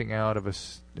acting out of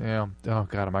oh,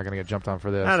 God, am I going to get jumped on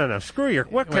for this? I don't know. Screw your...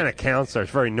 What kind of counselor?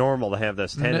 It's very normal to have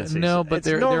those tendencies. No, but it's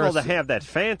normal to have that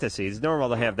fantasy. It's normal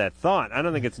to have that thought. I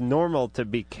don't think it's normal to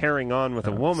be carrying on with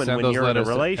a woman when you're in a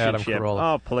relationship.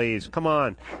 Oh, please. Come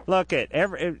on. Look,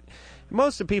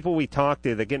 most of the people we talk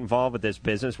to that get involved with this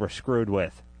business we're screwed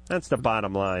with. That's the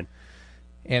bottom line.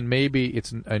 And maybe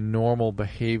it's a normal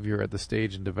behavior at the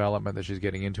stage in development that she's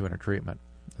getting into in her treatment.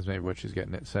 That's maybe what she's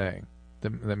saying.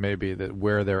 That maybe that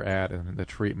where they're at in the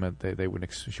treatment,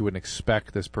 she wouldn't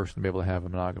expect this person to be able to have a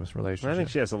monogamous relationship. I think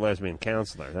she has a lesbian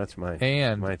counselor. That's my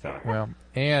thought. Well,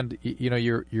 and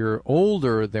you're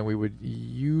older than we would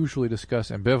usually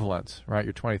discuss ambivalence, right?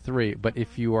 You're 23, but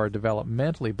if you are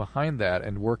developmentally behind that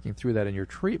and working through that in your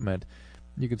treatment,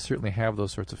 you can certainly have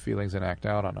those sorts of feelings and act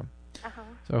out on them.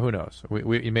 So who knows?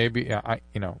 We maybe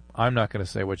I'm not going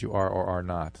to say what you are or are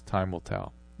not. Time will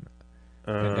tell.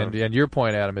 And your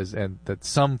point, Adam, is that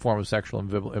some form of sexual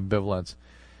ambivalence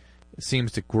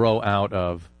seems to grow out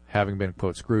of having been,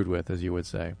 quote, screwed with, as you would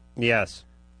say. Yes.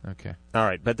 Okay. All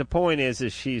right, but the point is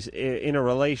she's in a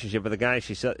relationship with a guy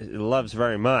she loves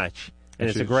very much, and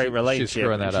it's a great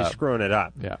relationship. She's screwing it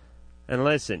up. Yeah. And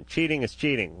listen, cheating is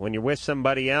cheating. When you're with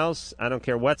somebody else, I don't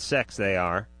care what sex they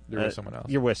are. You're with someone else.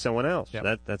 You're with someone else.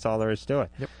 Yep. That's all there is to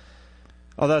it. Yep.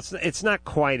 Although it's not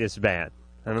quite as bad.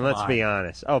 I mean, let's be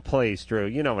honest. Oh, please, Drew,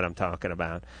 you know what I'm talking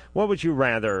about. What would you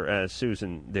rather,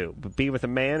 Susan, do? Be with a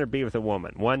man or be with a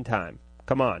woman? One time.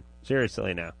 Come on.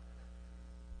 Seriously now.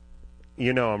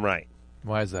 You know I'm right.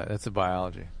 Why is that? That's a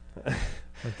biology.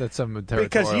 That's some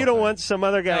because you don't want some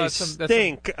other guy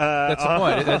stink. That's the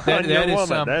point. That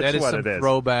is what some it is.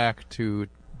 Throwback to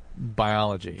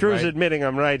biology. Drew's right? admitting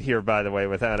I'm right here, by the way,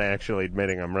 without actually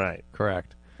admitting I'm right.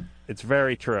 Correct. It's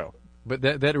very true. But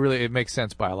that really, it makes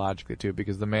sense biologically too,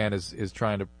 because the man is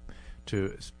trying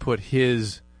to put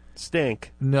his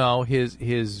stink. No, his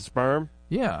sperm.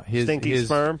 Yeah, his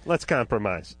sperm. Let's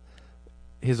compromise.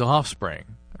 His offspring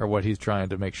are what he's trying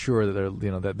to make sure that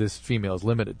they're that this female is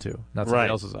limited to, not somebody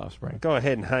else's offspring. Go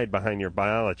ahead and hide behind your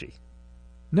biology.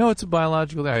 No, it's a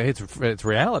biological. It's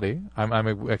reality. I'm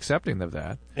accepting of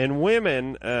that. And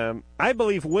women, I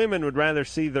believe women would rather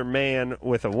see their man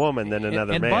with a woman than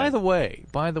another man. And by the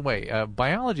way,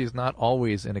 biology is not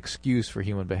always an excuse for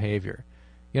human behavior.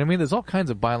 You know what I mean? There's all kinds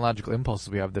of biological impulses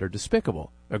we have that are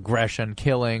despicable: aggression,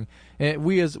 killing. And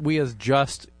we as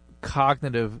just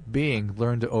cognitive being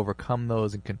learn to overcome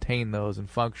those and contain those and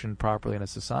function properly in a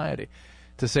society.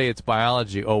 To say it's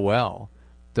biology, oh well,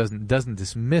 doesn't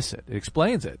dismiss it. It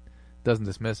explains it, doesn't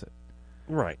dismiss it.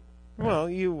 Right. Well,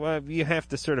 you have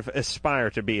to sort of aspire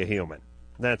to be a human.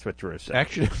 That's what Drew said.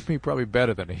 Actually, it would be probably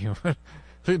better than a human.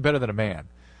 Better than a man.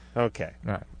 Okay.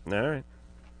 All right.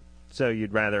 So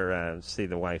you'd rather see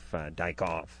the wife dyke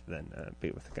off than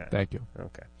be with the guy. Thank you.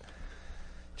 Okay.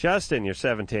 Justin, you're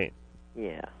 17.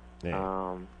 Yeah.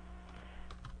 Yeah.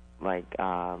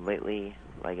 Lately,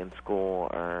 like in school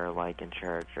or like in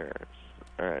church or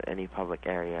any public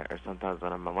area, or sometimes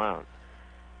when I'm alone,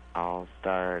 I'll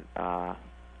start,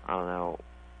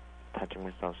 touching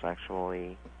myself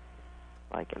sexually,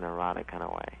 like in an erotic kind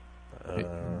of way.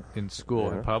 In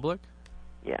school, in public?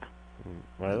 Yeah.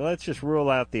 Well, let's just rule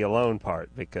out the alone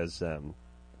part because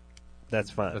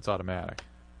that's fine. That's automatic.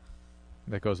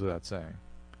 That goes without saying.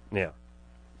 Yeah.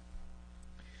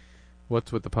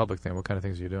 What's with the public thing? What kind of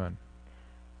things are you doing?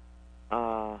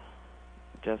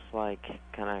 Just like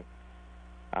kind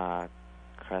of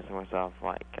caressing myself,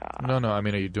 like. No. I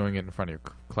mean, are you doing it in front of your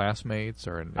classmates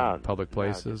or in public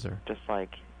places, or just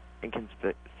like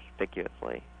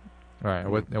inconspicuously? All right.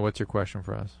 What's your question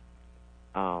for us?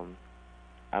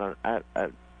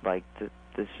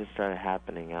 This just started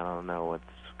happening. I don't know what's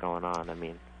going on. I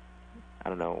mean, I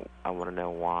don't know. I want to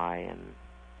know why. And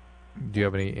do you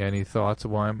have any thoughts of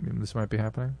why this might be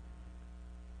happening?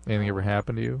 Anything ever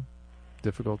happened to you?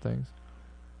 Difficult things?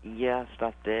 Yeah,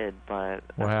 stuff did, but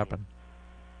what happened?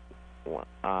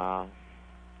 I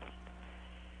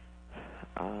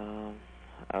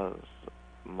was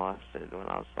molested when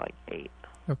I was like 8.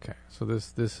 Okay, so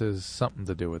this has something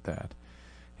to do with that.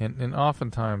 And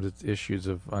oftentimes it's issues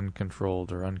of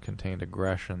uncontrolled or uncontained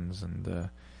aggressions and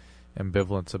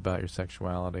ambivalence about your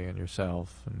sexuality and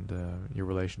yourself and your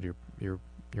relation to your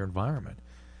environment.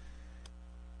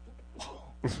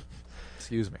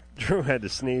 Excuse me. Drew had to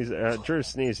sneeze. Drew's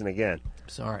sneezing again.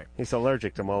 Sorry. He's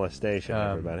allergic to molestation,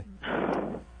 everybody.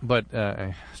 But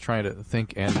I was trying to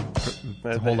think and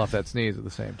to hold off that sneeze at the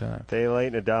same time. Day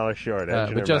late and $1 short.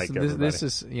 But Justin, this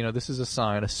is a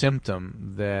sign, a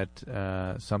symptom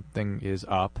that something is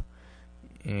up,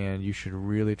 and you should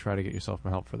really try to get yourself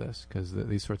some help for this because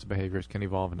these sorts of behaviors can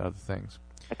evolve into other things.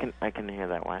 I can hear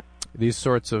that one. These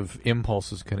sorts of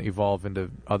impulses can evolve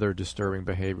into other disturbing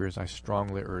behaviors. I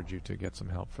strongly urge you to get some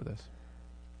help for this.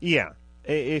 Yeah.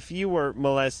 If you were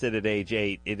molested at age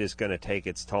 8, it is going to take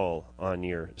its toll on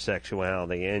your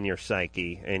sexuality and your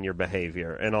psyche and your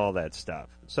behavior and all that stuff.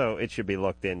 So it should be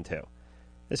looked into.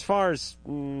 As far as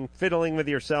fiddling with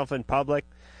yourself in public,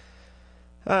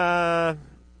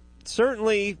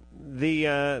 certainly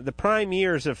the prime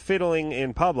years of fiddling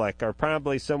in public are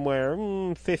probably somewhere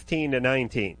 15 to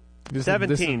 19.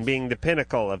 17 being the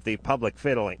pinnacle of the public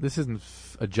fiddling. This isn't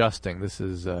adjusting. This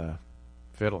is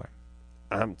fiddling.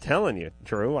 I'm telling you,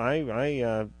 Drew. I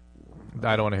don't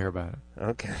want to hear about it.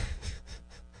 Okay.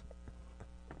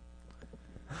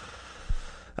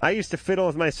 I used to fiddle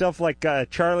with myself like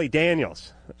Charlie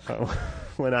Daniels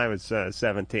when I was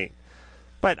 17.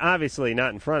 But obviously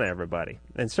not in front of everybody.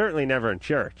 And certainly never in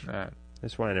church. Right.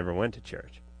 That's why I never went to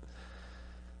church.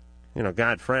 You know,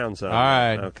 God frowns on All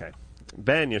right. Okay.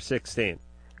 Ben, you're 16.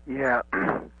 Yeah.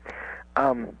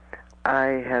 I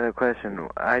had a question.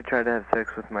 I tried to have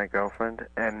sex with my girlfriend,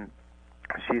 and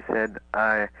she said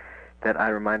that I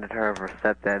reminded her of her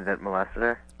stepdad that molested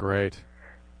her. Great.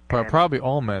 Probably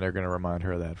all men are going to remind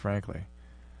her of that, frankly.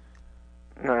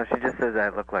 No, she just says I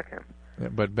look like him. Yeah,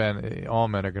 but Ben, all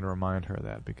men are going to remind her of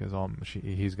that because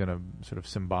he's going to sort of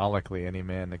symbolically, any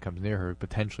man that comes near her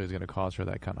potentially is going to cause her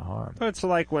that kind of harm. It's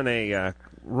like when a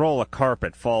roll of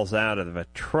carpet falls out of a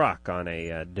truck on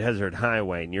a desert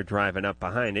highway and you're driving up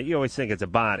behind it. You always think it's a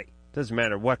body. Doesn't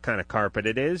matter what kind of carpet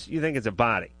it is. You think it's a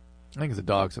body. I think it's a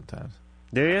dog sometimes.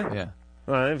 Do you? Yeah.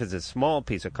 Well, if it's a small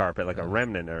piece of carpet, like a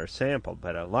remnant or a sample,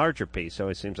 but a larger piece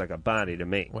always seems like a body to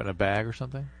me. What, in a bag or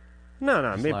something? No,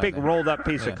 I mean a big rolled-up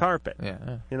piece of carpet.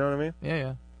 Yeah. You know what I mean?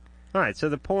 Yeah. All right, so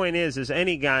the point is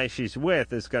any guy she's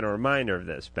with is going to remind her of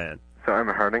this, Ben. So I'm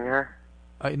hurting her?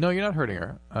 No, you're not hurting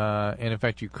her. And, in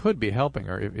fact, you could be helping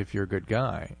her if you're a good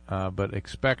guy. But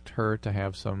expect her to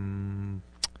have some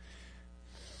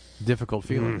difficult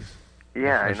feelings.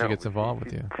 Yeah, I know. She gets involved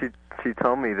with you. She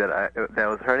told me that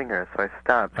was hurting her, so I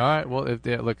stopped. All right. Well,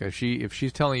 if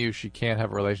she's telling you she can't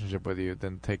have a relationship with you,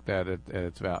 then take that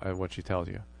at what she tells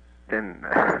you. Then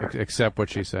accept what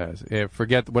she says.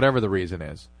 Forget whatever the reason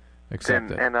is.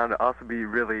 Accept it. And I'd also be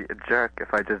really a jerk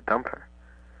if I just dump her.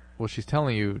 Well, she's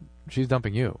telling you she's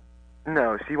dumping you.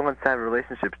 No, she wants to have a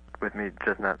relationship with me,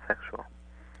 just not sexual.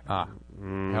 How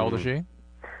old is she?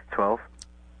 12.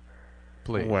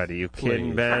 Please. What, are you kidding,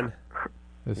 Please. Ben?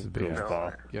 This is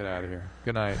baseball. Get out of here.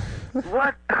 Good night.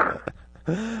 What? Wait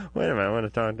a minute, I want to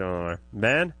talk to him more.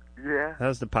 Ben? Yeah?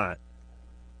 How's the pot?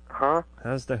 Huh?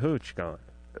 How's the hooch going?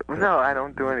 No, I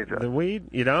don't do any drugs. The weed?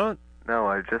 You don't? No,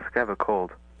 I just have a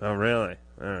cold. Oh, really?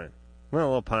 All right. Well, a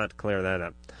little pot to clear that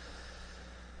up.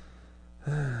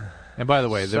 And by the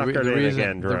way, the Suckered in reason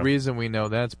again, Drew. the reason we know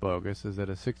that's bogus is that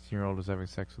a 16-year-old is having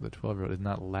sex with a 12-year-old is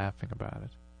not laughing about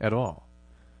it at all.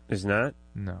 He's not?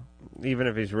 No. Even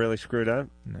if he's really screwed up?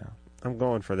 No. I'm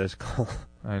going for this call.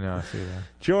 I know, I see that.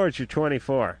 George, you're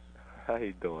 24. How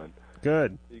you doing?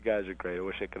 Good. You guys are great. I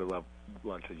wish I could have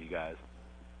lunch with you guys.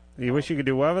 You wish you could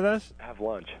do what with us? Have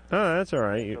lunch. Oh, that's all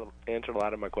right. Answered a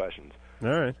lot of my questions. All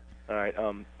right. All right.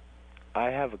 I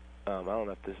have I don't know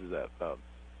if this is a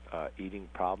eating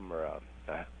problem or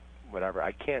whatever.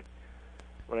 I can't.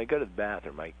 When I go to the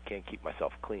bathroom, I can't keep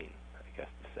myself clean. I guess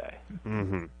to say.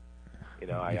 Mm-hmm. You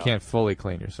know, You can't fully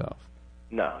clean yourself.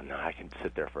 No, I can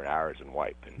sit there for hours and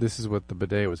wipe. And This is what the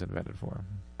bidet was invented for.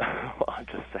 well, I'm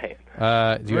just saying.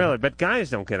 Really? But guys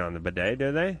don't get on the bidet,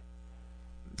 do they?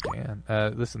 Can.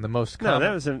 Listen, the most No, common...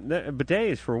 that was a bidet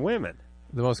is for women.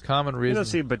 The most common You reason... don't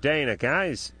see a bidet in a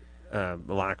guy's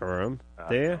locker room,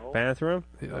 do you? Bathroom?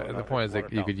 The point is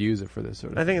that you could use it for this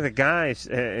sort of I think the guys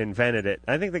invented it.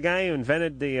 I think the guy who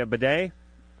invented the bidet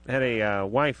had a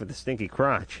wife with a stinky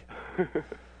crotch.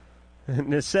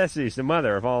 Necessity is the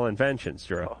mother of all inventions,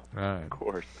 Drew. All right. Of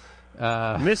course.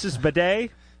 Mrs.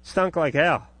 Bidet stunk like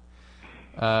hell.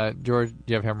 George, do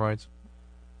you have hemorrhoids?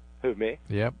 Who, me?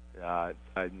 Yep. No,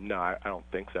 I don't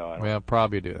think so. I don't. Well,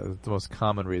 probably do. That's the most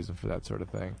common reason for that sort of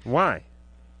thing. Why?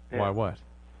 Why what?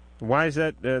 Why is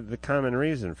that the common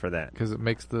reason for that? Because it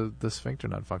makes the sphincter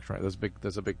not function right.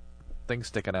 There's a big thing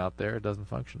sticking out there. It doesn't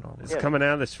function normally. It's coming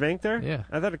out of the sphincter? Yeah.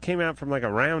 I thought it came out from like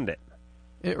around it.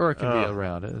 Or it can be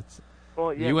around it.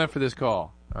 Well, yeah. You went for this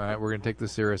call. All right, we're going to take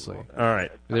this seriously. All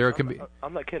right. There can be.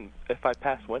 I'm not kidding. If I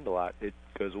pass wind a lot, it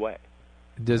goes away.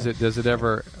 Does it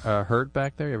ever hurt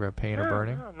back there? You ever have pain or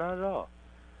burning? No, not at all.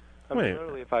 I Wait. mean,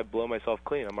 literally, if I blow myself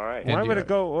clean, I'm all right. Why would it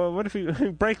go? What if he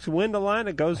breaks wind a line?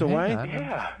 It goes Hang away. on.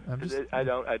 Yeah, I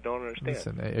don't understand.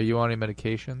 Listen, are you on any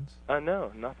medications?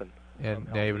 No, nothing. And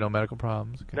now you have no medical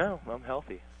problems? Okay. No, I'm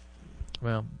healthy.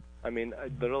 Well, I mean,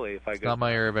 literally, if I it's go, not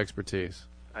my area of expertise.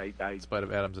 in spite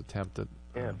of Adam's attempt at.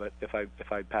 Yeah, but if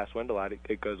I pass wind a lot,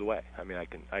 it goes away. I mean,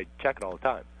 I check it all the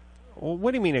time. Well,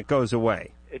 what do you mean it goes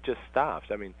away? It just stops.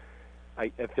 I mean, I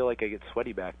feel like I get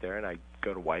sweaty back there, and I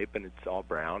go to wipe, and it's all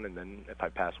brown. And then if I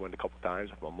pass wind a couple times,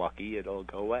 if I'm lucky, it'll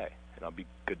go away, and I'll be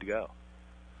good to go.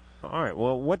 All right.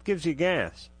 Well, what gives you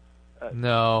gas?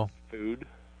 No. Food.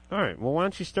 All right. Well, why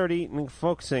don't you start eating and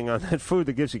focusing on that food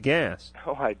that gives you gas?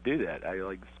 Oh, I do that.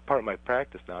 It's part of my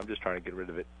practice now. I'm just trying to get rid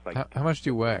of it. Like How much do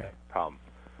you weigh? Problem.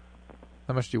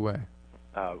 How much do you weigh?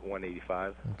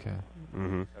 185. Okay.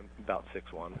 Mm-hmm. I'm about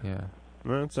 6'1". Yeah.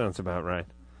 Well, that sounds about right.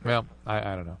 Well,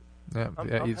 I don't know. Yeah,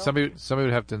 I'm somebody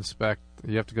would have to inspect.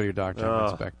 You have to go to your doctor and Oh.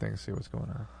 inspect things, see what's going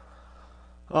on.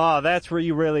 Oh, that's where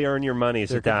you really earn your money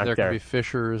as a doctor. There can be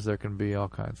fissures. There can be all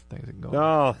kinds of things that can go on.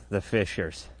 Oh, the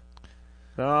fissures.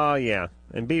 Oh, yeah.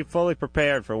 And be fully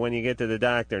prepared for when you get to the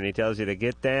doctor and he tells you to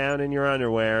get down in your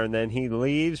underwear and then he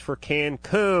leaves for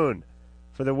Cancun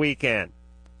for the weekend.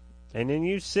 And then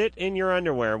you sit in your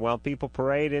underwear while people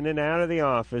parade in and out of the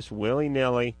office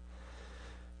willy-nilly.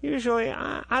 Usually,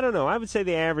 I don't know, I would say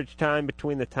the average time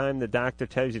between the time the doctor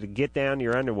tells you to get down to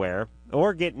your underwear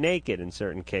or get naked in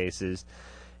certain cases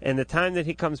and the time that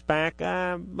he comes back,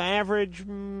 average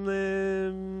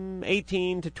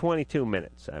 18 to 22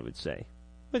 minutes, I would say.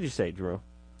 What'd you say, Drew?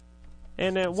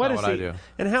 And what not what I do.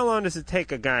 And how long does it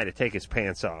take a guy to take his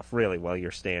pants off, really, while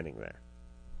you're standing there?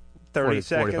 30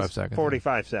 seconds? 45 seconds.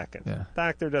 45 seconds. Yeah.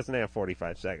 Doctor doesn't have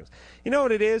 45 seconds. You know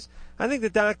what it is? I think the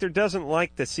doctor doesn't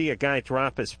like to see a guy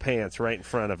drop his pants right in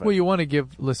front of him. Well, you want to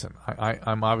give. Listen,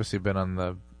 I'm obviously been on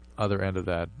the other end of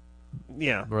that.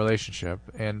 Yeah. Relationship,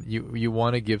 and you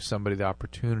want to give somebody the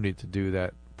opportunity to do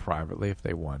that privately if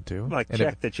they want to. Like and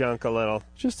check the junk a little.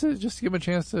 Just to give him a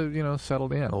chance to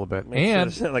settle in a little bit. Make sure And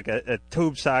it's not like a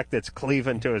tube sock that's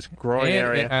cleaving to his groin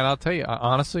area. And I'll tell you,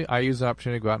 honestly, I use the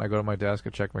opportunity to go out and I go to my desk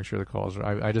and check, make sure the calls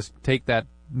are. I just take that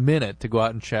minute to go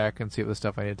out and check and see what the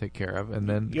stuff I need to take care of, and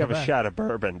then You have come a back. shot of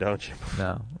bourbon, don't you?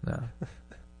 No.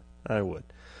 I would.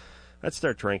 I'd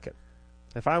start drinking.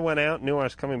 If I went out and knew I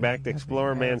was coming back to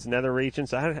explore man's nether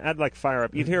regions, I'd like fire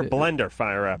up. You'd hear Blender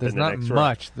fire up There's in the not next room.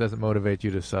 much that doesn't motivate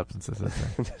you to substances. I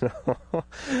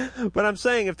think. But I'm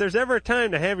saying if there's ever a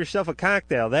time to have yourself a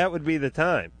cocktail, that would be the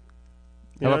time.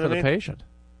 You How know about for what I the mean? patient?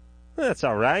 That's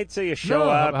all right. So you show No,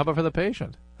 up. How about for the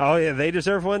patient? Oh, yeah, they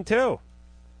deserve one, too.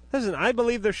 Listen, I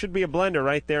believe there should be a blender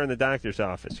right there in the doctor's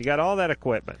office. You got all that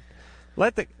equipment.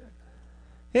 Let the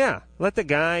guy, let the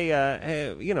guy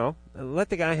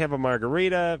have a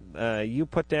margarita. You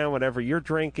put down whatever your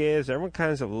drink is. Everyone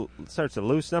kind of starts to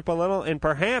loosen up a little, and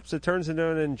perhaps it turns into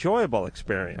an enjoyable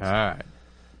experience. All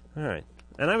right.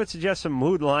 And I would suggest some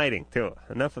mood lighting, too.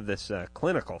 Enough of this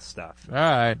clinical stuff. All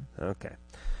right. Okay.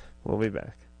 We'll be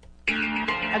back.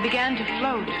 I began to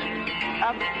float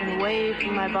up and away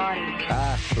from my body.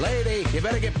 Lady, you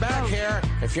better get back here.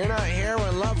 If you're not here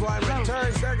when Loveline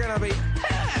returns, they're going to be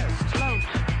pissed. Float.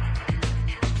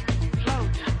 Float.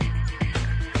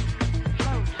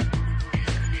 Float.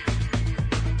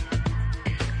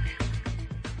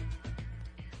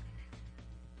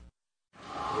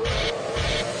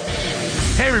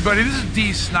 Hey everybody, this is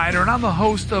Dee Snider, and I'm the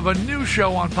host of a new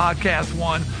show on Podcast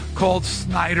One called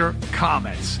Snider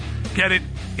Comments. Get it?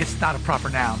 It's not a proper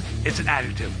noun. It's an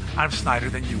adjective. I'm Snider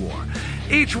than you are.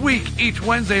 Each week, each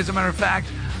Wednesday, as a matter of fact,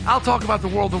 I'll talk about the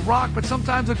world of rock, but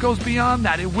sometimes it goes beyond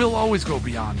that. It will always go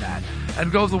beyond that. And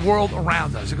it goes the world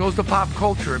around us. It goes to pop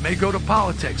culture. It may go to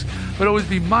politics. But it always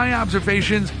be my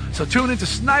observations. So tune into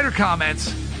Snider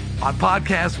Comments on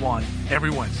Podcast One every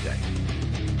Wednesday.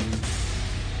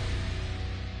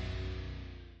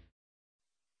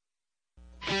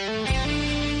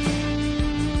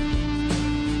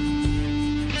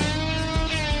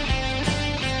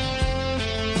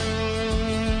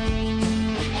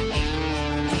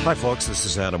 Hi, folks. This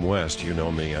is Adam West. You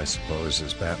know me, I suppose,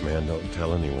 as Batman Don't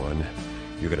Tell Anyone.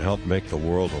 You can help make the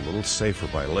world a little safer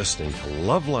by listening to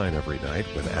Loveline every night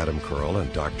with Adam Carolla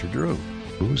and Dr. Drew.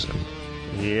 Who's him?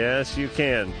 Yes, you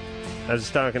can. I was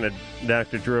talking to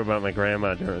Dr. Drew about my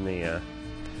grandma during the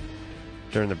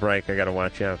break. I got to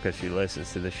watch out because she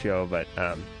listens to the show, but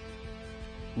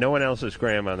no one else's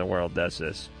grandma in the world does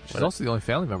this. She's also the only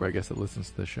family member, I guess, that listens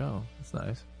to the show. That's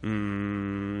nice.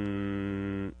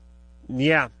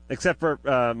 Yeah, except for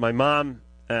my mom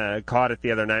caught it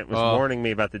the other night and was warning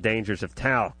me about the dangers of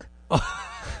talc.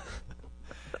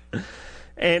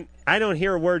 And I don't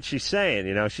hear a word she's saying,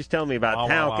 you know. She's telling me about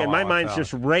talc, and my mind's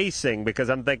just racing because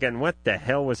I'm thinking, what the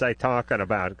hell was I talking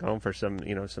about? Going for some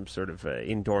sort of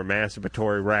indoor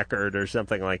masturbatory record or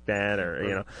something like that,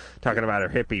 or, talking about her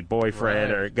hippie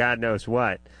boyfriend or God knows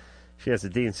what. She has the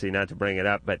decency not to bring it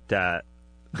up, but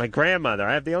my grandmother,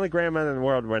 I have the only grandmother in the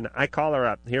world, when I call her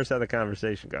up, here's how the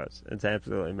conversation goes. It's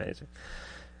absolutely amazing.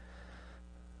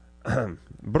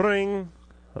 Bring.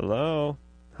 Hello.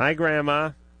 Hi, Grandma.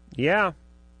 Yeah.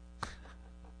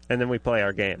 And then we play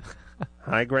our game.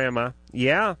 Hi, Grandma.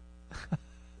 Yeah.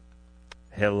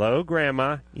 Hello,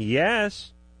 Grandma.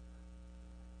 Yes.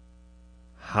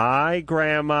 Hi,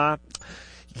 Grandma.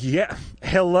 Yeah.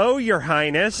 Hello, Your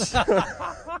Highness.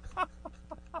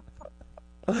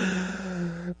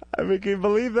 I mean, can you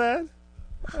believe that?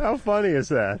 How funny is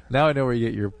that? Now I know where you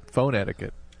get your phone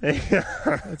etiquette.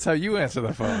 That's how you answer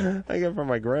the phone. I get it from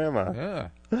my grandma. Yeah.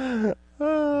 I'm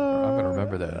going to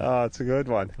remember that. Oh, it's a good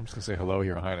one. I'm just going to say hello,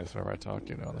 Your Highness, whenever I talk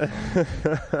to you on the phone.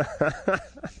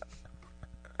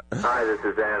 Hi, this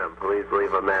is Adam. Please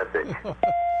leave a message.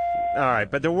 All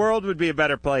right, but the world would be a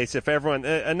better place if everyone...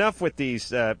 enough with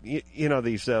these,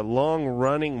 these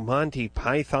long-running Monty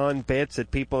Python bits that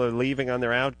people are leaving on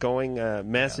their outgoing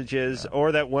messages,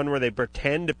 or that one where they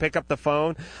pretend to pick up the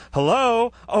phone.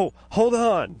 Hello? Oh, hold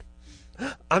on.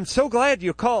 I'm so glad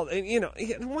you called.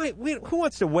 Who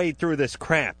wants to wade through this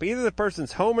crap? Either the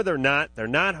person's home or they're not. They're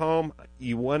not home.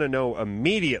 You want to know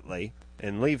immediately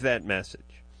and leave that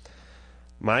message.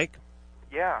 Mike?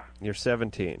 Yeah. You're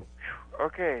 17.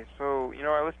 Okay, so,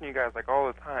 I listen to you guys, all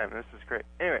the time. This is great.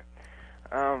 Anyway,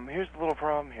 here's the little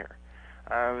problem here.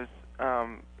 I was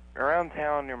around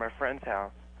town near my friend's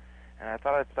house, and I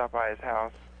thought I'd stop by his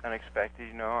house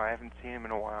unexpected. I haven't seen him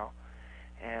in a while.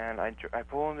 And I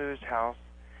pull into his house,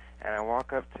 and I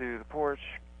walk up to the porch,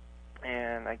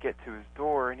 and I get to his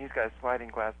door, and he's got a sliding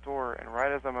glass door, and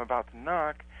right as I'm about to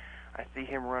knock, I see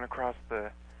him run across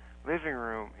the living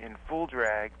room in full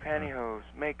drag, pantyhose,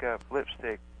 makeup,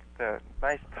 lipstick, the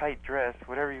nice tight dress,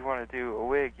 whatever you want to do, a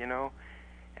wig, and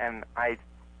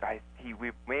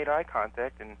we made eye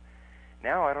contact, and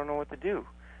now I don't know what to do.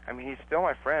 I mean, he's still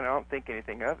my friend. I don't think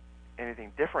anything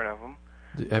different of him.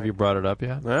 Have you brought it up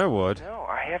yet? I would. No,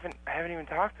 I haven't even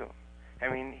talked to him. I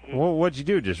mean, Well, what'd you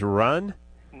do? Just run?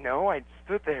 No, I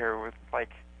stood there with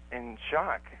in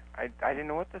shock. I didn't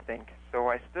know what to think, so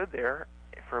I stood there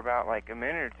for about a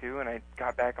minute or two, and I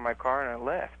got back in my car and I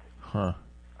left. Huh.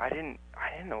 I didn't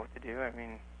know what to do. I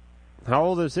mean, how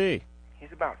old is he?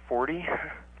 He's about 40.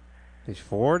 He's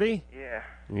 40? Yeah.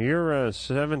 You're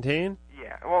 17? Yeah.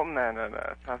 Yeah, well, no,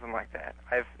 it's nothing like that.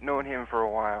 I've known him for a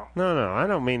while. No, I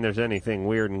don't mean there's anything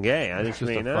weird and gay. I It's just just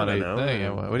mean, a funny I don't know,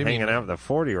 thing. What do you hanging mean? out with a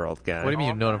 40-year-old guy. What do you mean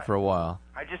you've known him for a while?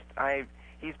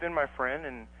 He's been my friend,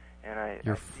 and I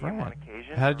Your see him friend? on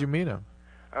occasion. How did you meet him?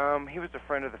 He was a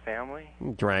friend of the family.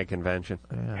 Drag convention.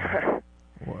 Yeah.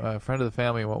 Friend of the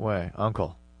family in what way?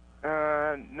 Uncle?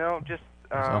 No, just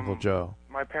His Uncle Joe.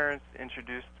 My parents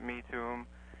introduced me to him,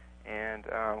 and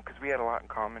because we had a lot in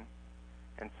common,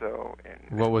 and so.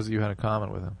 What was it you had in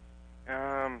common with him?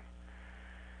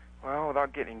 Well,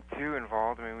 without getting too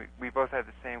involved, I mean, we both had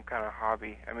the same kind of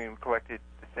hobby. I mean, we collected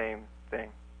the same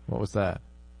thing. What was that?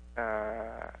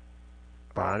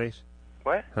 Bodies?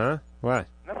 What? Huh? What?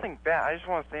 Nothing bad. I just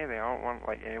want to say anything. I don't want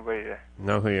anybody to.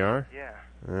 Know who you are? Yeah.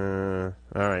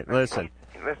 All right, listen.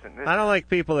 Listen. I don't like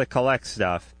people that collect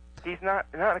stuff. He's not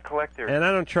a collector. And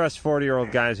I don't trust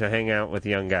 40-year-old guys who hang out with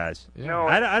young guys. No.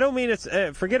 I don't mean it's...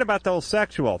 forget about the whole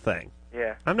sexual thing.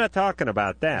 Yeah. I'm not talking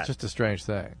about that. It's just a strange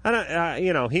thing. I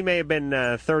don't. He may have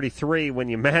been 33 when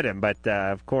you met him, but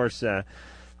of course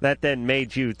that then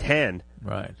made you 10.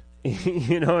 Right.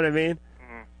 You know what I mean?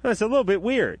 Mm-hmm. That's a little bit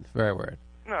weird. Very weird.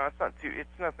 No, it's not too.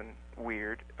 It's nothing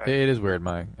weird. It is weird,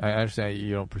 Mike. I understand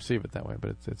you don't perceive it that way,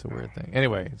 but it's a weird thing.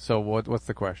 Anyway, so what's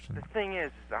the question? The thing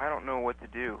is I don't know what to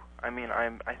do. I mean,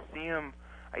 I see him.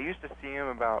 I used to see him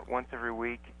about once every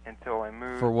week until I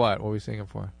moved. For what? What were we seeing him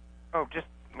for? Oh, just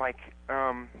like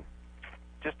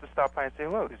just to stop by and say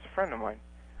hello. He's a friend of mine.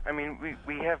 I mean,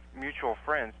 we have mutual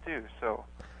friends too. So,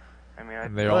 I mean,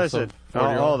 And they're also Listen,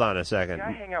 40-year-old? hold on a second.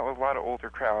 I hang out with a lot of older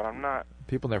crowd. I'm not.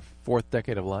 People in their fourth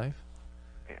decade of life?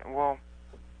 Well,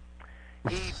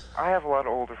 I have a lot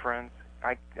of older friends.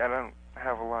 I don't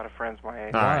have a lot of friends my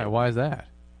age. Why? Why is that?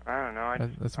 I don't know.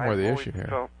 That's more the I've issue always here.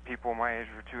 felt people my age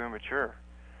were too immature.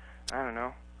 I don't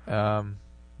know.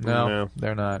 No,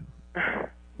 they're not.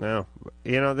 No.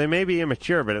 They may be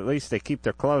immature, but at least they keep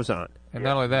their clothes on. And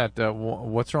not only that,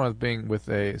 what's wrong with being with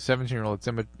a 17-year-old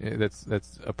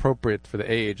that's appropriate for the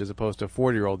age as opposed to a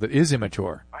 40-year-old that is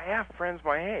immature? I have friends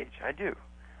my age. I do.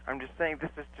 I'm just saying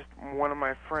this is just one of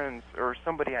my friends or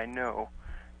somebody I know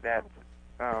that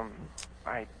All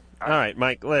right,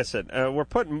 Mike, listen. We're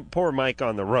putting poor Mike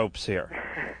on the ropes here.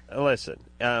 Listen,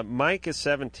 Mike is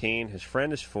 17. His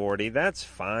friend is 40. That's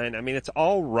fine. I mean, it's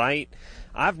all right.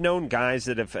 I've known guys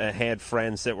that have had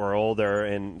friends that were older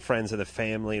and friends of the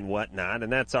family and whatnot,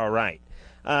 and that's all right.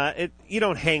 You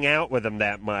don't hang out with them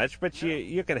that much, but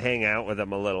you can hang out with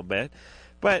them a little bit.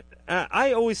 But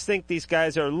I always think these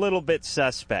guys are a little bit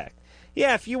suspect.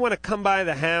 Yeah, if you want to come by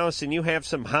the house and you have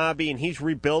some hobby and he's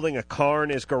rebuilding a car in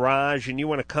his garage and you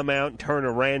want to come out and turn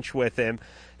a wrench with him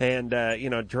and,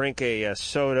 drink a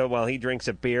soda while he drinks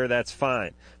a beer, that's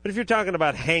fine. But if you're talking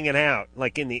about hanging out,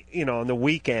 like in the, on the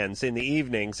weekends, in the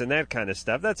evenings and that kind of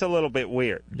stuff, that's a little bit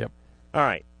weird. Yep. All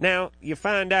right. Now, you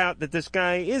find out that this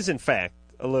guy is, in fact,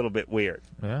 a little bit weird.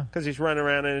 Yeah. Because he's running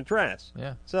around in a dress.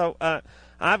 Yeah. So,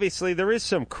 obviously, there is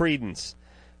some credence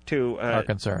to Our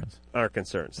concerns. Our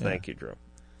concerns. Yeah. Thank you, Drew.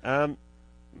 I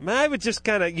would just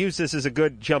kind of use this as a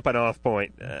good jumping-off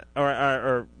point,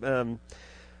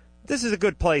 this is a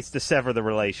good place to sever the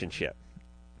relationship.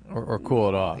 Or cool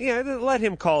it off. Yeah, let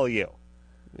him call you.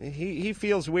 He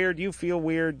feels weird, you feel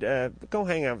weird. Go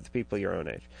hang out with the people your own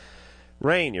age.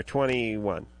 Rain, you're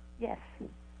 21. Yes.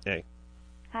 Hey.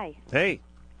 Hi. Hey.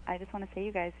 I just want to say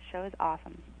you guys' show is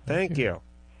awesome. Thank you.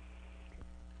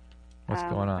 What's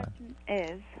going on? The question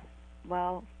is,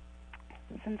 well,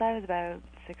 since I was about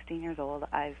 16 years old,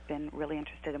 I've been really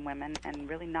interested in women and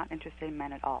really not interested in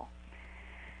men at all.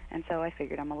 And so I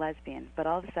figured I'm a lesbian. But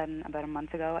all of a sudden, about a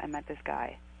month ago, I met this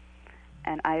guy.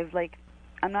 And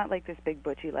I'm not like this big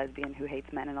butchy lesbian who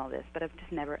hates men and all this, but I've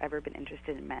just never, ever been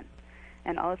interested in men.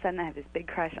 And all of a sudden, I have this big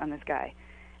crush on this guy.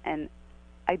 And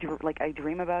I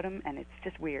dream about him, and it's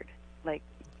just weird. Like,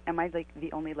 am I like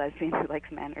the only lesbian who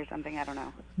likes men or something? I don't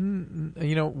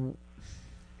know.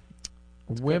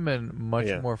 Women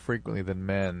much more frequently than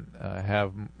men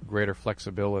have greater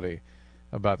flexibility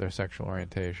about their sexual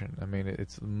orientation. I mean,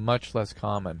 it's much less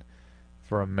common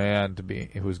for a man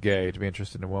who's gay to be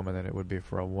interested in a woman than it would be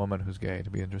for a woman who's gay to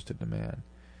be interested in a man.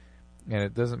 And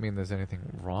it doesn't mean there's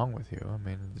anything wrong with you. I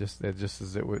mean, it just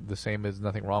is the same as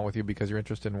nothing wrong with you because you're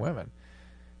interested in women.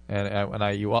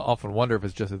 And you often wonder if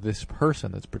it's just this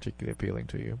person that's particularly appealing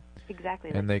to you.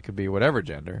 Exactly. And they could be whatever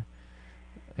gender,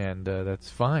 and that's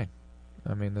fine.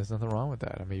 I mean, there's nothing wrong with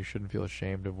that. I mean, you shouldn't feel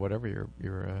ashamed of whatever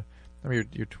you're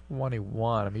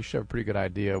 21. I mean, you should have a pretty good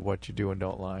idea of what you do and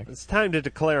don't like. It's time to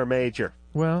declare a major.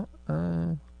 Well,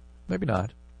 maybe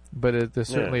not, but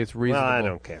certainly it's reasonable. Well, I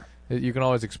don't care. You can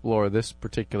always explore this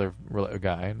particular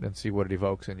guy and see what it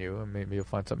evokes in you, and maybe you'll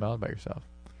find something out about yourself.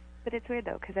 But it's weird,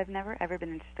 though, because I've never, ever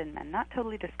been interested in men. Not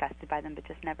totally disgusted by them, but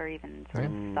just never even sort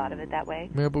of thought of it that way.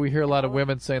 Yeah, but we hear a lot of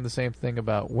women saying the same thing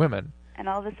about women. And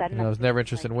all of a sudden... I was never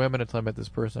interested in women until I met this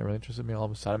person that really interested me. All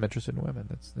of a sudden, I'm interested in women.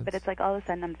 But it's like all of a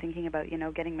sudden I'm thinking about,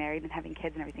 getting married and having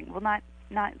kids and everything. Well,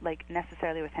 not like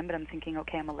necessarily with him, but I'm thinking,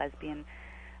 okay, I'm a lesbian.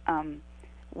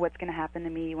 What's going to happen to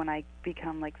me when I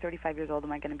become like 35 years old?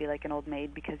 Am I going to be like an old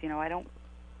maid? Because,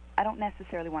 I don't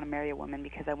necessarily want to marry a woman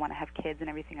because I want to have kids and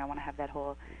everything. I want to have that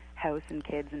whole house and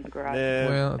kids and garage.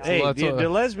 Do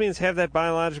lesbians have that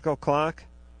biological clock?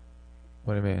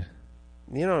 What do you mean?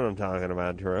 You know what I'm talking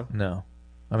about, Drew. No.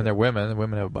 I mean, they're women.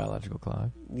 Women have a biological clock.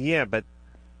 Yeah, but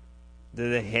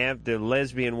do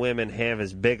lesbian women have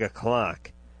as big a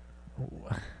clock?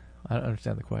 I don't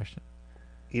understand the question.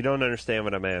 You don't understand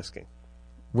what I'm asking.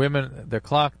 Women, their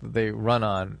clock that they run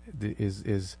on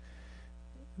is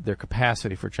their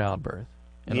capacity for childbirth.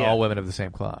 And all women have the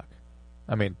same clock.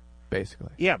 I mean,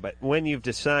 basically. Yeah, but when you've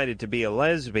decided to be a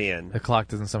lesbian... The clock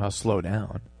doesn't somehow slow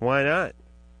down. Why not?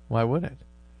 Why would it?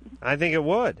 I think it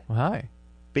would. Why?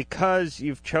 Because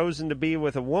you've chosen to be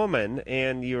with a woman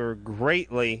and you're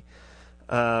greatly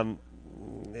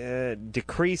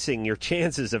decreasing your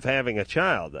chances of having a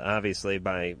child, obviously,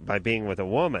 by being with a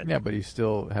woman. Yeah, but you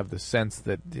still have the sense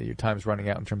that your time's running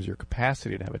out in terms of your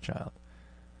capacity to have a child.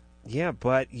 Yeah,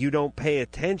 but you don't pay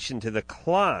attention to the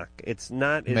clock. It's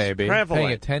not as prevalent.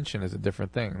 Paying attention is a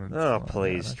different thing.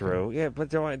 Please, Drew. Yeah, but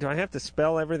do I have to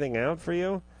spell everything out for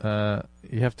you?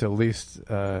 You have to at least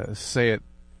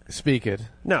speak it.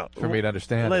 No, for me to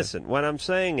understand. Listen, what I'm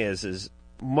saying is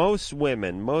most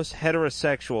women, most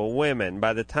heterosexual women,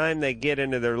 by the time they get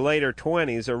into their later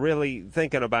 20s, are really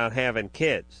thinking about having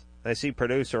kids. I see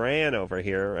producer Ann over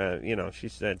here.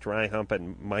 She's dry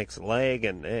humping Mike's leg,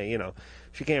 and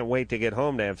she can't wait to get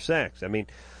home to have sex. I mean,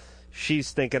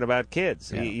 she's thinking about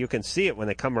kids. Yeah. You can see it when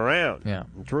they come around. Yeah.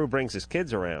 Drew brings his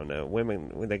kids around.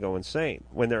 Women, when they go insane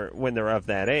when they're of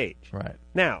that age. Right.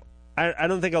 Now, I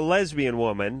don't think a lesbian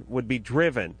woman would be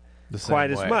driven quite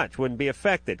as much. Wouldn't be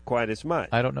affected quite as much.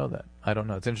 I don't know that. I don't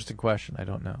know. It's an interesting question. I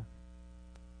don't know.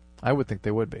 I would think they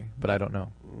would be, but I don't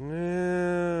know.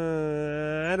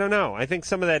 I don't know. I think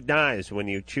some of that dies when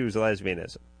you choose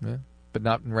lesbianism. Yeah, but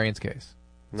not in Rain's case.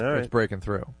 It's breaking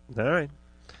through. All right.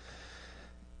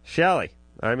 Sally.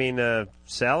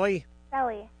 Sally?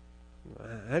 Sally.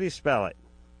 How do you spell it?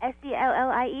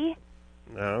 Sellie.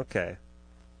 Oh, okay.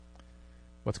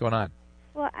 What's going on?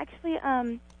 Well, actually,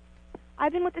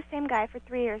 I've been with the same guy for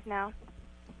 3 years now,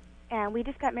 and we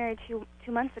just got married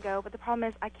two months ago, but the problem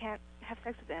is I can't have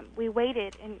sex with him. I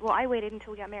waited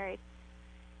until we got married,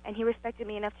 and he respected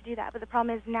me enough to do that. But the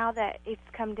problem is now that it's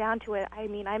come down to it, I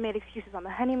made excuses on the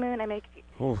honeymoon. I make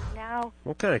now.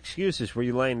 What kind of excuses were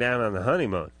you laying down on the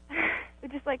honeymoon?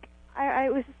 It just like I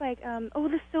was just like,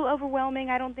 this is so overwhelming.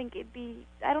 I don't think it'd be.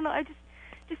 I don't know. I just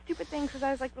stupid things because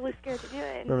I was like really scared to do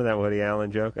it. Remember that Woody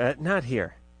Allen joke? Not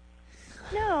here.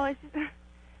 No, it's just.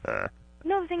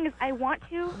 No, the thing is, I want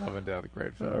to. Love and Death, a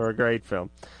great film. Or a great film.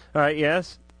 All right,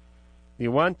 yes?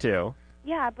 You want to?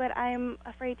 Yeah, but I'm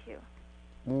afraid to.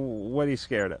 What are you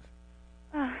scared of?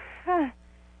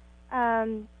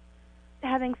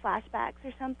 Having flashbacks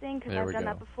or something, because There I've we done go.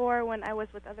 that before when I was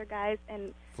with other guys,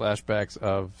 and Flashbacks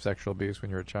of sexual abuse when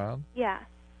you were a child? yeah.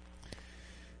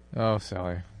 Oh,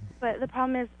 Sally. But the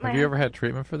problem is, Have you ever had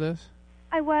treatment for this?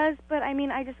 I was, but I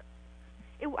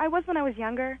was when I was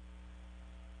younger.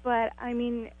 But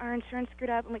our insurance screwed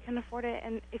up and we couldn't afford it,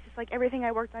 and it's just like everything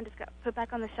I worked on just got put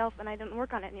back on the shelf, and I didn't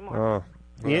work on it anymore.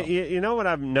 Oh, you know what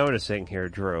I'm noticing here,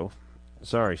 Drew?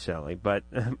 Sorry, Sally, but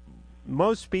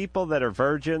most people that are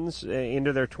virgins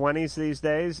into their 20s these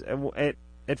days,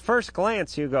 at first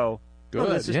glance you go, Good. "Oh,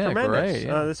 this is Yeah, tremendous. great,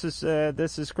 yeah.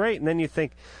 This is great," and then you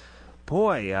think,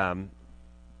 boy,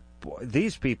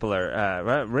 these people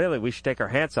are really. We should take our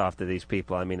hats off to these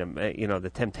people.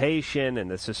 The temptation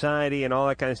and the society and all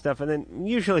that kind of stuff, and then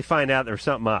usually find out there's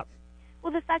something up.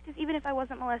 Well, the fact is, even if I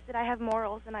wasn't molested, I have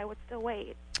morals, and I would still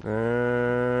wait.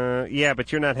 Yeah,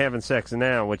 but you're not having sex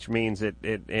now, which means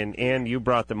and you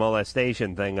brought the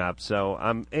molestation thing up.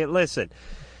 So listen,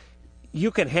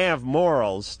 you can have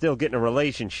morals, still get in a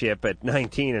relationship at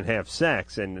 19 and have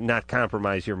sex, and not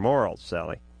compromise your morals,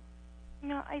 Sally.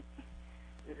 No,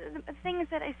 the thing is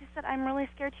that it's just that I'm really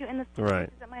scared to, and the thing Right.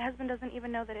 is that my husband doesn't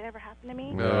even know that it ever happened to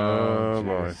me. Oh,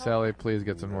 boy. Sally, please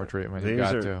get some more treatment. You These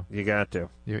got are- to. You got to.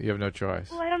 You have no choice.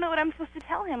 Well, I don't know what I'm supposed to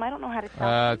tell him. I don't know how to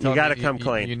tell him. Tell You gotta him come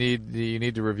clean. You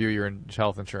need to review your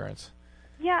health insurance.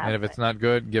 Yeah, And if it's not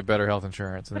good, get better health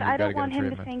insurance. And but then I you got to don't get want him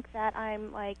treatment. to think that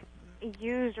I'm like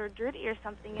used or dirty or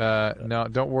something. No,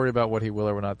 don't worry about what he will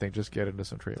or will not think. Just get into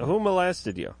some treatment. Who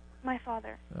molested you? My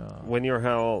father. When you were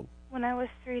how old? When I was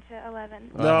 3 to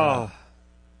 11. No.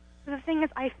 So the thing is,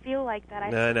 I feel like that.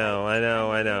 I know. I I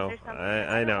don't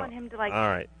know. want him to like. All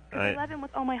right. 'cause I love him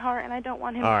with all my heart, and I don't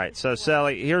want him. All right. So,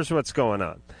 Sally, here's what's going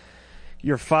on.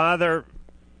 Your father,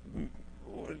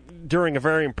 during a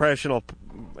very impressionable,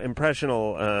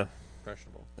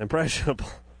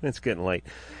 it's getting late,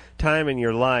 time in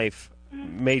your life,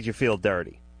 made you feel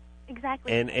dirty.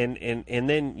 Exactly. And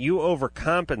then you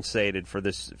overcompensated for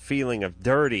this feeling of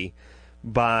dirty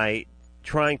by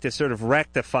trying to sort of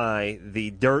rectify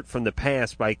the dirt from the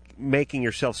past by making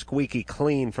yourself squeaky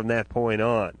clean from that point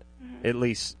on, at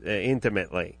least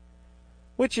intimately,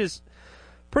 which is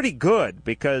pretty good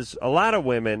because a lot of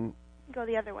women go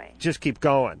the other way. just keep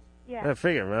going. Yeah. I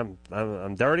figure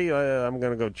I'm dirty. I'm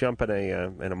going to go jump in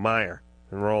a mire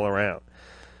and roll around.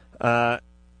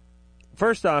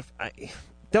 First off,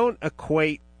 don't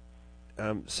equate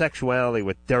sexuality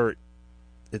with dirt.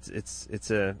 It's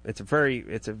a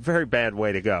very bad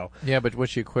way to go. Yeah, but what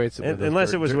she equates it with,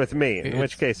 unless it was with me, in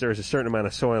which case there's a certain amount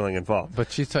of soiling involved.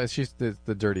 But she's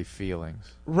the dirty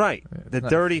feelings, right? The not-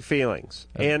 dirty feelings,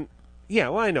 and yeah,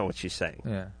 well, I know what she's saying.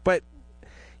 Yeah. But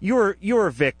you're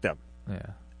a victim. Yeah.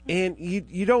 And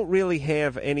you don't really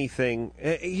have anything.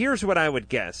 Here's what I would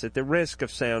guess, at the risk of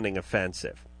sounding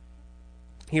offensive.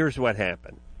 Here's what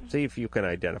happened. See if you can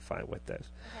identify with this.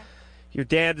 Okay. Your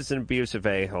dad is an abusive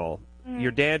a-hole.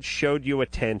 Your dad showed you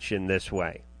attention this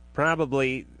way.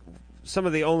 Probably some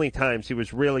of the only times he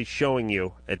was really showing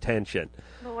you attention.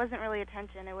 Well, it wasn't really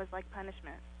attention. It was like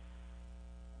punishment.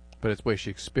 But it's the way she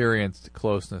experienced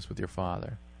closeness with your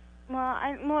father. Well,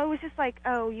 it was just like,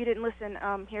 oh, you didn't listen.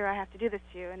 Here, I have to do this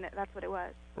to you, and that's what it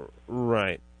was.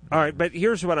 Right. All right, but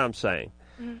here's what I'm saying.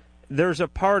 Mhm. There's a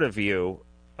part of you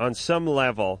on some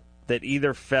level that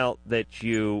either felt that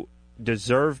you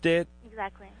deserved it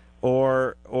Exactly.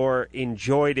 or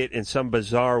enjoyed it in some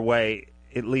bizarre way,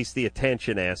 at least the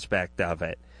attention aspect of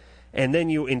it. And then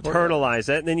you internalize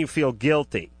that, and then you feel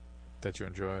guilty. That you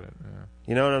enjoyed it, yeah.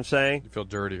 You know what I'm saying? You feel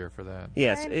dirtier for that.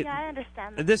 Yes. I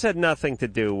understand that. This had nothing to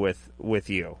do with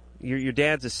you. Your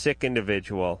dad's a sick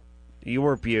individual. You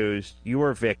were abused. You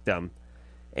were a victim.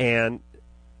 And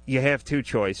you have two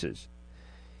choices.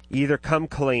 You either come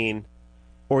clean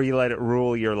or you let it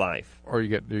rule your life. Or you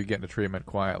get into treatment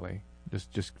quietly.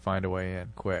 Just find a way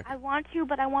in quick. I want to,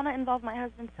 but I want to involve my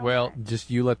husband so Well, much. just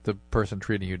you let the person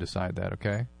treating you decide that,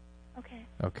 okay? Okay.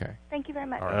 Okay. Thank you very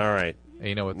much. All right. And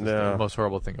you know what No. the most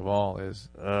horrible thing of all is?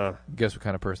 Guess what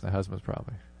kind of person the husband's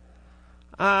probably?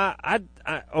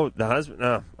 The husband?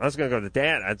 No, I was going to go to the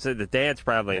dad. I'd say the dad's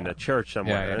probably in the church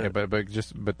somewhere. Yeah, but the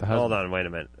husband. Hold on, wait a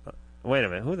minute.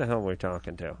 Who the hell are we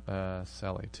talking to?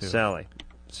 Sally, too.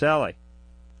 Sally.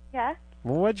 Yeah?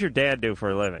 Well, what'd your dad do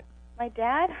for a living? My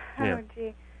dad? Yeah. Oh,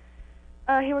 gee.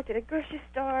 He worked at a grocery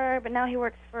store, but now he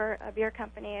works for a beer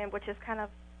company, which is kind of,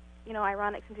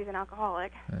 ironic since he's an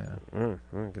alcoholic.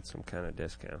 We'll get some kind of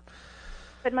discount.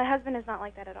 But my husband is not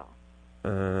like that at all.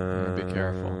 Be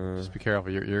careful. Just be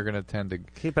careful. You're going to tend to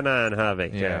keep an eye on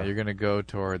hubby. Yeah, you're going to go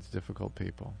towards difficult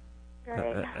people.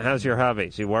 Great. How's your hubby?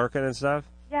 Is he working and stuff?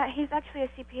 Yeah, he's actually a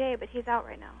CPA, but he's out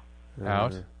right now.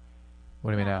 Out?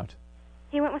 What do you mean out?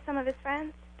 He went with some of his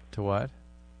friends. To what?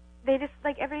 They just,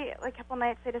 every couple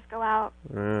nights, they just go out.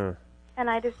 And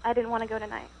I didn't want to go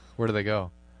tonight. Where do they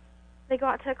go? They go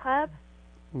out to a club.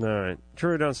 All right.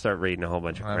 Drew, don't start reading a whole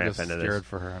bunch of I'm crap just into this. scared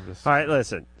for her. All right,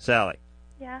 listen, Sally.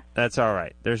 Yeah? That's all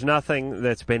right. There's nothing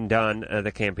that's been done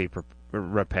that can't be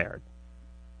repaired.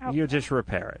 Okay. You just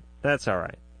repair it. That's all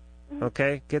right. Mm-hmm.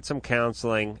 Okay? Get some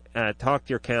counseling. Talk to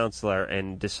your counselor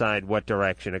and decide what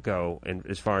direction to go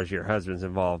as far as your husband's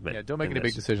involvement. Yeah, don't make in any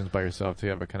big this. decisions by yourself till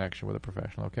you have a connection with a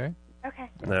professional, okay? Okay.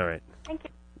 All right. Thank you.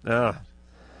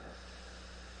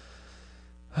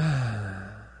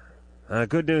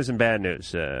 Good news and bad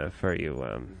news for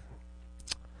you.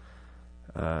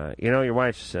 Your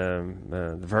wife's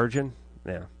the virgin.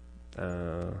 Yeah.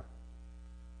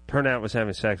 Turned out was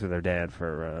having sex with her dad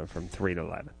from 3 to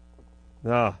 11.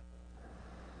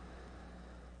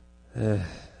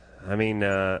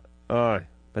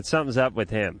 But something's up with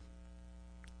him.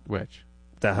 Which?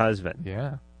 The husband.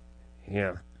 Yeah.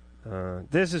 Yeah.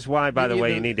 This is why, by the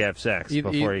way, you need to have sex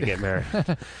before you get married.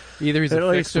 Either he's at a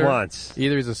least fixer, once.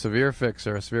 Either he's a severe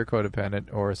fixer, a severe codependent,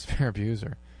 or a severe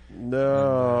abuser.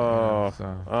 No.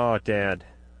 So- Oh, Dad.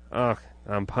 Oh,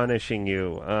 I'm punishing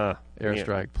you.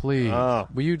 Airstrike, please. Oh.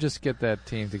 Will you just get that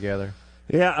team together?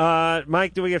 Yeah,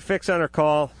 Mike, do we get fixed on our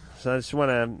call? So I just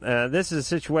want to. This is a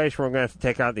situation where we're going to have to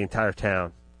take out the entire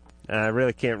town. I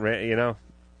really can't.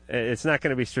 It's not going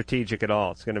to be strategic at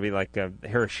all. It's going to be like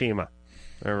Hiroshima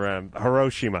or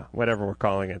Hiroshima, whatever we're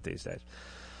calling it these days.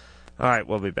 All right,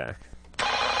 we'll be back.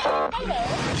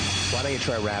 Why don't you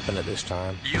try rapping it this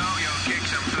time? Yo, kick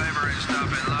some flavor and stuff,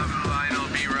 and Loveline will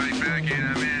be right back in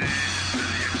a minute.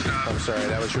 I'm sorry,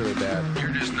 that was really bad. You're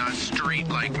just not street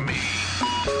like me.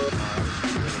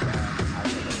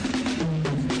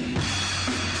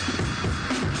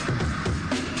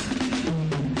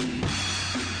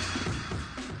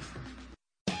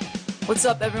 What's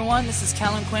up, everyone? This is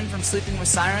Kellen Quinn from Sleeping with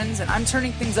Sirens, and I'm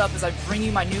turning things up as I bring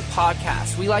you my new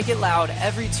podcast, We Like It Loud,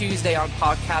 every Tuesday on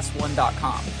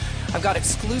podcast1.com. I've got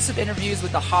exclusive interviews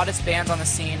with the hottest bands on the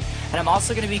scene, and I'm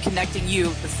also going to be connecting you,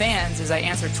 the fans, as I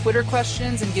answer Twitter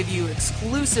questions and give you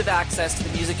exclusive access to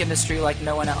the music industry like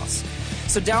no one else.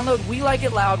 So download We Like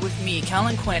It Loud with me,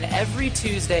 Kellen Quinn, every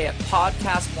Tuesday at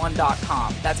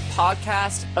podcast1.com. That's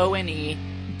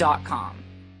podcastone.com.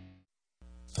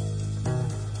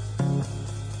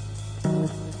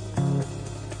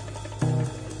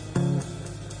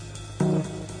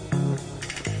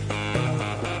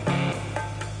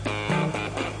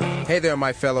 Hey there,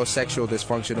 my fellow sexual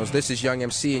dysfunctionals. This is Young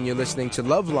MC, and you're listening to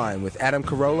Loveline with Adam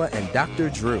Carolla and Dr.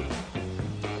 Drew.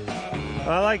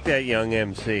 I like that Young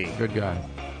MC. Good guy.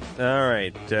 All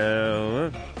right.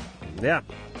 Yeah.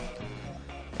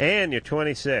 And you're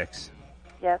 26.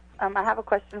 Yes. I have a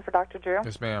question for Dr. Drew.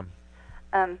 Yes, ma'am.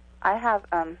 I have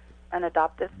an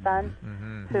adoptive son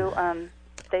who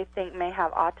they think may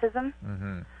have autism.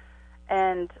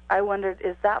 And I wondered,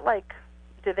 is that like,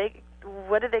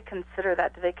 what do they consider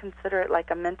that? Do they consider it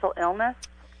like a mental illness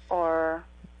or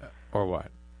what?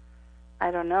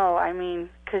 I don't know. I mean,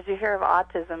 because you hear of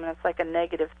autism and it's like a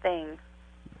negative thing.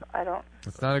 I don't.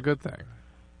 It's not a good thing.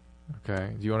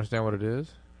 Okay. Do you understand what it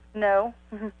is? No.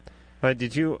 But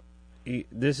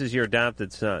this is your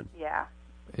adopted son? Yeah.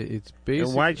 It's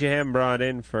basically. Why'd you have him brought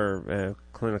in for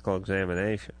clinical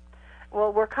examination?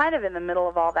 Well, we're kind of in the middle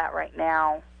of all that right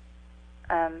now.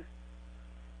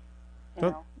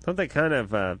 Don't they kind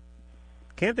of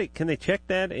can they check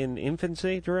that in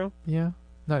infancy, Drew? Yeah,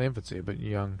 not infancy, but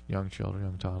young children,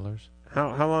 young toddlers.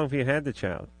 How long have you had the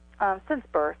child? Since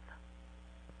birth.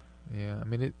 Yeah, I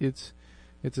mean it's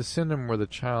a syndrome where the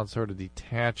child sort of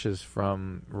detaches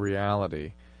from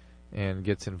reality and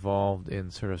gets involved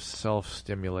in sort of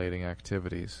self-stimulating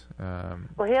activities.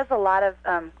 Well, he has a lot of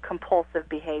compulsive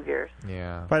behaviors.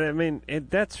 Yeah, but I mean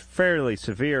that's fairly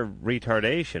severe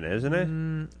retardation, isn't it?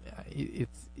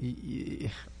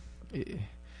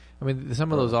 I mean,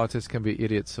 some of those autists can be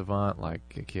idiot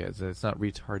savant-like kids. It's not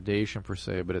retardation per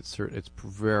se, but it's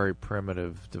very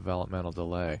primitive developmental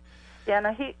delay. Yeah,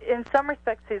 no, in some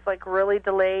respects he's like really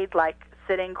delayed, like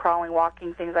sitting, crawling,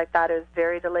 walking, things like that. It was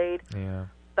very delayed. Yeah.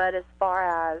 But as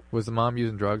far as was the mom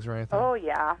using drugs or anything? Oh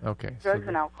yeah. Okay. Drugs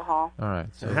and alcohol. All right.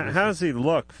 So how does he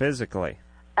look physically?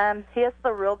 He has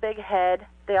the real big head.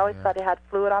 They always thought he had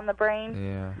fluid on the brain.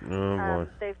 Yeah. Oh boy.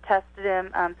 They've tested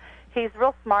him. He's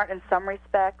real smart in some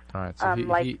respects. All right. So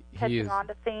catching on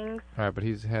to things. All right, but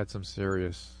he's had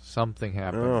something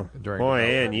happen during. Boy,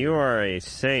 Ann, you are a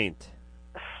saint.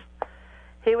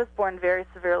 He was born very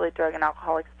severely drug and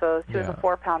alcohol exposed. He was a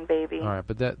 4-pound baby. All right,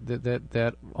 but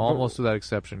that almost without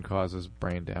exception causes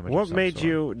brain damage. What made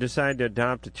you decide to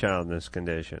adopt a child in this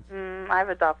condition? I've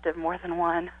adopted more than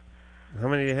one. How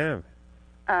many do you have?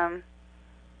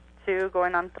 2,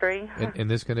 going on 3. In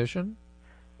this condition?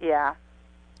 Yeah.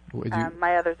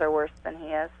 My others are worse than he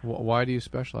is. Why do you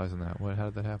specialize in that? How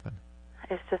did that happen?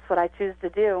 It's just what I choose to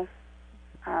do.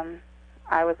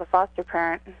 I was a foster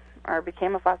parent, or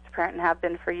became a foster parent, and have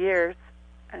been for years.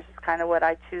 And it's just kind of what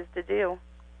I choose to do.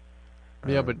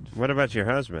 Yeah, but what about your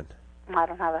husband? I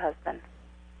don't have a husband.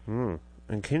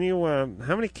 And can you?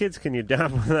 How many kids can you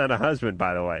adopt without a husband?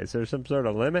 By the way, is there some sort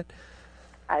of limit?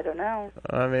 I don't know.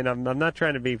 I mean, I'm not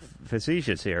trying to be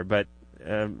facetious here, but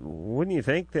wouldn't you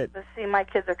think that? See, my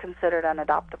kids are considered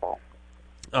unadoptable.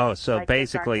 Oh, so my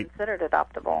basically, kids aren't considered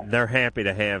adoptable. They're happy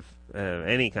to have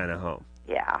any kind of home.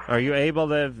 Yeah. Are you able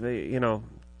to,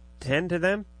 tend to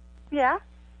them? Yeah.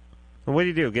 What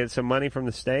do? Get some money from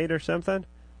the state or something?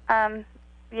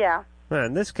 Yeah. Well,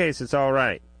 in this case, it's all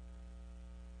right.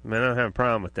 I mean, I don't have a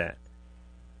problem with that.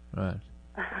 Right.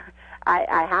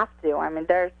 I have to. I mean,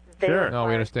 they sure. No,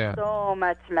 we understand. So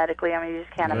much medically. I mean, you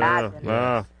just can't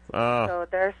imagine. So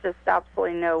there's just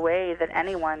absolutely no way that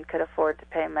anyone could afford to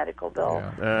pay a medical bill.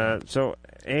 Yeah. So,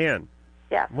 Ann.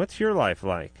 Yeah. What's your life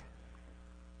like?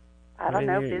 I don't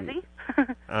know. Busy.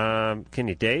 Can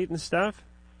you date and stuff?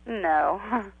 No.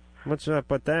 What's up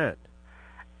with that?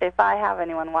 If I have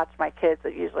anyone watch my kids,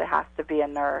 it usually has to be a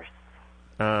nurse.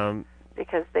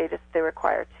 Because they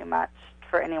require too much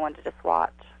for anyone to just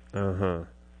watch.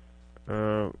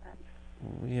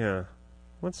 Yeah.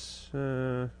 What's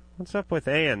up with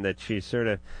Ann that she's sort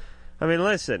of? I mean,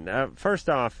 listen, first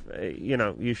off,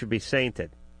 you should be sainted.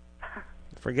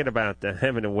 Forget about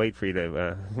having to wait for you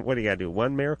to, what do you got to do,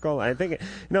 one miracle? I think, it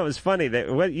was funny that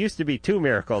it used to be 2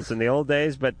 miracles in the old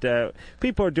days, but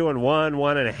people are doing 1,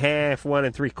 1.5, 1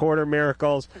 3/4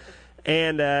 miracles,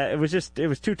 and it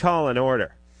was too tall an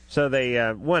order. So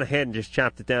they went ahead and just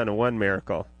chopped it down to 1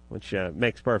 miracle, which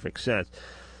makes perfect sense.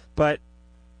 But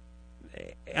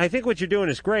I think what you're doing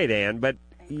is great, Ann, but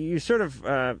you sort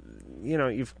of,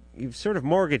 you've sort of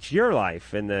mortgaged your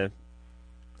life in the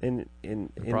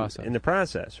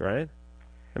process, right?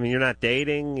 I mean, you're not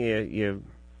dating. You.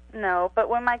 No, but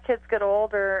when my kids get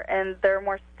older and they're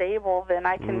more stable, then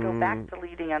I can go back to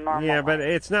leading a normal Yeah, life. but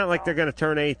it's not like they're going to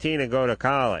turn 18 and go to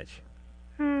college.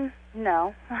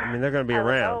 No. I mean, they're going to be I would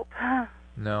around. hope.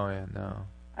 No, no.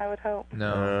 I would hope.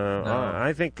 No.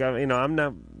 I think I'm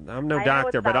no I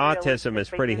doctor, know but it's not autism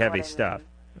is realistic, pretty but you know heavy what I mean. stuff.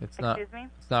 It's not. Excuse me?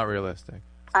 It's not realistic.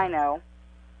 I know.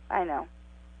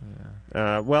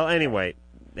 Well, anyway,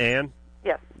 Ann.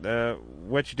 Yes.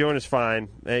 What you're doing is fine.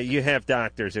 You have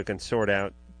doctors who can sort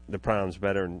out the problems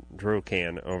better than Drew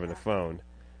can over the phone,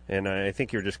 and I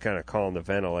think you're just kind of calling to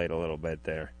ventilate a little bit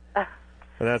there. But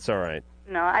that's all right.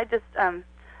 No, I just,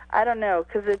 I don't know,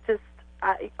 because it just,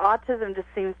 autism just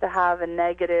seems to have a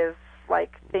negative,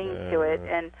 thing to it,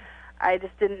 and I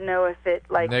just didn't know if it,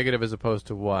 Negative as opposed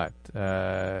to what?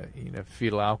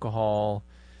 Fetal alcohol,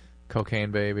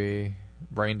 cocaine baby,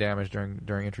 brain damage during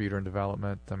intrauterine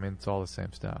development. I mean, it's all the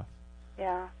same stuff.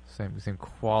 Yeah. Same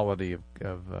quality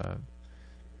of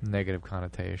negative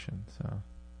connotation. So.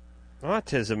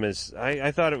 Autism is,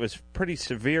 I thought it was pretty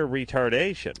severe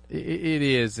retardation. It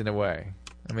is in a way.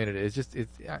 I mean, it is just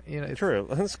it's true.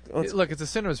 Look, it's a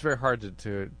syndrome. It's very hard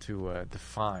to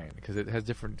define because it has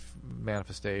different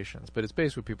manifestations. But it's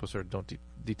basically people sort of don't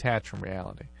detach from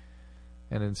reality.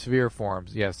 And in severe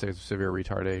forms, yes, there's severe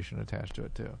retardation attached to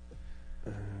it too.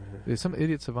 There's some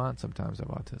idiot savants sometimes have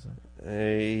autism.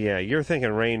 Yeah, you're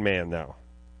thinking Rain Man though.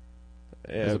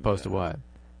 As opposed to what?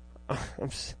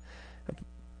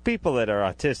 People that are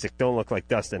autistic don't look like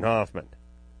Dustin Hoffman.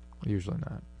 Usually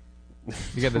not.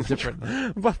 You get the different.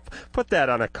 Put that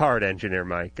on a card, engineer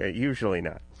Mike. Usually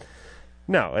not.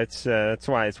 No, that's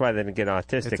why they didn't get an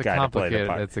autistic guy to play the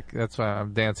part. That's why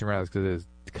I'm dancing around because it is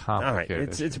complicated. All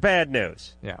right, it's bad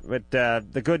news. Yeah, but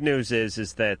the good news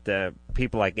is that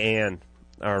people like Ann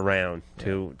are around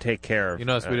to take care of. You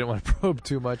notice we didn't want to probe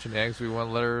too much in eggs. We want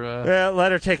to let her.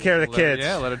 Let her take care of the kids.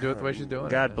 Yeah, let her do it the way she's doing.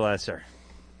 God bless her.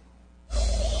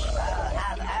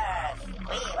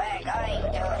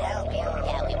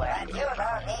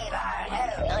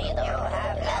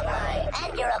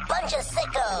 And you're a bunch of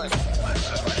sickos.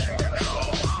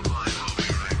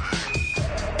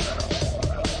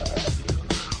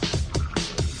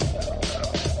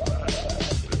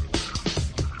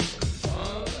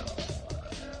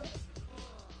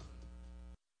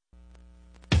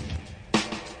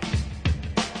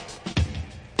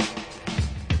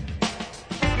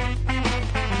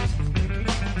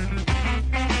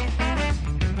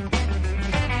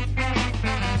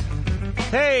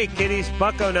 Hey, kiddies,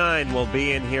 Buck09 will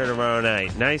be in here tomorrow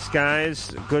night. Nice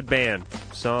guys, good band.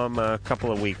 Saw them a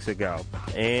couple of weeks ago.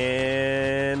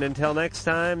 And until next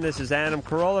time, this is Adam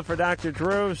Carolla for Dr.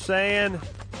 Drew saying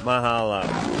mahalo.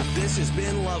 This has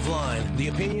been Loveline. The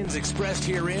opinions expressed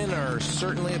herein are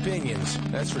certainly opinions,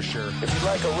 that's for sure. If you'd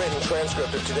like a written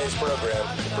transcript of today's program,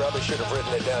 you probably should have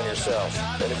written it down yourself.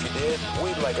 And if you did,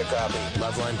 we'd like a copy.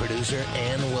 Loveline producer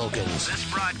Ann Wilkins. This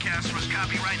broadcast was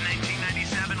copyright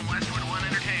 1997 Westwood One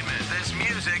Entertainment. This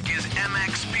music is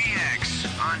MXPX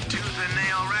on Tooth and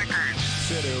Nail Records.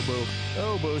 Sit, Obo.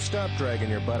 Obo, stop dragging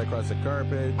your butt across the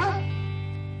carpet.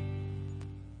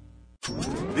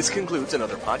 This concludes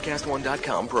another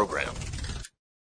PodcastOne.com program.